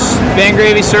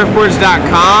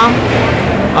 BenGravySurfboards.com.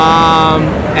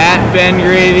 At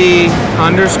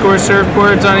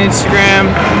BenGravy_surfboards on Instagram.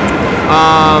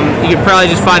 You could probably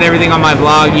just find everything on my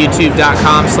blog,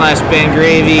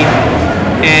 youtube.com/BenGravy.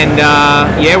 And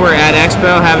we're at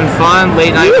Expo having fun,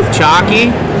 late night with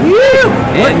Chalky.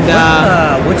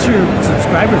 What's your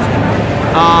subscribers number?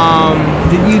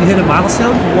 Didn't you hit a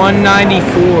milestone?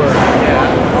 194.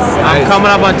 I'm coming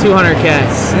up on 200K.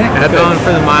 Sick. Going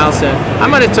for the milestone. I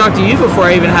might have talked to you before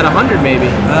I even had 100, maybe.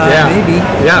 Maybe.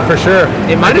 Yeah, for sure.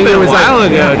 It might have been a while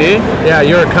ago, dude. Yeah,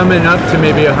 you were coming up to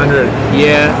maybe 100.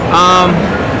 Yeah.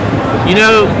 you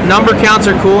know, number counts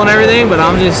are cool and everything, but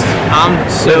I'm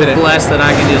so blessed that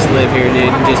I can just live here, dude,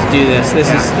 and just do this.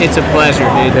 It's a pleasure,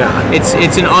 dude. Yeah.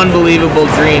 It's an unbelievable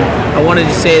dream. I wanted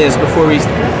to say this before we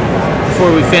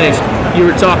finish. You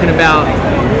were talking about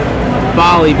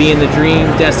Bali being the dream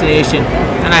destination,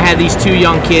 and I had these 2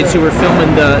 young kids who were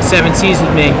filming the 7 Seas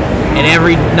with me, and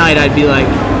every night I'd be like,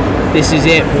 this is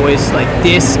it, boys. Like,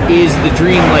 this is the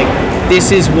dream. Like,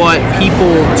 this is what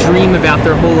people dream about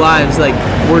their whole lives. Like,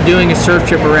 we're doing a surf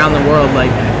trip around the world.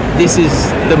 Like, this is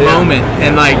the moment.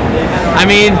 And like, I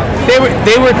mean,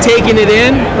 they were taking it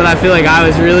in, but I feel like I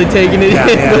was really taking it in.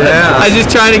 Yeah. I was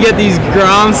just trying to get these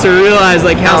groms to realize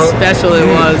like how special it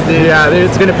was, dude. Yeah,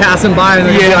 it's gonna pass them by and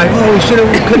they're gonna be like, oh, we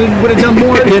would have done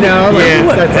more, you know? Like,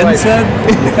 what Ben said?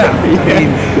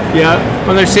 Yeah.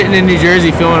 When they're sitting in New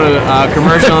Jersey filming a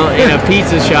commercial in a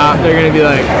pizza shop, they're gonna be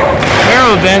like,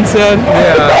 "Carol, Ben said."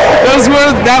 Yeah.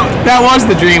 That was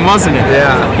the dream, wasn't it?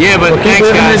 Yeah. Yeah, but keep thanks,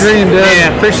 living guys. the dream, dude.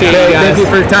 Yeah, appreciate it, guys. Thank you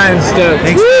for your time.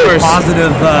 Thanks for the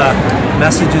positive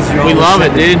messages. We love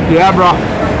it, dude. Yeah, bro.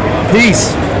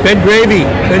 Peace. Ben Gravy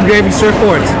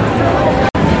Surfboards.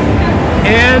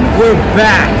 And we're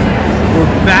back.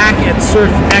 We're back at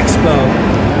Surf Expo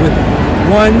with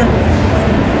one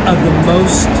of the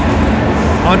most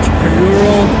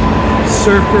entrepreneurial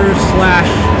surfers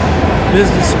 /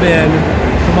 businessmen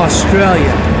from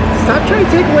Australia. Stop trying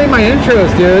to take away my intros,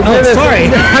 dude. Oh, sorry.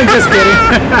 I'm just kidding.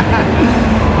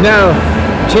 No.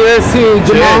 Cheers to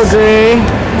Jamal Gray.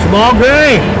 Jamal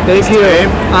Gray. Thank you.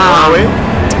 How are we?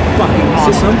 Fucking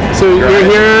awesome. So you're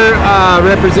here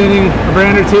representing a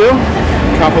brand or two?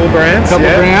 Couple of brands.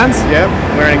 Brands? Yep.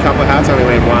 Wearing a couple of hats. Only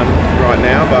wearing one right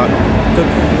now, but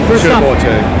First should off, have bought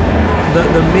 2.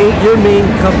 your main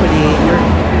company,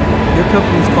 your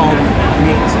company's called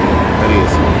Reynolds. It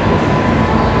is.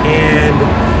 And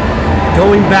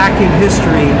going back in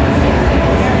history,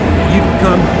 you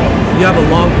have a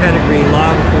long pedigree,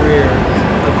 long career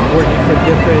of working for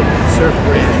different surf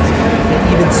brands, and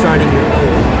even starting your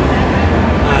own.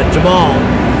 Jamal,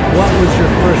 what was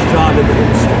your first job in the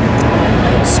industry?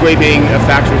 Sweeping a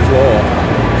factory floor.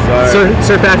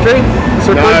 Surf factory?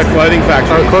 Clothing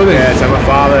factory. Oh, clothing. Yeah, so my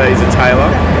father is a tailor,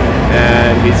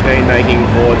 and he's been making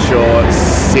board shorts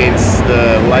since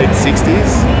the late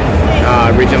 60s,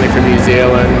 originally from New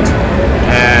Zealand,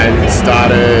 and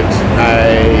started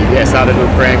with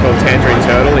a brand called Tangerine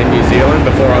Turtle in New Zealand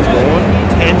before I was born.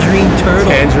 Tangerine Turtle?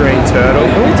 Tangerine Turtle.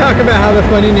 Can we talk about how the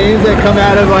funny names that come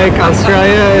out of like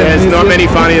Australia? There's not many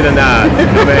funnier than that.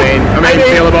 I mean,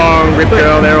 Billabong, Rip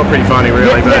Curl, they're all pretty funny,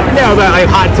 really. But like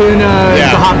hot tuna,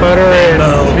 the hot butter,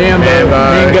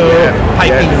 mango,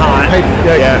 piping hot.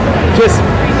 Just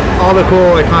all the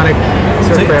cool, iconic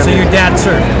surf brands. So your dad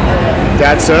surfed?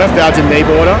 Dad surfed. Dad's a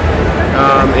kneeboarder.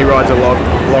 He rides a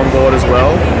longboard as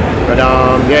well. But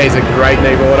he's a great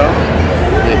kneeboarder.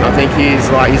 I think he's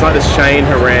like the Shane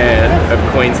Horan of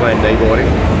Queensland kneeboarding.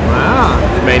 Wow.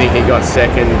 Meaning he got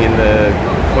second in the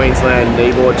Queensland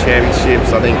kneeboard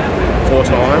championships, I think 4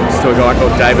 times, to a guy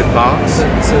called David Parks.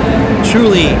 So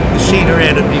truly the Shane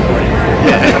Horan of kneeboarding.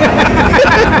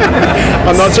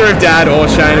 I'm not sure if Dad or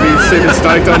Shane would be super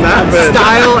stoked on that, but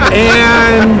style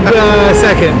and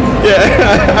second.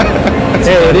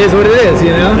 Hey, it is what it is,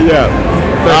 you know? Yeah.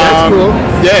 But that's cool.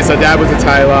 Yeah, so Dad was a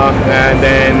tailor, and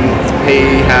then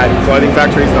he had clothing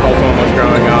factories the whole time I was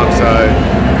growing up, so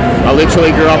I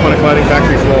literally grew up on a clothing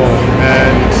factory floor,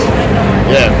 and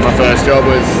my first job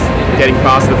was getting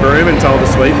past the broom and told to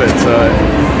sweep it, so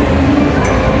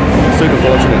super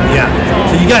fortunate. Yeah.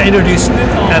 So you got introduced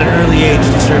at an early age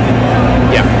to surfing.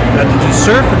 Yeah. Now, did you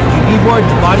surf or did you kneeboard? Did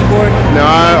you bodyboard? No,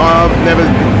 I've never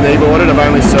kneeboarded. I've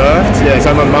only surfed. Yeah,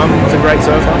 so my mum was a great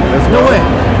surfer as well. No way.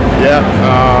 Yeah.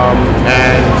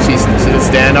 And she's a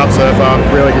stand-up surfer,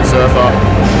 really good surfer.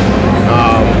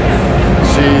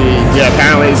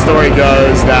 Apparently the story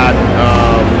goes that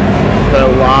her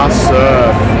last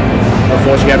surf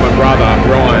before she had my brother,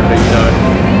 Ryan, but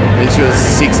and she was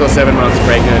 6 or 7 months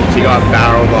pregnant. She got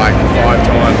barreled like 5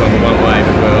 times on the one wave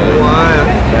as well. Wow.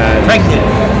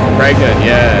 Pregnant,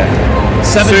 yeah.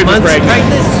 7 super months pregnant?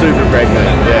 Super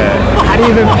pregnant, yeah. How do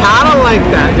you even paddle like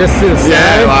that? Just to the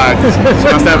side? Like she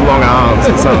must have long arms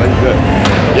or something. But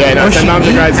so mum's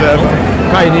a great surfer.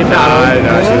 Probably need paddling.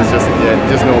 No, she was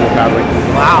just normal paddling.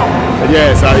 Wow. But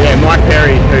Mike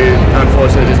Perry, who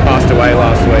unfortunately just passed away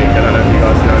last week. I don't know if you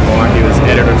guys know Mike. He was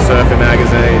editor of Surfer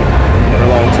magazine for a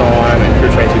long time and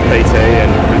good friends with PT and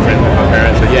good friends with my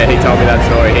parents. But he told me that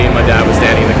story. He and my dad were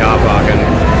standing in the car park and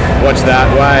watched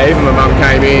that wave, and my mum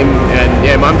came in,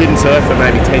 and mum didn't surf for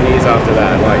maybe 10 years after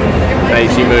that. Like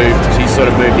she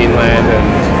sort of moved inland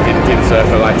and didn't surf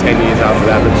for like 10 years after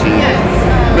that, but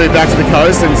moved back to the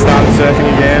coast and started surfing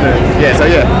again. And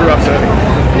grew up surfing.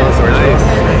 Long story short.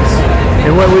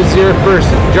 And what was your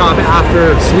first job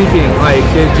after sweeping? Like,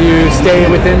 did you stay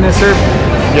within the surf?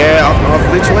 Yeah, I've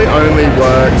literally only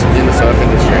worked in the surf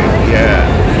industry. Yeah.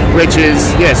 Which is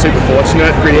super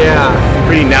fortunate,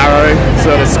 pretty narrow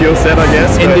sort of skill set, I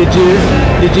guess. And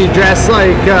did you dress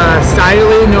like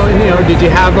stylish? No, did you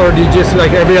have, or did you just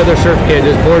like every other surf kid,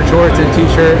 just board shorts and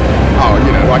t-shirt? Oh,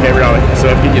 like every other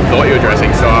surf kid, you thought you were dressing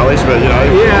stylish, but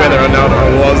whether or not I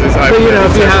was is open to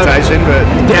interpretation. But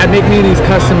Dad, make me these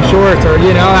custom shorts, or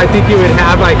I think you would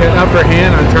have like an upper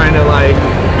hand on trying to like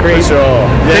create your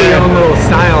own little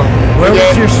style. Where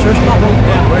was your surf spot?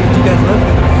 Where did you guys live?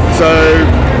 So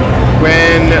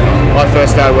when I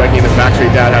first started working in the factory,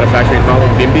 Dad had a factory in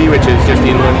Bimby, which is just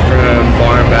inland from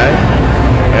Byron Bay,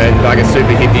 and like a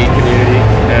super hippie community.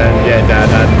 And Dad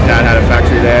had a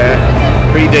factory there,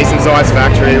 pretty decent sized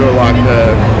factory. We were like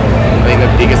I think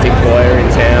the biggest employer in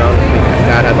town.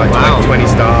 Dad had like 20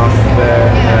 staff there,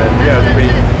 and it was a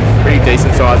pretty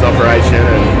decent sized operation.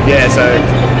 And so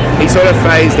he sort of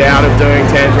phased out of doing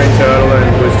Tangerine Turtle and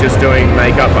was just doing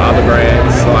makeup for other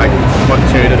brands like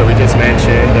Tuna that we just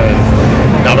mentioned, and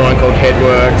another one called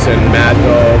Headworks and Mad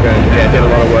Dog, and did a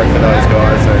lot of work for those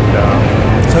guys.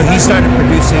 And so he started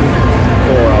producing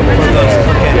 4 albums.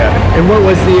 And what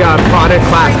was the product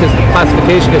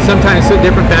classification? Because sometimes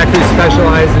different factories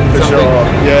specialize in something. Sure.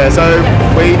 Yeah, so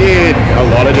we did a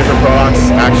lot of different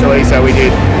products actually. So we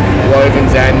did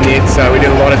wovens and knits. So we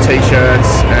did a lot of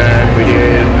t-shirts, and we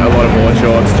did a lot of board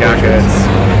shorts, jackets,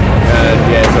 and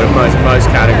sort of most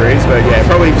categories. But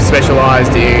probably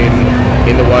specialised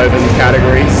in the woven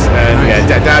categories. And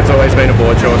Dad's always been a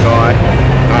board short guy.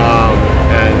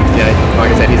 And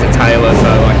like I said, he's a tailor, so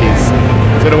like he's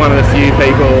sort of one of the few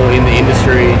people in the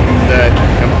industry that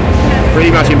pretty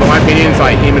much, in my opinion, it's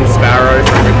like him and Sparrow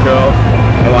from Rip Curl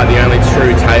are like the only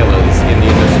true tailors in the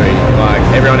industry. Like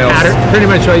everyone else, pretty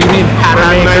much what you mean,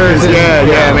 pattern makers.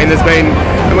 Yeah. I mean, there's been,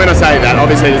 and when I say that,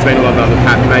 obviously there's been a lot of other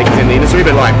pattern makers in the industry,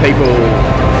 but like people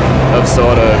of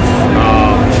sort of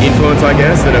influence, I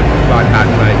guess, that are like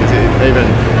pattern makers. Even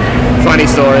funny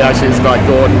story actually is like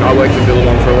Gordon. I worked for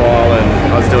Billabong for a while, and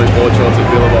I was doing board shorts at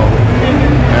Billabong.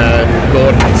 And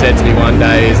Gordon said to me one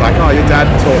day, he's like, "Oh, your dad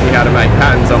taught me how to make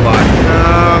patterns." I'm like,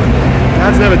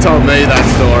 Dad's never told me that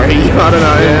story. I don't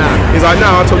know. Yeah. He's like,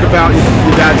 "No, I talk about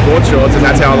your dad's board shorts, and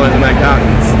that's how I learned to make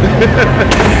patterns."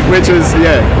 Which is,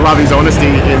 love his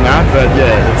honesty in that. But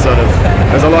it's sort of,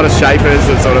 there's a lot of shapers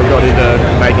that sort of got into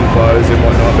making clothes and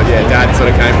whatnot. But Dad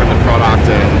sort of came from the product,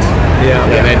 and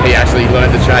then he actually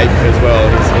learned to shape as well.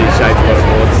 He shaped a lot of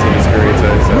boards in his career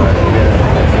too. So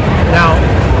Now,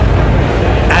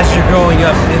 as you're growing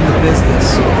up in the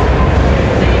business,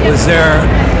 was there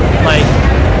like,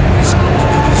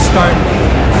 did you start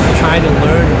trying to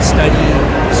learn and study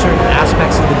certain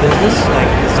aspects of the business, like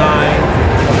design,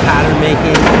 pattern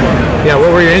making? What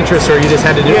were your interests, or you just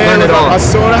had to learn it all? I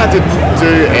sort of had to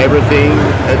do everything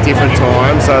at different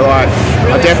times. So like,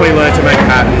 I definitely learned to make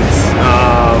patterns.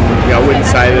 I wouldn't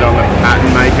say that I'm a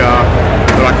pattern maker,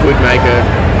 but I could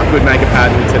make a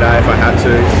pattern today if I had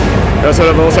to. But I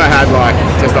sort of also had like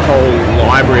just a whole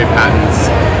library of patterns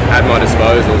at my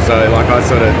disposal. So like I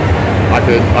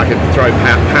could throw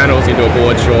panels into a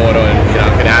board short, or I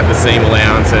could add the seam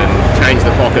allowance and change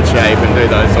the pocket shape and do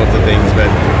those sorts of things. But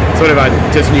sort of I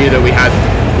just knew that we had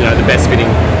the best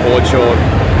fitting board short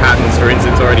patterns, for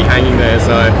instance, already hanging there,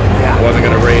 so I wasn't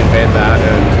going to reinvent that.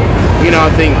 And I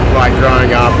think like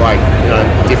growing up, like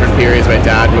different periods where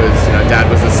Dad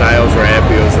was the sales rep,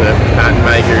 he was the pattern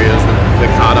maker, he was the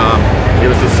cutter, he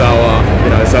was the sewer,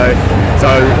 so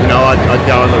I'd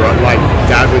go on the road. Like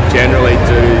Dad would generally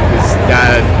do his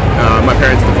dad. My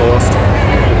parents divorced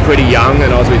pretty young,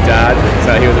 and I was with Dad,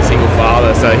 so he was a single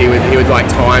father. So he would like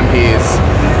time his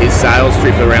sales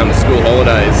trip around the school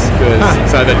holidays,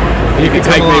 so that he could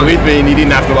take me with me, and he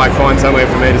didn't have to like find somewhere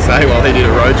for me to stay while he did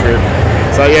a road trip.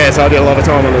 So so I did a lot of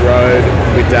time on the road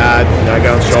with Dad,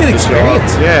 going shop to shop.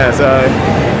 So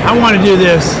I want to do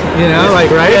this, like,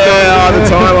 right? At the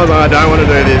time I was like, I don't want to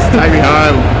do this. Take me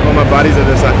home. All my buddies are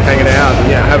just like hanging out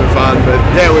and having fun. But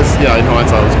it was, in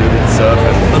hindsight, it was good with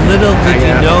surfing. But little did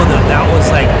you know that was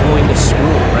like going to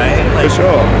school, right? Like, for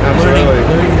sure, absolutely.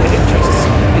 Learning the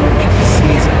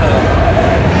intricacies of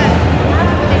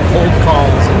cold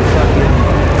calls and fucking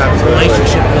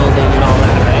relationship building and all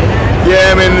that, right?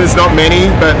 Yeah, I mean, there's not many,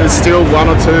 but there's still 1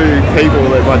 or 2 people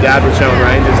that my dad was showing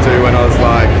ranges to when I was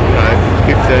like,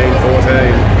 15,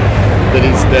 14,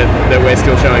 that we're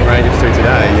still showing ranges to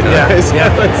today, It's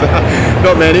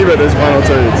not many, but there's 1 or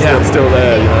 2 still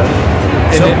there,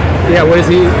 So, Yeah, what is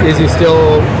he? Is he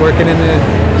still working in the?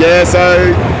 Yeah,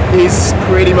 so he's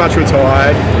pretty much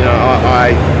retired. You know,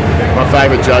 my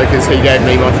favourite joke is he gave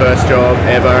me my first job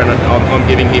ever, and I'm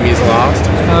giving him his last.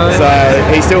 So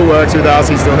he still works with us.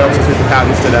 He still helps us with the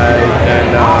patents today,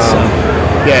 and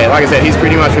yeah, like I said, he's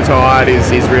pretty much retired.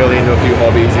 He's really into a few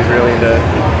hobbies. He's really into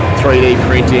 3D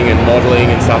printing and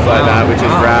modelling and stuff like that, which is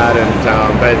rad. And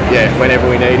but yeah, whenever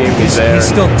we need him, he's there. He's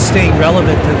still staying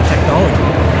relevant to the technology.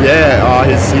 Yeah,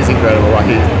 he's incredible. Like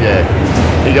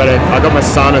I got my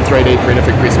son a 3D printer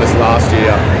for Christmas last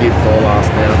year before last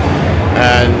now.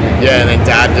 And yeah, and then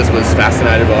Dad just was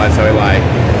fascinated by it, so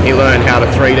he learned how to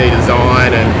 3D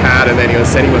design and CAD, and then he was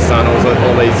sending my son all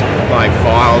these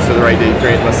files for the 3D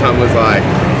print. My son was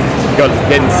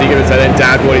getting sick of it, so then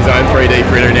Dad bought his own 3D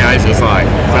printer, and now he's just wow.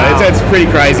 So it's pretty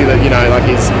crazy that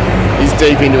he's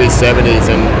deep into his 70s,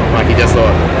 and he just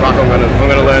thought I'm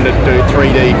gonna learn to do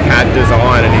 3D CAD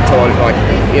design, and he taught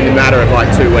in the matter of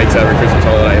 2 weeks over Christmas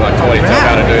holiday, taught himself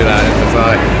how to do that. And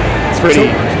it's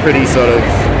pretty sort of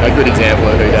a good example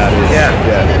of who Dad is. Yeah.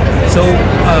 So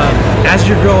as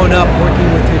you're growing up working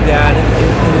with your dad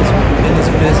in his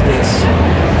business,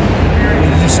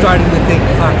 were you starting to think,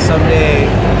 fuck, someday,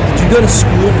 did you go to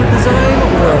school for design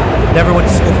or never went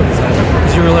to school for design?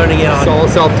 Because you were learning it on... all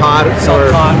self-taught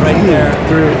right there.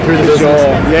 Through the business.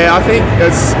 Sure. Yeah, I think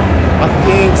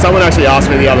someone actually asked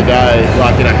me the other day,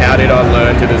 how did I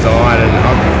learn to design? And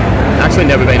I've actually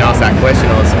never been asked that question.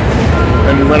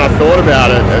 And when I thought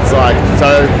about it, it's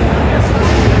so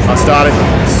I started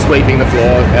sweeping the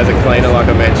floor as a cleaner, like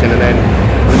I mentioned, and then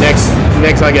the next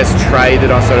I guess trade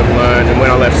that I sort of learned, and when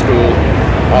I left school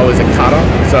I was a cutter,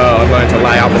 so I learned to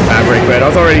lay out the fabric, but I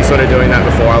was already sort of doing that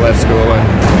before I left school.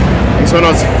 And so when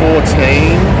I was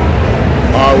 14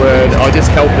 I just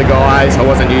help the guys. I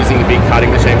wasn't using a big cutting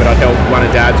machine, but I'd help one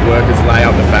of Dad's workers lay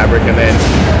out the fabric, and then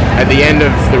at the end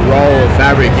of the roll of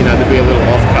fabric, there'd be a little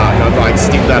off cut, and I'd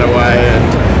stick that away, and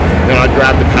then I'd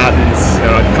grab the patterns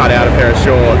and I'd cut out a pair of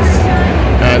shorts,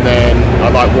 and then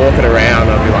I'd walk it around,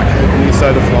 and I'd be like, hey, can you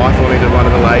sew the fly for me to one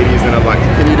of the ladies? And I'm like,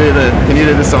 can you do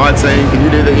the side seam? Can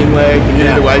you do the in leg? Can you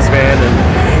do the waistband? And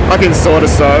I can sort of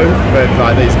sew, but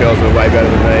these girls were way better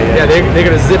than me. Yeah, they're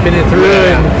gonna zip it through.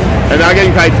 And they're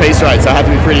getting paid piece rates, so I had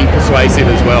to be pretty persuasive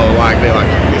as well. They're like,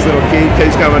 this little kid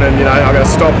keeps coming, and I've got to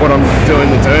stop what I'm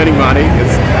doing that's earning money,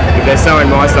 because if they're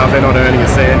selling my stuff, they're not earning a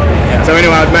cent. Yeah. So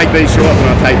anyway, I'd make these shorts and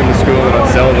I'd take them to school and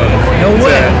I'd sell them. No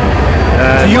way.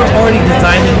 So you're already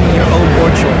designing your own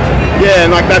board shorts? Yeah,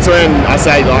 and that's when I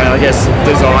say, I guess,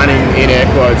 designing in air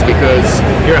quotes, because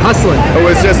you're hustling. It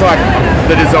was just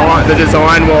the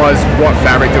design was, what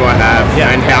fabric do I have,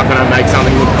 and how can I make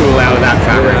something look cool out of that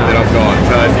fabric that I've got.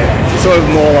 So it's sort of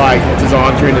more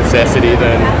design through necessity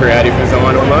than creative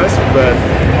design almost.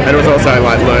 And it was also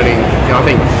learning. I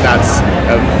think that's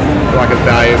a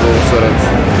valuable sort of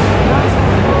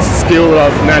skill that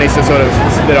I've managed to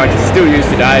that I can still use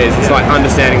today, is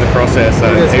understanding the process. So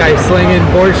this guy slinging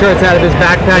board shorts out of his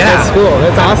backpack at school.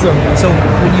 That's awesome. So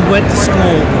when you went to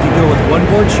school, did you go with one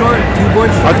board short, two board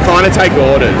shorts? I'd kind of take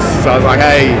orders. So I was like,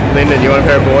 hey, Lyndon, you want a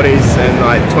pair of boardies? And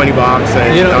 $20.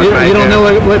 And you don't know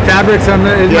what fabrics on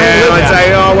the... I'd say,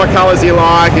 oh, what colours do you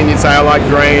like? And you'd say, I like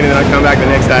green. And I'd come back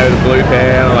the next day with a blue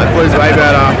pair. And I'm like, blue's way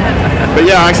better. But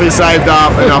yeah, I actually saved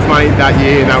up enough money that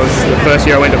year, and that was the first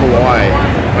year I went to Hawaii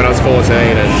when I was 14.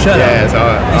 And Shut up.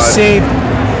 So you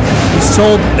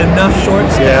sold enough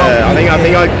shorts to help I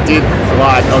think I did,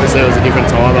 obviously it was a different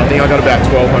time, but I think I got about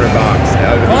 $1,200 over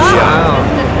the year.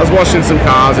 I was washing some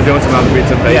cars and doing some other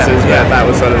bits and pieces, but that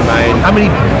was sort of the main. How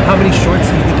many shorts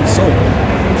do you think you sold?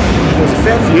 It was a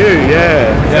fair few,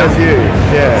 fair few.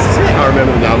 I can't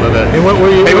remember the number, but people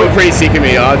were pretty sick of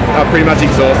me. I pretty much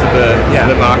exhausted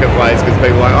the marketplace, because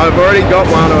people were like, I've already got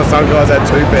one, or some guys had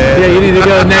 2 pairs. Yeah, you need to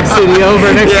go next city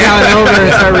over, next town over, and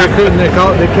start recruiting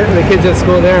the kids at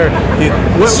school there. Dude,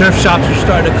 surf shops are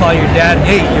starting to call your dad,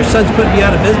 hey, your son's putting me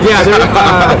out of business. Yeah,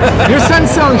 your son's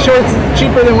selling shorts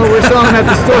cheaper than what we're selling at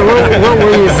the store. What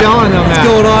were you selling them at? What's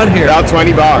going on here? About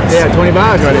 $20. Yeah, $20.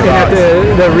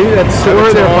 And at the store,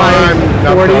 they're buying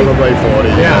 40. Probably 40.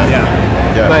 Yeah.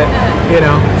 But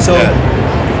so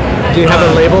do you have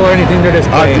a label or anything to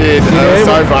display? I did. It was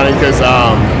so funny, because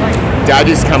Dad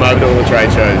used to come over to all the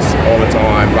trade shows all the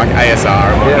time, like ASR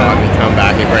and whatnot, and he'd come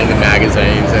back, he'd bring the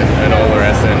magazines and all the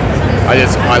rest, and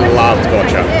I loved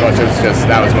Gotcha.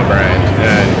 That was my brand.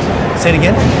 And say it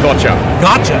again? Gotcha.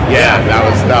 Yeah, that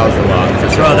was the one for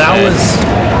sure. Bro, that was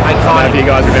I don't know if you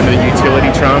guys remember the utility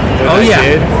trunk that they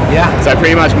did. Yeah. So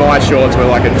pretty much my shorts were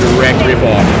like a direct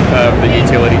rip-off of the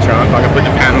utility trunk. I could put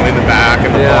the panel in the back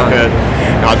and the pocket,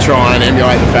 and I'd try and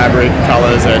emulate the fabric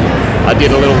colours, and I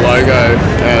did a little logo.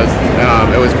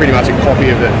 It was pretty much a copy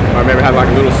of it. I remember it had like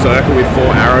a little circle with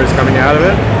 4 arrows coming out of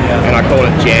it, and I called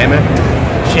it Jam It.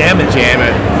 Jam It. Jam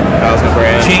It. That was my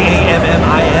brand. JAMMIN.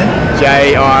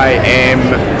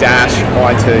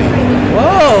 JIM-IT.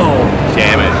 Whoa.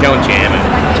 Jam it. Go and jam it.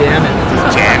 Jam it.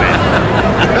 Just jam it.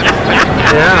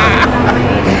 Yeah.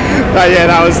 But yeah,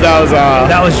 that was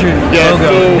That was your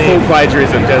logo. full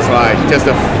plagiarism, just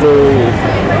a full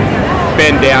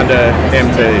bend down to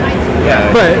MT. Yeah.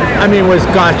 But I mean, was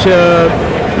Gotcha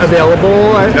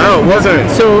available? No, it wasn't.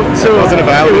 So it wasn't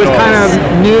available. It was kind of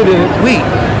new to. Wait,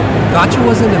 Gotcha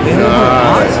wasn't available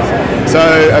at Oz? So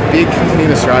a big company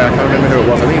in Australia, I can't remember who it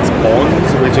was. I think it's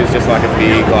Bonds, which is just like a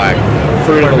big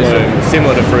Fruit of the Loom,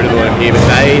 similar to Fruit of the Loom here, but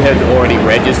they had already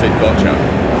registered Gotcha,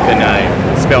 the name,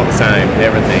 spelled the same,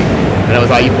 everything. And it was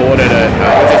like you bought it it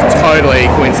was just totally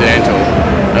coincidental.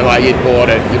 And you bought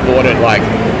it like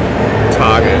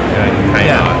Target,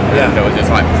 Kmart, and it was just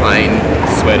like plain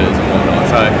sweaters and whatnot.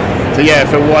 So yeah,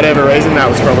 for whatever reason, that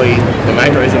was probably the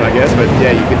main reason, I guess. But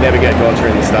yeah, you could never get Gotcha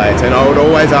in the States. And I would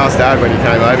always ask Dad when he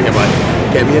came over here, like,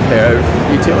 get me a pair of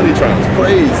utility trunks,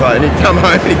 please. And he'd come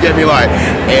home and he'd get me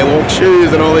Airwalk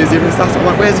shoes and all these different stuff. So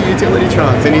I'm like, where's the utility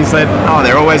trunks? And he said, oh,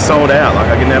 they're always sold out.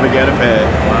 I could never get a pair.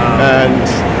 Wow. And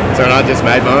so I just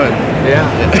made my own. Yeah.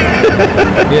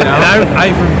 And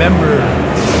I remember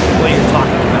what you're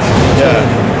talking about. Yeah.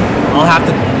 I'll have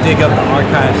to dig up the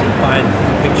archives and find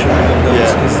the picture of those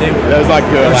because they were like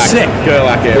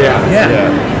Gerlach era.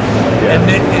 Yeah. And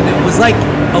it was like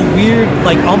a weird,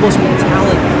 almost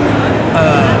metallic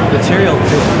material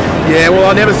to it. Yeah, well,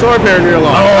 I never saw a pair in real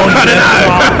life. Oh, I don't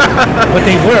know. But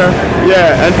they were.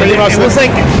 Yeah, and pretty much it was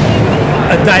like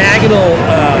a diagonal.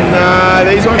 Nah,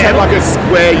 these ones had like a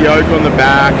square yoke on the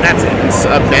back. That's it.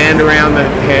 A band around the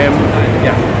hem.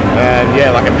 Yeah. And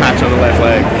like a patch on the left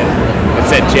leg. Yeah. It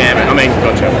said Jam It. I mean,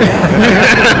 Gotcha.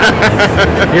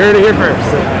 You heard it here first.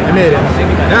 I made it.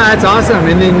 No, that's awesome.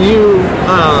 And then you,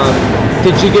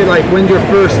 did you get when's your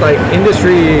first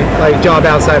industry job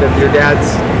outside of your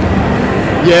dad's?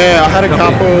 Yeah, I had a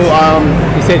couple.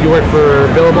 You said you worked for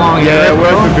Billabong. Yeah, I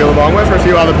worked for Billabong. Worked for a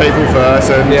few other people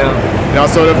first, and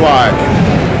sort of I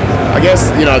guess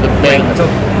the Wait, so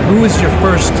who was your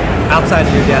first outside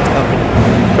of your dad's company?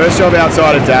 First job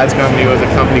outside of Dad's company was a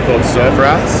company called Surf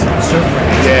Rats. Surf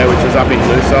Rats. Yeah, which was up in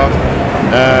Noosa.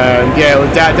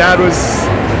 Dad was,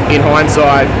 in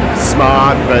hindsight,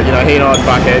 smart, but he and I would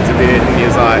buck heads a bit, and he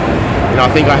was like,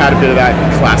 I think I had a bit of that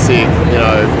classic,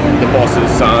 the boss's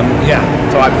son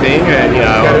type thing, and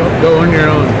go on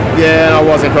your own. Yeah, and I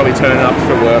wasn't probably turning up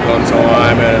for work on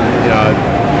time, and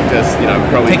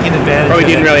probably taking advantage.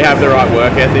 Probably didn't really have the right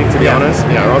work ethic, to be honest.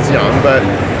 I was young, but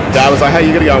Dad was like, hey,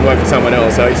 you got to go and work for someone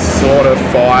else. So he sort of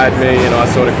fired me, and I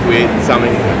sort of quit something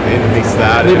in the mix of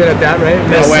that. Leave it at that, right?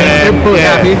 Best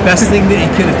thing that he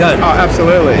could have done. Oh,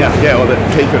 absolutely. Yeah, that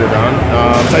he could have done.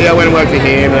 I went and worked for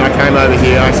him, and I came over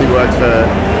here. I actually worked for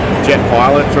Jet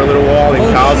Pilot for a little while in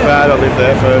Carlsbad. I lived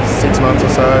there for 6 months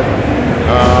or so,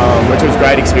 which was a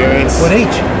great experience. What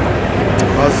age?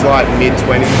 I was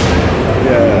mid-20s.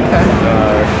 Yeah. Okay.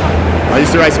 I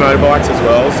used to race motorbikes as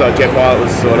well, so Jet Pilot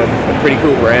was sort of a pretty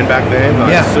cool brand back then.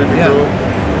 Super cool.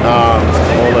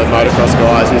 All the motocross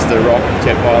guys used to rock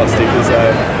Jet Pilot stickers, so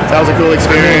that was a cool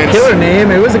experience. Killer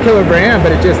name. It was a killer brand,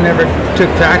 but it just never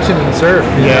took traction in surf.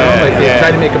 You know? They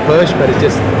tried to make a push, but it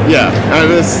just... Yeah,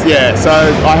 and so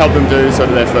I helped them do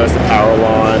sort of their first apparel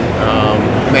line.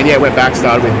 And then, went back,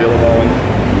 started with Billabong.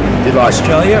 Did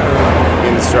Australia?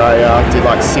 In Australia. Did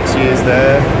 6 years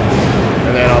there.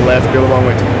 And then I left Billabong,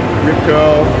 went to Rip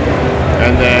Curl,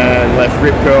 and then left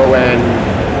Rip Curl when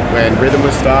Rhythm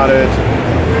was started.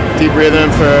 Did Rhythm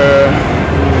for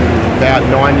about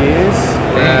 9 years,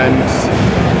 and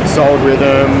sold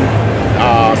Rhythm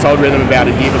about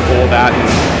a year before that, and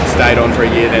stayed on for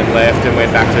a year, then left and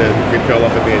went back to Rip Curl,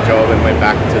 offered me a job, and went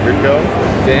back to Rip Curl.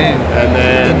 Damn. And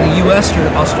then in the US or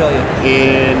Australia?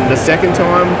 In the second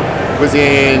time was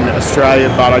in Australia,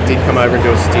 but I did come over and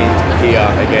do a stint here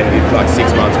again, did 6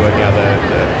 months working out the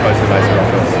postal basic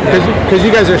office. Because you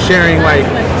guys are sharing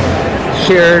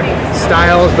shared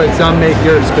styles, but some make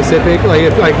your specific.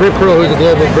 If Rip Curl is a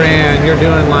global brand, you're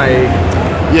doing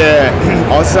Yeah,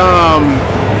 I was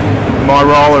my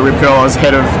role at Rip Curl, I was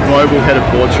global head of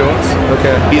board shorts.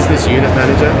 Okay. Business unit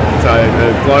manager. So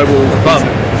the global bum.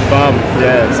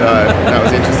 Yeah, so that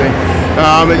was interesting.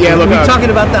 Were we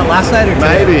talking about that last night or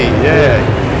today? Maybe, yeah.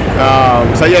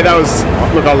 That was,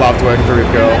 I loved working for Rip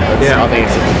Curl. I think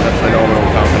it's a phenomenal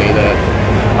company that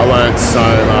I learned so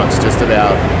much just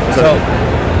about. So,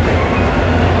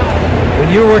 when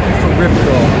you were working for Rip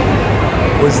Curl,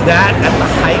 was that at the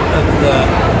height of the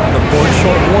board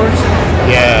short wars?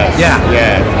 Yeah.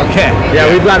 Okay. Yeah,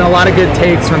 we've gotten a lot of good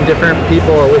takes from different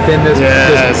people within this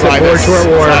it's like board short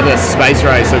war. It's like the space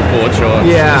race of board shorts.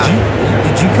 Yeah.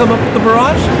 Did you come up with the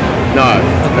Mirage? No,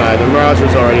 the Mirage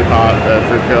was already part of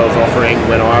Rip Curl's offering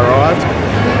when I arrived.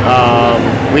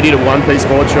 We did a one-piece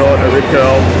board short, a Rip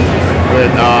Curl,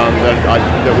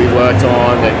 that we worked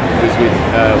on that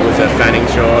was a fanning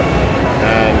short.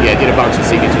 And did a bunch of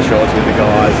signature shorts with the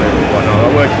guys and whatnot. I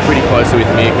worked pretty closely with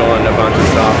Mick on a bunch of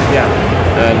stuff. Yeah.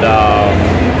 And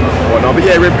whatnot. But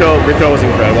Rip Curl was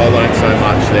incredible. I learned so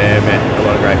much there, met a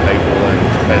lot of great people.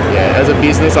 And as a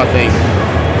business, I think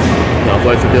I've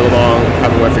worked for Billabong,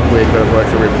 haven't worked for Quick, but I've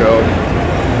worked for Rip Curl.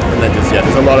 And then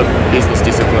there's a lot of business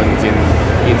disciplines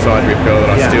inside Rip Curl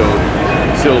that I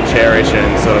still cherish and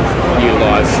sort of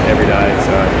utilise every day.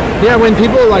 So when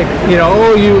people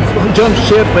you jump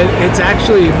ship, but it's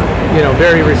actually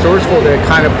very resourceful to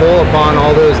kind of pull upon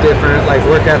all those different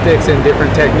work ethics and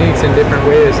different techniques and different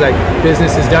ways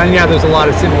business is done. There's a lot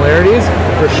of similarities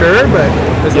for sure, but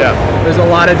there's a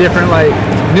lot of different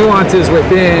nuances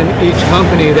within each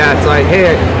company that's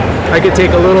hey, I could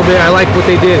take a little bit, I like what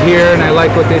they did here and I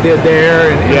like what they did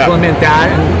there and implement that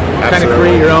and kind of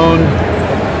create your own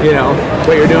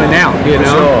what you're doing now,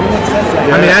 Sure.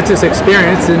 I mean, that's just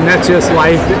experience and that's just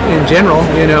life in general,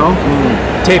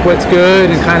 Take what's good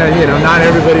and kind of, not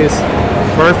everybody's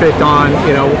perfect on,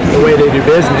 the way they do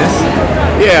business.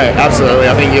 Yeah, absolutely.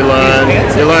 I think you learn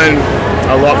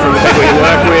a lot from the people you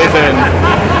work with and,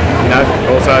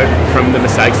 also from the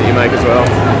mistakes that you make as well.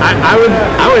 I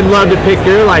would love to pick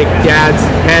your dad's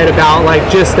head about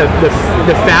just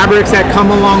the fabrics that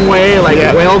come a long way,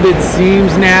 welded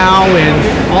seams now and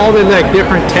all the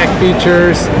different tech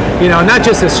features, not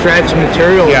just the stretch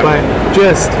material, but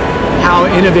just how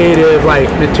innovative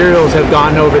materials have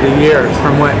gotten over the years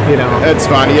from what It's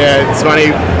funny, it's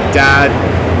funny. Dad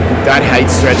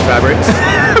hates stretch fabrics.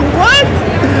 What?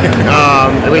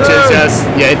 Which is just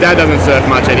Dad doesn't surf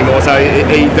much anymore, so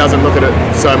he doesn't look at it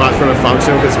so much from a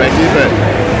functional perspective, but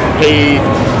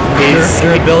his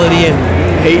durability and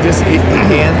he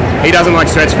doesn't like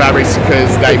stretch fabrics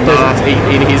because they mask,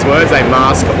 in his words, they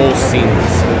mask all sins.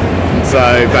 So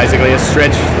basically, a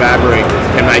stretch fabric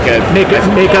can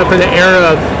make up for the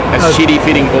era of shitty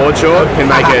fitting board short can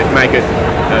make it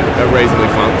a reasonably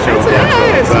functional board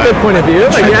short. It's a good point of view,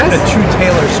 I guess. A true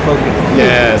tailor spoken.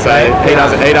 Yeah, so he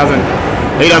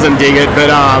doesn't dig it,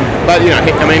 but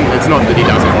it's not that he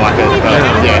doesn't like it, but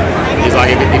he's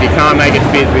like if you can't make it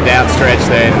fit without stretch,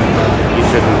 then you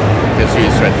shouldn't just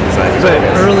use stretch for the sake of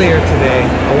it. Earlier today,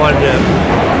 I wanted to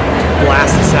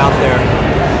blast this out there.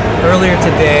 Earlier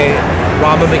today,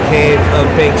 Rama McCabe of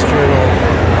Banks Journal,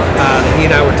 he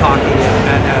and I were talking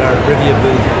at our Rivia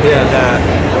booth, and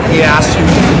he asked who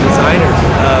was the designer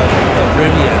of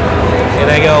Rivia, and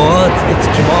I go, well, it's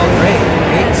Jamal Gray,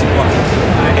 Paint Supply,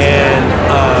 and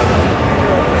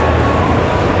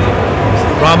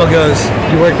Rama goes,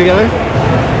 you work together?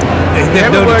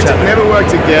 Never worked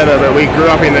together, but he grew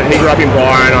up in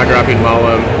Byron, I grew up in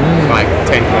Mullum,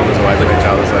 10 kilometers away from each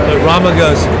other. So. But Rama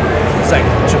goes, it's like,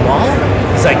 Jamal?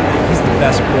 He's like, he's the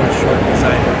best board short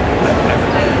designer I've ever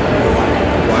met.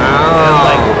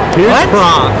 Wow. What?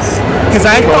 Props. Because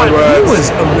I thought he was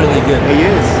a really good. He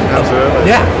is,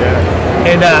 absolutely. Yeah.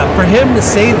 And for him to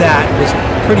say that was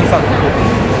pretty fucking cool.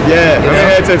 Yeah,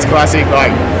 it's classic.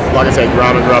 Like I said,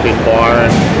 Rama grew up in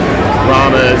Byron.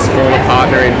 Rama's former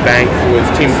partner in Bank was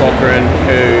Tim Cochran,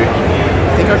 who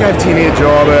I think I gave Timmy a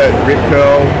job at Rip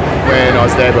Curl when I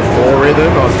was there before Rhythm.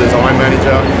 I was design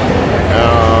manager.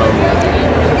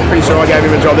 Pretty sure I gave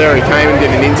him a job there. He came and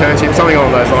did an internship, something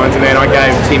along those lines, and then I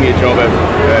gave Timmy a job at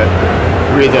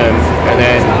Rhythm, and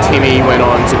then Timmy went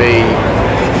on to be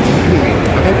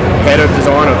head of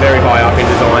design or very high up in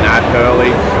design at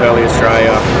Hurley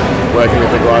Australia, working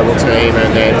with the global team,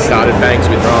 and then started Banks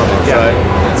with Rama. So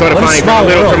sort of funny from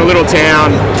a little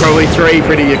town, probably 3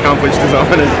 pretty accomplished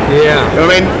designers. Yeah.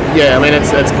 I mean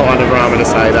it's kind of Rama to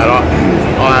say that.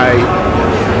 I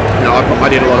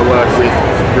did a lot of work with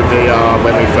Rivia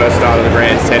when we first started the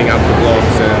brand, setting up the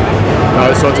blogs and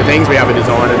those sorts of things. We have a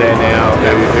designer there now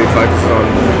who focuses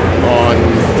on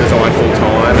design full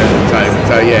time, and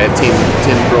so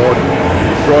Tim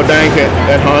Broadbank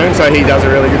at home, so he does a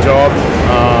really good job.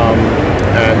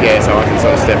 So I can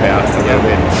sort of step out a little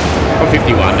bit. I'm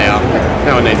 51 now.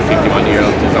 No one needs a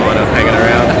 51-year-old designer hanging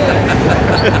around.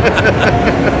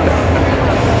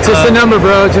 Just a number,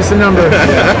 bro. Just a number.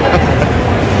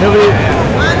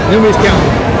 Nobody's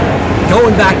counting.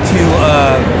 Going back to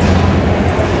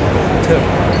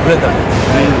Rhythm,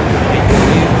 right?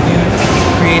 You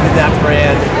created that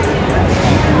brand.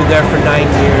 You were there for 9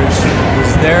 years.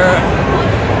 Was there?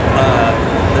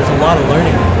 There's a lot of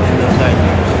learning in those 9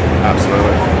 years.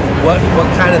 Absolutely. What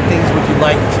kind of things would you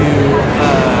like to,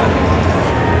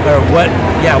 what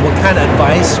kind of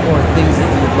advice or things that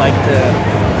you'd like to,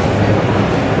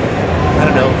 I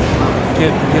don't know,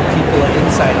 give people an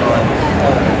insight on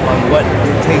what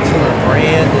it takes for a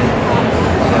brand and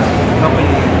a company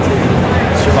to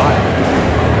survive?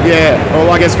 Yeah,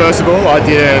 well, I guess first of all, I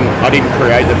didn't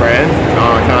create the brand.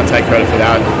 I can't take credit for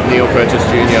that. Neil Purchase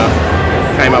Jr.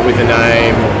 came up with the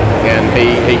name, and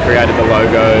he created the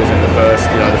logos and the first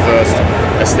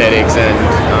aesthetics. And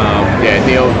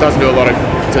Neil doesn't do a lot of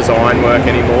design work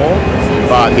anymore,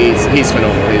 but he's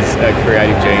phenomenal. He's a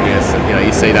creative genius. And, you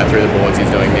see that through the boards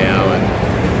he's doing now, and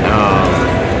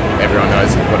everyone knows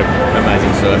what an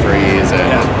amazing surfer he is.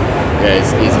 And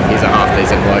he's a half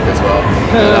decent bloke as well.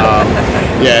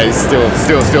 He's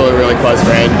still a really close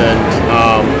friend, and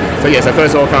so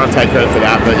first of all, can't take credit for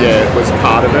that, but it was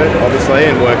part of it obviously,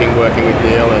 and working with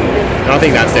Neil, and I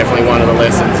think that's definitely one of the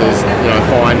lessons is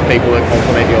find people that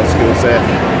complement your skill set.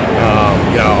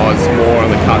 I was more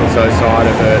on the cut and sew side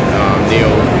of it.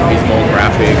 Neil is more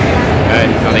graphic,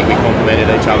 and I think we complemented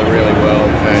each other really well.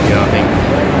 And I think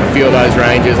a few of those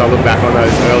ranges, I look back on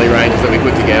those early ranges that we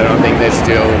put together, I think they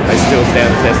still stand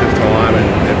the test of time, and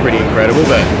they're pretty incredible.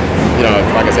 But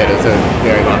like I said, it's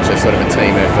very much a sort of a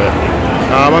team effort.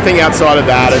 I think outside of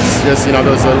that, it's just there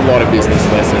was a lot of business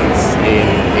lessons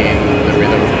in the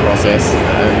rhythm process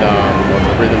and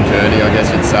the rhythm journey, I guess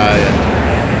you'd say. And,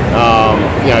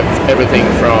 everything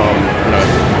from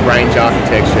range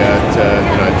architecture to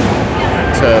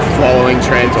following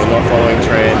trends or not following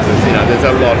trends. There's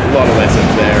a lot of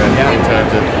lessons there in terms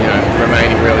of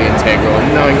remaining really integral and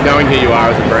knowing who you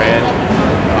are as a brand.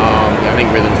 I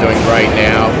think Rhythm's doing great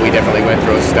now. We definitely went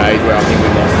through a stage where I think we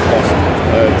lost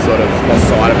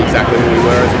sight of exactly who we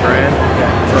were as a brand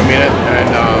for a minute, and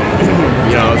I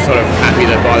was sort of happy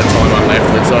that by the time I left,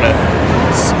 we'd sort of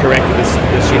corrected the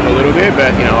ship a little bit.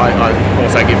 But I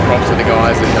also give props to the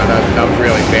guys that they've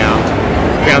really found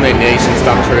their niche and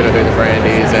stuck true to who the brand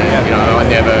is. And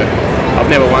I've never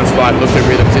once looked at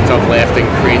Rhythm since I've left and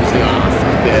cringed.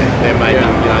 They're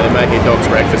making dog's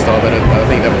breakfast of it. I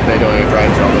think they're doing a great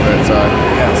job of it. So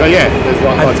there's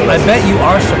lots of lessons. I bet you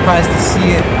are surprised to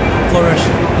see it flourish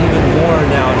even more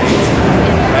nowadays,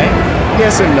 right?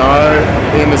 Yes and no,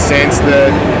 in the sense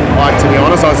that, to be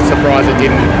honest, I was surprised it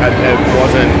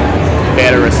wasn't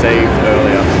better received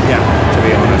earlier. Yeah. To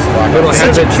be honest, it's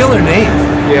such a killer name.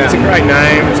 Yeah. It's a great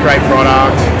name. It's a great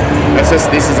product. It's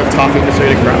just this is a tough industry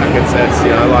to crack. It's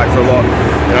for a lot,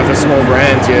 for small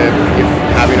brands, you're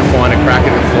having to find a crack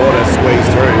in the floor to squeeze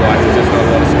through. There's just not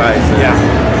a lot of space. And,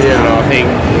 I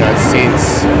think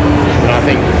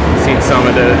since some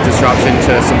of the disruption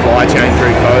to supply chain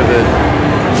through COVID,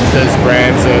 there's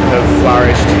brands that have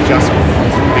flourished just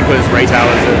because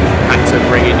retailers have had to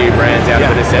bring in new brands out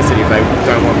of necessity. If they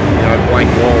don't want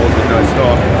blank walls with no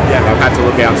stock, they've had to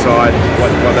look outside what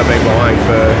they've been buying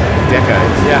for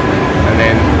decades. And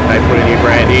then they put a new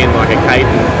brand in, like a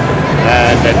Caton,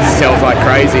 and it sells like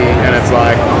crazy, and it's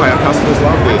like, oh, our customers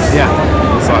love this.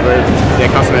 It's like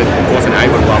their customer wasn't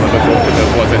able to love it before because it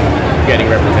wasn't getting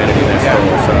represented in their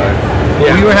store. So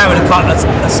we were having a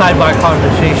sidebar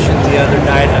conversation the other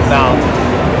night about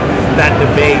that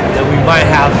debate that we might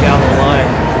have down the line.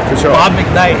 For sure. Bob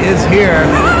McKnight is here.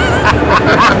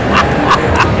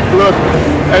 Look,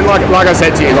 and like I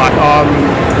said to you, I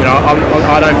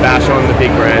don't bash on the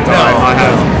big brands. I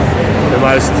have the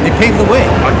most. They paved the way.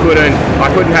 I couldn't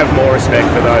have more respect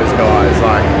for those guys.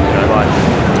 I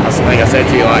think I said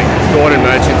to you, Gordon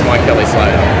Merchant's my Kelly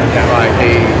Slater.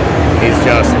 He's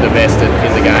just the best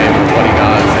in the game of what he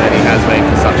does, and he has been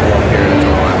for such a long period of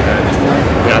time.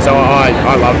 And so I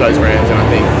love those brands, and I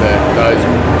think that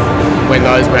when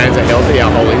those brands are healthy,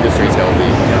 our whole industry is healthy.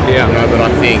 But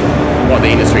I think what the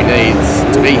industry needs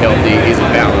to be healthy is a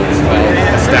balance of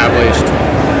established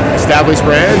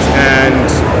brands and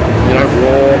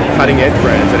raw cutting-edge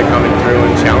brands that are coming through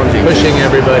and challenging, pushing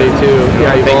everybody to.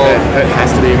 I think that it has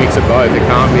to be a mix of both. It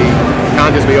can't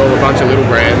just be all a bunch of little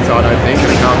brands. I don't think, and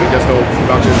it can't be just all a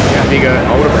bunch of bigger,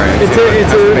 older brands. It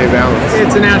has to be a balance.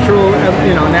 It's a natural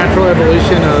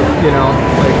evolution of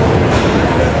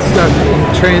stuff,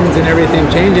 trends, and everything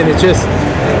changing. It's just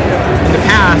in the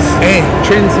past,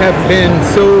 trends have been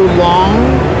so long,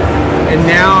 and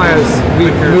now as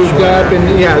we've moved up, and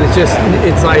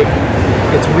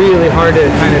it's really hard to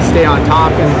kind of stay on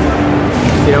top. And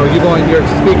you're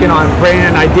speaking on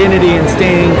brand identity and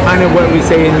staying kind of what we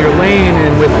say in your lane.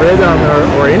 And with Rhythm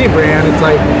or any brand, it's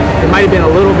like it might have been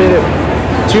a little bit of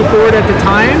too forward at the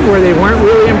time, where they weren't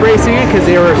really embracing it because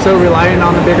they were so reliant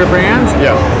on the bigger brands.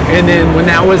 Yeah. And then when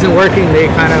that wasn't working,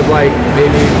 they kind of like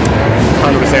maybe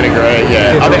 100% agree.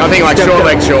 Yeah, I think like short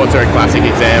leg shorts are a classic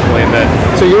example in that.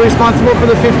 So you're responsible for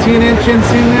the 15-inch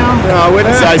inseam now? No, I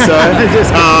wouldn't say so.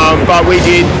 But we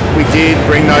did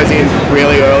bring those in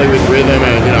really early with Rhythm,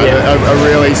 and a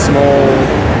really small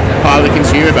part of the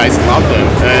consumer base loved them,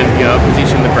 and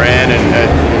positioned the brand,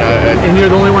 and you're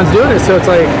the only ones doing it, so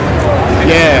it's like.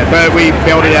 Yeah, but we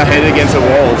belted our head against a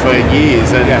wall for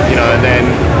years, and and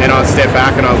then I stepped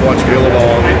back and I watched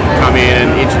Billabong come in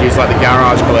and introduce like the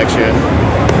Garage collection,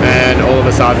 and all of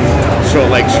a sudden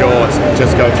short leg shorts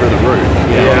just go through the roof.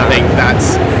 And I think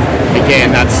that's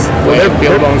where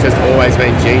Billabong's just always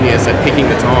been genius at picking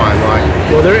the time. Like,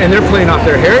 they're playing off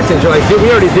their heritage. They're like, dude,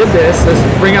 we already did this. Let's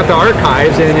bring out the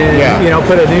archives and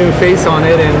put a new face on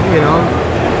it, and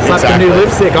slap a new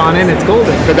lipstick on it, and it's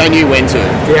golden. But they knew when to.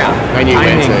 Yeah. They knew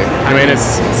when to. I mean,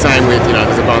 it's the same with,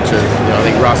 there's a bunch of, I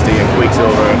think Rusty and Quicksilver,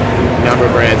 a number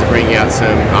of brands are bringing out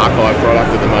some archive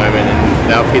product at the moment, and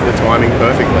they'll hit the timing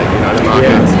perfectly. The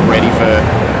market's ready for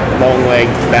long-legged,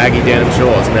 baggy denim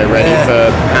shorts, and they're ready for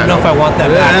I don't know if I want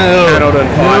that back. Paneled and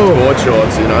piped board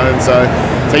shorts, and so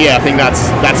yeah, I think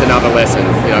that's another lesson,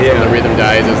 from the Rhythm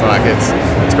days. It's like it's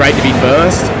great to be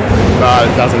first, but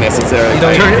it doesn't necessarily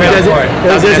pay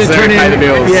the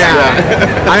bills. Yeah.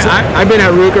 I've been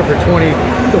at Ruka for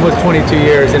almost 22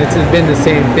 years, and it's been the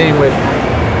same thing with,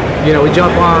 we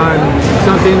jump on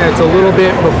something that's a little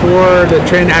bit before the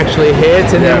trend actually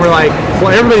hits, and then we're like,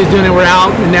 well, everybody's doing it, we're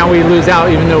out, and now we lose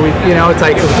out, even though it's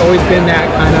like it's always been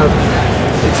that kind of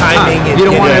timing. You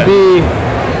don't want to be.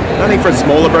 I think for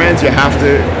smaller brands, you have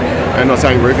to. I'm not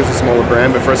saying Ruka's a smaller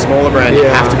brand, but for a smaller brand, you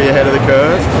have to be ahead of the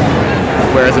curve.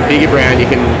 Whereas a bigger brand, you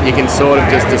can sort of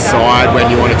just decide when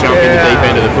you want to jump in the deep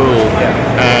end of the pool,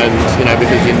 and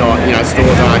because you're not,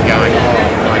 stores aren't going,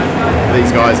 like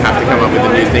these guys have to come up with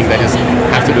a new thing. They just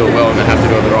have to do it well, and they have to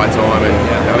do it at the right time. And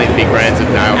I think big brands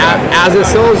have nailed that. As a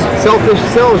selfish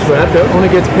sales rep that only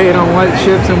gets paid on what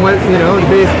ships and what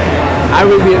I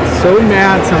would get so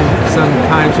mad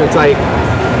sometimes. So it's like.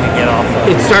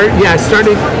 Starting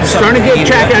to get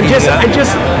traction. I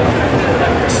just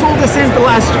sold the same for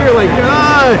last year,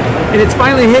 and it's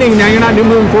finally hitting. Now you're not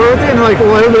moving forward with it, and they're like,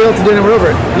 well, everybody else is doing it, we're over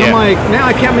it. I'm like, now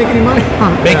I can't make any money.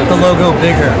 Make the logo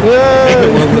bigger. Make the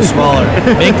logo smaller.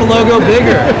 Make the logo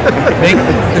bigger. Make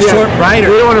the short brighter.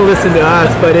 We don't want to listen to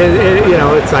us, but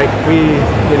it's like we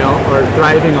are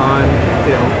thriving on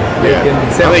making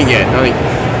sales. I think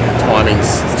timing's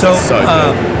so good.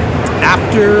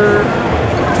 After.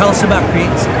 Tell us about Create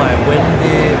and Supply. When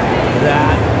did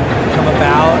that come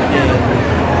about?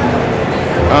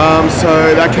 So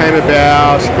that came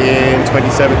about in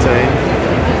 2017.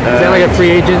 Is that like a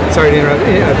free agent? Sorry to interrupt.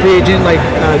 A free agent, like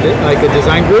a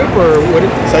design group, or what?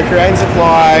 So Create and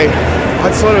Supply,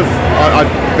 I'd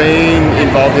been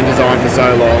involved in design for so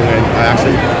long, and I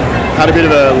actually had a bit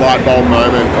of a light bulb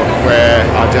moment where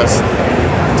I just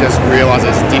realised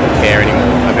I just didn't care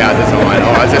anymore about design.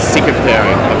 I was just sick of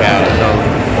caring about it.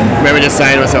 I remember just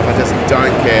saying to myself, I just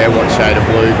don't care what shade of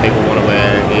blue people want to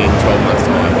wear in 12 months'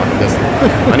 time.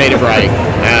 I need a break.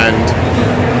 And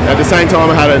at the same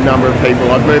time, I had a number of people.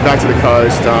 I'd moved back to the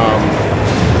coast,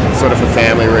 sort of for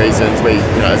family reasons. We,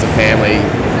 as a family,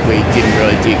 we didn't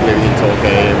really dig living in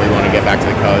Torquay, and we wanted to get back to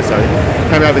the coast. So I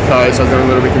came out of the coast. I was doing a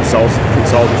little bit of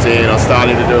consultancy, and I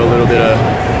started to do a little bit of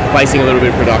placing a little bit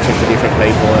of production for different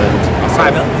people. And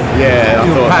private. I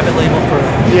thought private label for.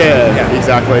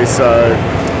 Exactly. So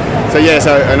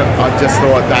and I just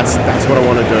thought that's what I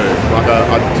want to do. Like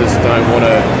I just don't want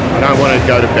to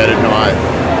go to bed at night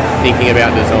thinking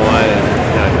about design, and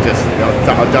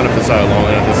I've done it for so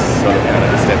long, and I just sort of wanted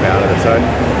to step out of it.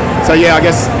 So I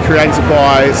guess Create and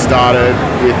Supply started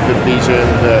with the vision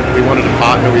that we wanted to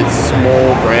partner with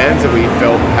small brands that we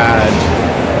felt had.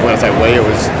 When I say we, it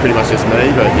was pretty much just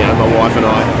me, but my wife and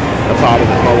I are part of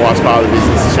it. My wife's part of the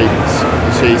business.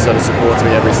 She sort of supports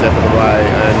me every step of the way,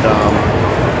 and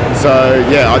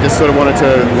I just sort of wanted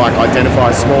to identify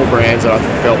small brands that I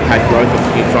felt had growth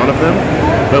in front of them,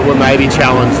 but were maybe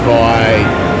challenged by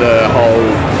the whole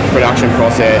production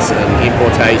process and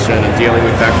importation and dealing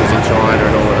with factories in China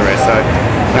and all of the rest. So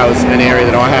that was an area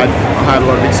that I had a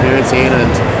lot of experience in, and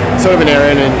sort of an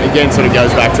area, and again sort of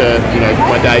goes back to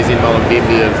my days in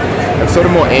Mullumbimby of sort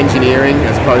of more engineering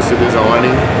as opposed to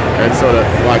designing, and sort of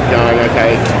like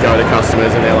go to customers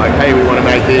and they're like, hey, we want to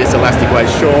make this elastic waist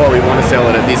short, we want to sell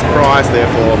it at this price,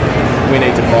 therefore we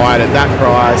need to buy it at that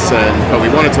price, but we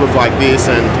want it to look like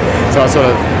this, and so I sort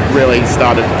of really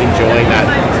started enjoying that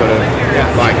sort of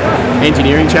like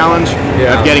engineering challenge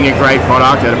of getting a great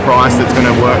product at a price that's going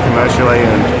to work commercially,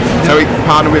 and so we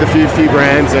partnered with a few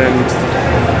brands, and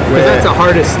because that's the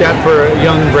hardest step for a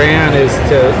young brand is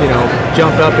to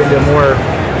jump up into more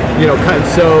cut and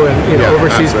sew and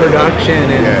overseas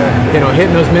production and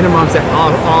hitting those minimums that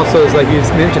also is, like you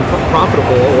just mentioned,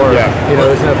 profitable or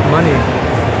there's enough money.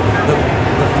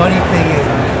 The funny thing is,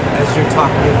 as you're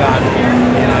talking about it,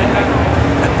 and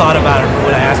I thought about it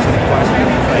when I asked you the question,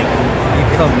 it's like you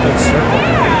come full circle.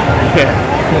 Yeah.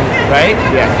 Right?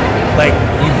 Yeah. Like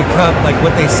you become, like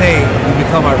what they say, you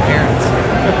become our parents.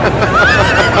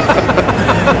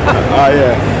 Oh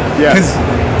yeah. Yeah. Because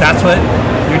that's what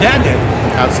your dad did.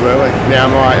 Absolutely. Now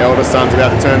my eldest son's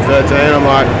about to turn 13. I'm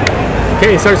like,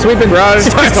 okay, start sweeping, bro. It's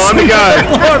time to go.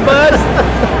 Floor, bud.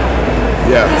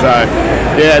 Yeah. So,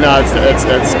 no,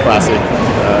 it's classic.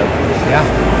 Yeah.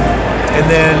 And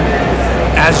then,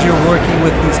 as you're working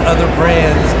with these other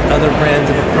brands have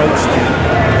approached you,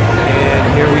 and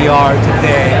here we are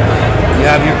today. You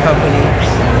have your company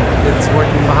that's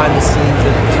working behind the scenes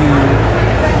of two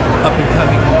up and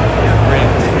coming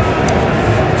brands.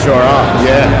 Sure are.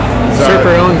 Yeah. So,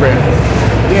 surfer own brand.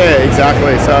 Yeah,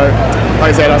 exactly. So,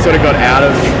 like I said, I sort of got out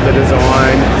of the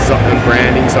design and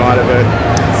branding side of it,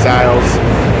 sales,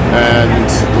 and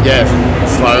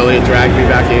slowly it dragged me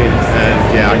back in.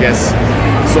 And I guess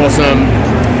saw some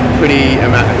pretty,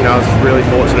 I was really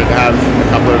fortunate to have a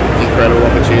couple of incredible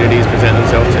opportunities present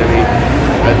themselves to me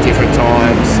at different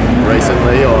times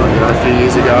recently, or a few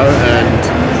years ago,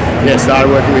 and started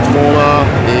working with Former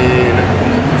in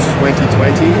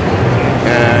 2020,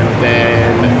 and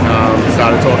then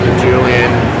started talking to Julian.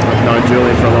 I've known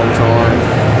Julian for a long time,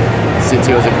 since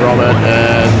he was at Grommet,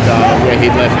 and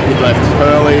he'd left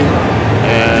early,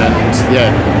 and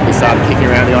we started kicking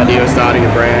around the idea of starting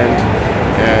a brand,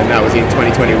 and that was in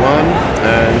 2021,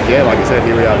 and like I said,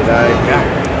 here we are today.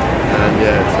 And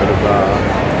sort of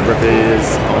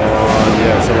Revere's on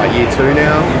sort of like year 2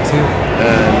 now.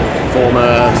 And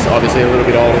Former's obviously a little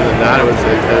bit older than that. It was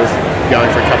going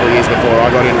for a couple of years before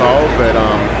I got involved, but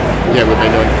we've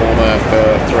been doing Former for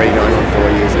 3 going on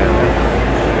 4 years now.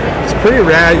 It's pretty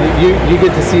rad. You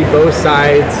get to see both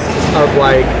sides of,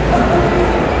 like,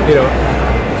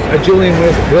 a Julian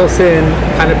Wilson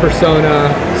kind of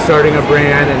persona starting a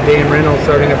brand, and Dane Reynolds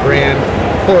starting a brand,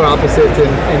 polar opposites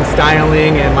in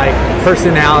styling and like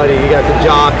personality. You got the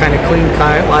jaw kind of clean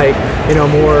cut, like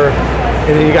more,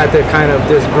 and then you got the kind of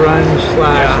this grunge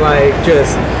slash like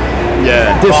just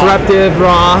disruptive,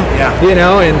 raw.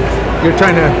 And you're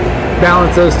trying to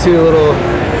balance those two little.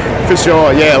 For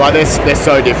sure, like they're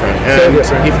so different. And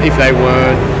if they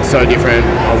weren't so different,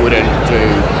 I wouldn't do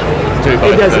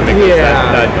both of them, because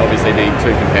that'd obviously be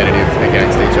too competitive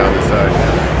against each other.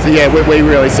 So we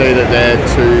really see that they're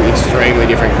two extremely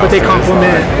different customers. But they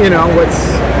complement,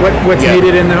 what's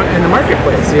needed in the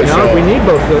marketplace. Sure. We need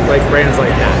both like brands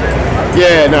like that.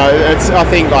 Yeah, no, I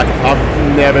think like I've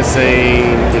never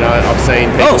seen, I've seen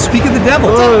people. Oh, speak of the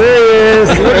devil. Oh, there he is.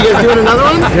 What, are you guys doing another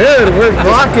one? Good, we're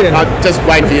rocking. Just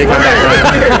waiting for you to come back.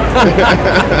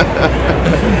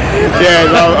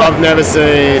 I've never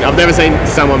seen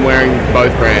someone wearing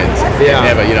both brands.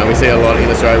 Ever. We see a lot in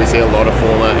Australia. We see a lot of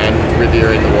Former and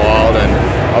Revere in the wild, and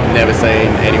I've never seen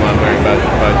anyone wearing both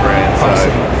brands. So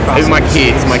even my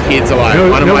kids are like,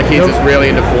 one of my kids is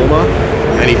really into Former,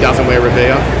 and he doesn't wear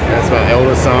Revere. That's my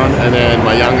eldest son, and then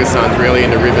my youngest son's really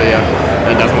into Revere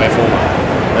and doesn't wear Former.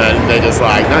 And they're just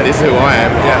like, no, this is who I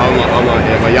am. I'm like,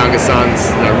 my youngest son's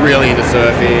really into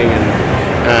surfing,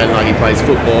 and like he plays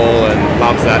football and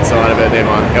loves that side of it. Then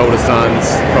my eldest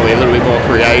son's probably a little bit more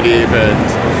creative, and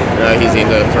he's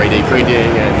into 3D printing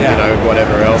and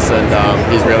whatever else, and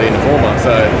he's really into Former.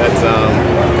 So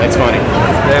that's funny.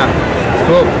 Yeah,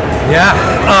 cool. Yeah.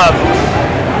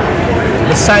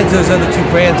 Besides those other 2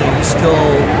 brands, are you still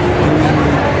doing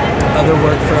other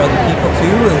work for other people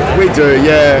too? We do,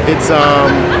 yeah. It's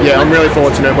I'm really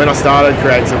fortunate. When I started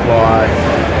Create Supply,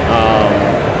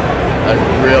 a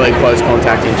really close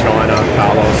contact in China,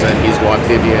 Carlos and his wife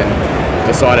Vivian,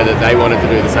 decided that they wanted to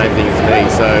do the same thing as me.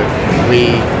 So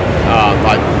we,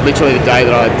 literally the day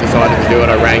that I decided to do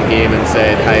it, I rang him and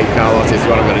said, hey Carlos, this is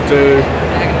what I'm going to do.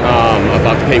 I'd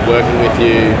love to keep working with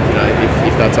you,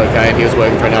 if that's okay. And he was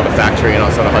working for another factory, and I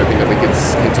was sort of hoping that we could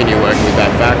continue working with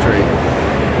that factory.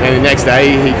 And the next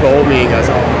day he called me and goes,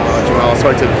 Jamal, I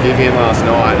spoke to Vivian last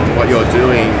night, and what you're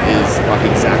doing is like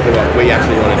exactly what we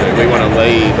actually want to do. We want to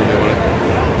lead, and we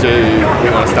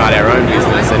want to start our own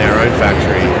business and our own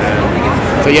factory. And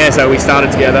So we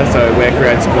started together. So we're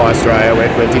creating Supply Australia.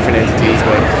 We're different entities.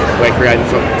 We're creating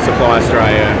Supply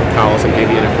Australia. Carlos and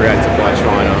Vivian are creating Supply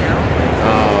China.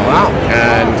 Wow.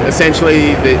 And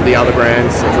essentially the other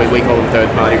brands, we call them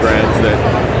third-party brands that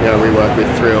we work with,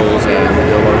 Thrills, and we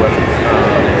do a lot of work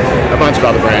with a bunch of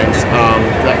other brands.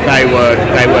 They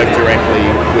work directly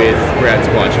with Creative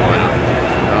Supply China.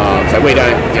 So we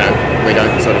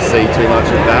don't sort of see too much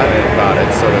of that, but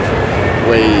it's sort of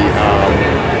we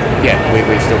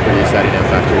still produce that in our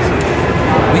factories.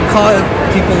 We call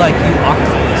people like you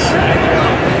octopus.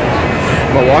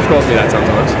 My wife calls me that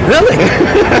sometimes. Really?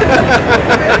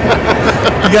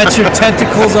 You got your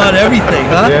tentacles on everything,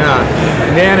 huh? Yeah.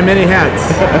 Man of many hats.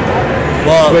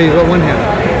 Well, you got one hat.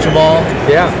 Jamal.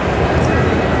 Yeah.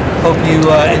 Hope you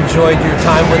enjoyed your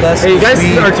time with us. Hey, you guys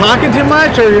are talking too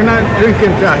much, or you're not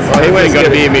drinking fast? Well, he went and got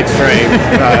a beer midstream.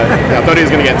 I thought he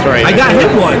was going to get 3. I got him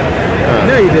one.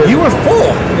 No, you did. You were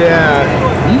full. Yeah.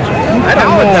 I don't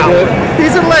know that one.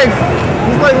 He's like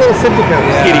little sippy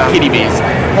cups. Yeah. Kitty bees.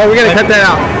 Oh, we gotta cut that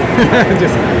out.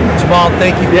 Jamal,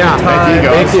 thank you for your time. Thank you,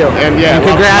 guys. Thank you. And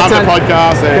congrats love the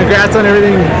podcast. And congrats on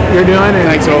everything you're doing. And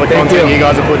thanks for all the content you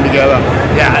guys are putting together.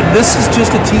 Yeah, and this is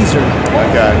just a teaser.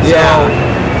 Okay. So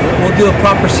we'll do a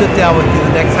proper sit down with you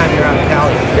the next time you're out in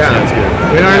Cali. Yeah. Sounds good.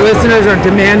 When our listeners are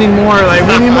demanding more, like,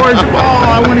 we need more Jamal,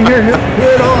 I want to hear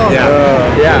it all.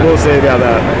 Yeah. We'll see about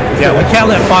that. Yeah, we can't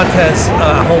let Fontes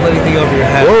hold anything over your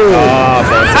head. Whoa. Oh,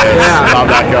 fantastic. Love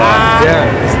that guy.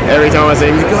 Yeah. Every time I see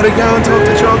him, you got to go and talk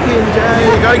to Chalky and Jay.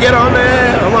 You got to get on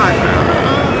there. I'm like,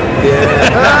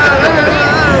 Yeah.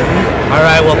 All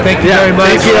right, well, thank you very much.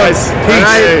 Thank you guys. Peace.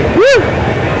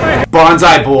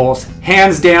 Bonsai Bowls,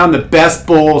 hands down the best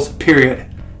bowls, period.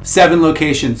 7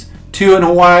 locations, 2 in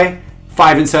Hawaii,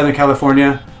 5 in Southern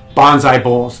California. Bonsai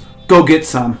Bowls, go get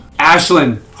some.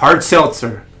 Ashland Hard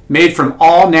Seltzer, made from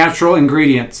all natural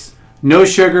ingredients. No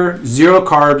sugar, 0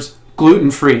 carbs,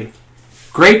 gluten-free.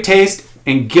 Great taste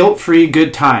and guilt-free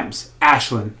good times.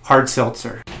 Ashland Hard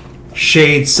Seltzer.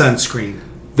 Shade Sunscreen.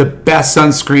 The best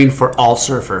sunscreen for all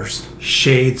surfers.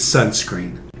 Shade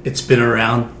Sunscreen. It's been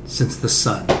around since the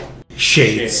sun.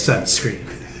 Shade Sunscreen.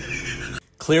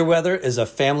 Clearweather is a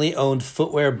family-owned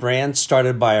footwear brand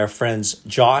started by our friends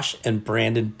Josh and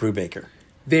Brandon Brubaker.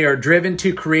 They are driven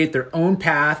to create their own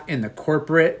path in the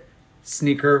corporate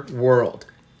sneaker world.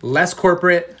 Less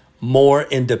corporate, more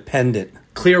independent.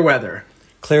 Clearweather.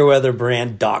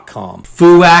 Clearweatherbrand.com.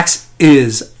 Foo-Wax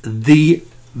is the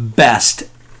best,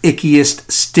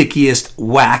 ickiest, stickiest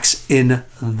wax in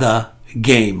the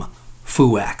game.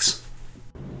 Foo-Wax.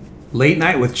 Late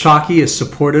Night with Chalky is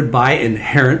supported by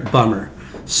Inherent Bummer.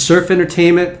 Surf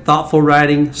entertainment, thoughtful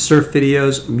writing, surf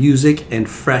videos, music, and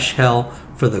fresh hell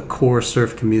for the core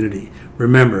surf community.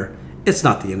 Remember, it's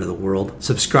not the end of the world.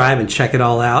 Subscribe and check it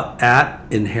all out at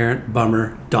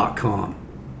inherentbummer.com.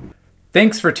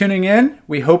 Thanks for tuning in.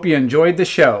 We hope you enjoyed the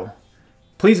show.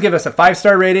 Please give us a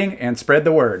 5-star rating and spread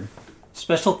the word.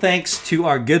 Special thanks to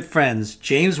our good friends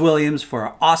James Williams for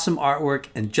our awesome artwork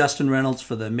and Justin Reynolds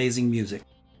for the amazing music.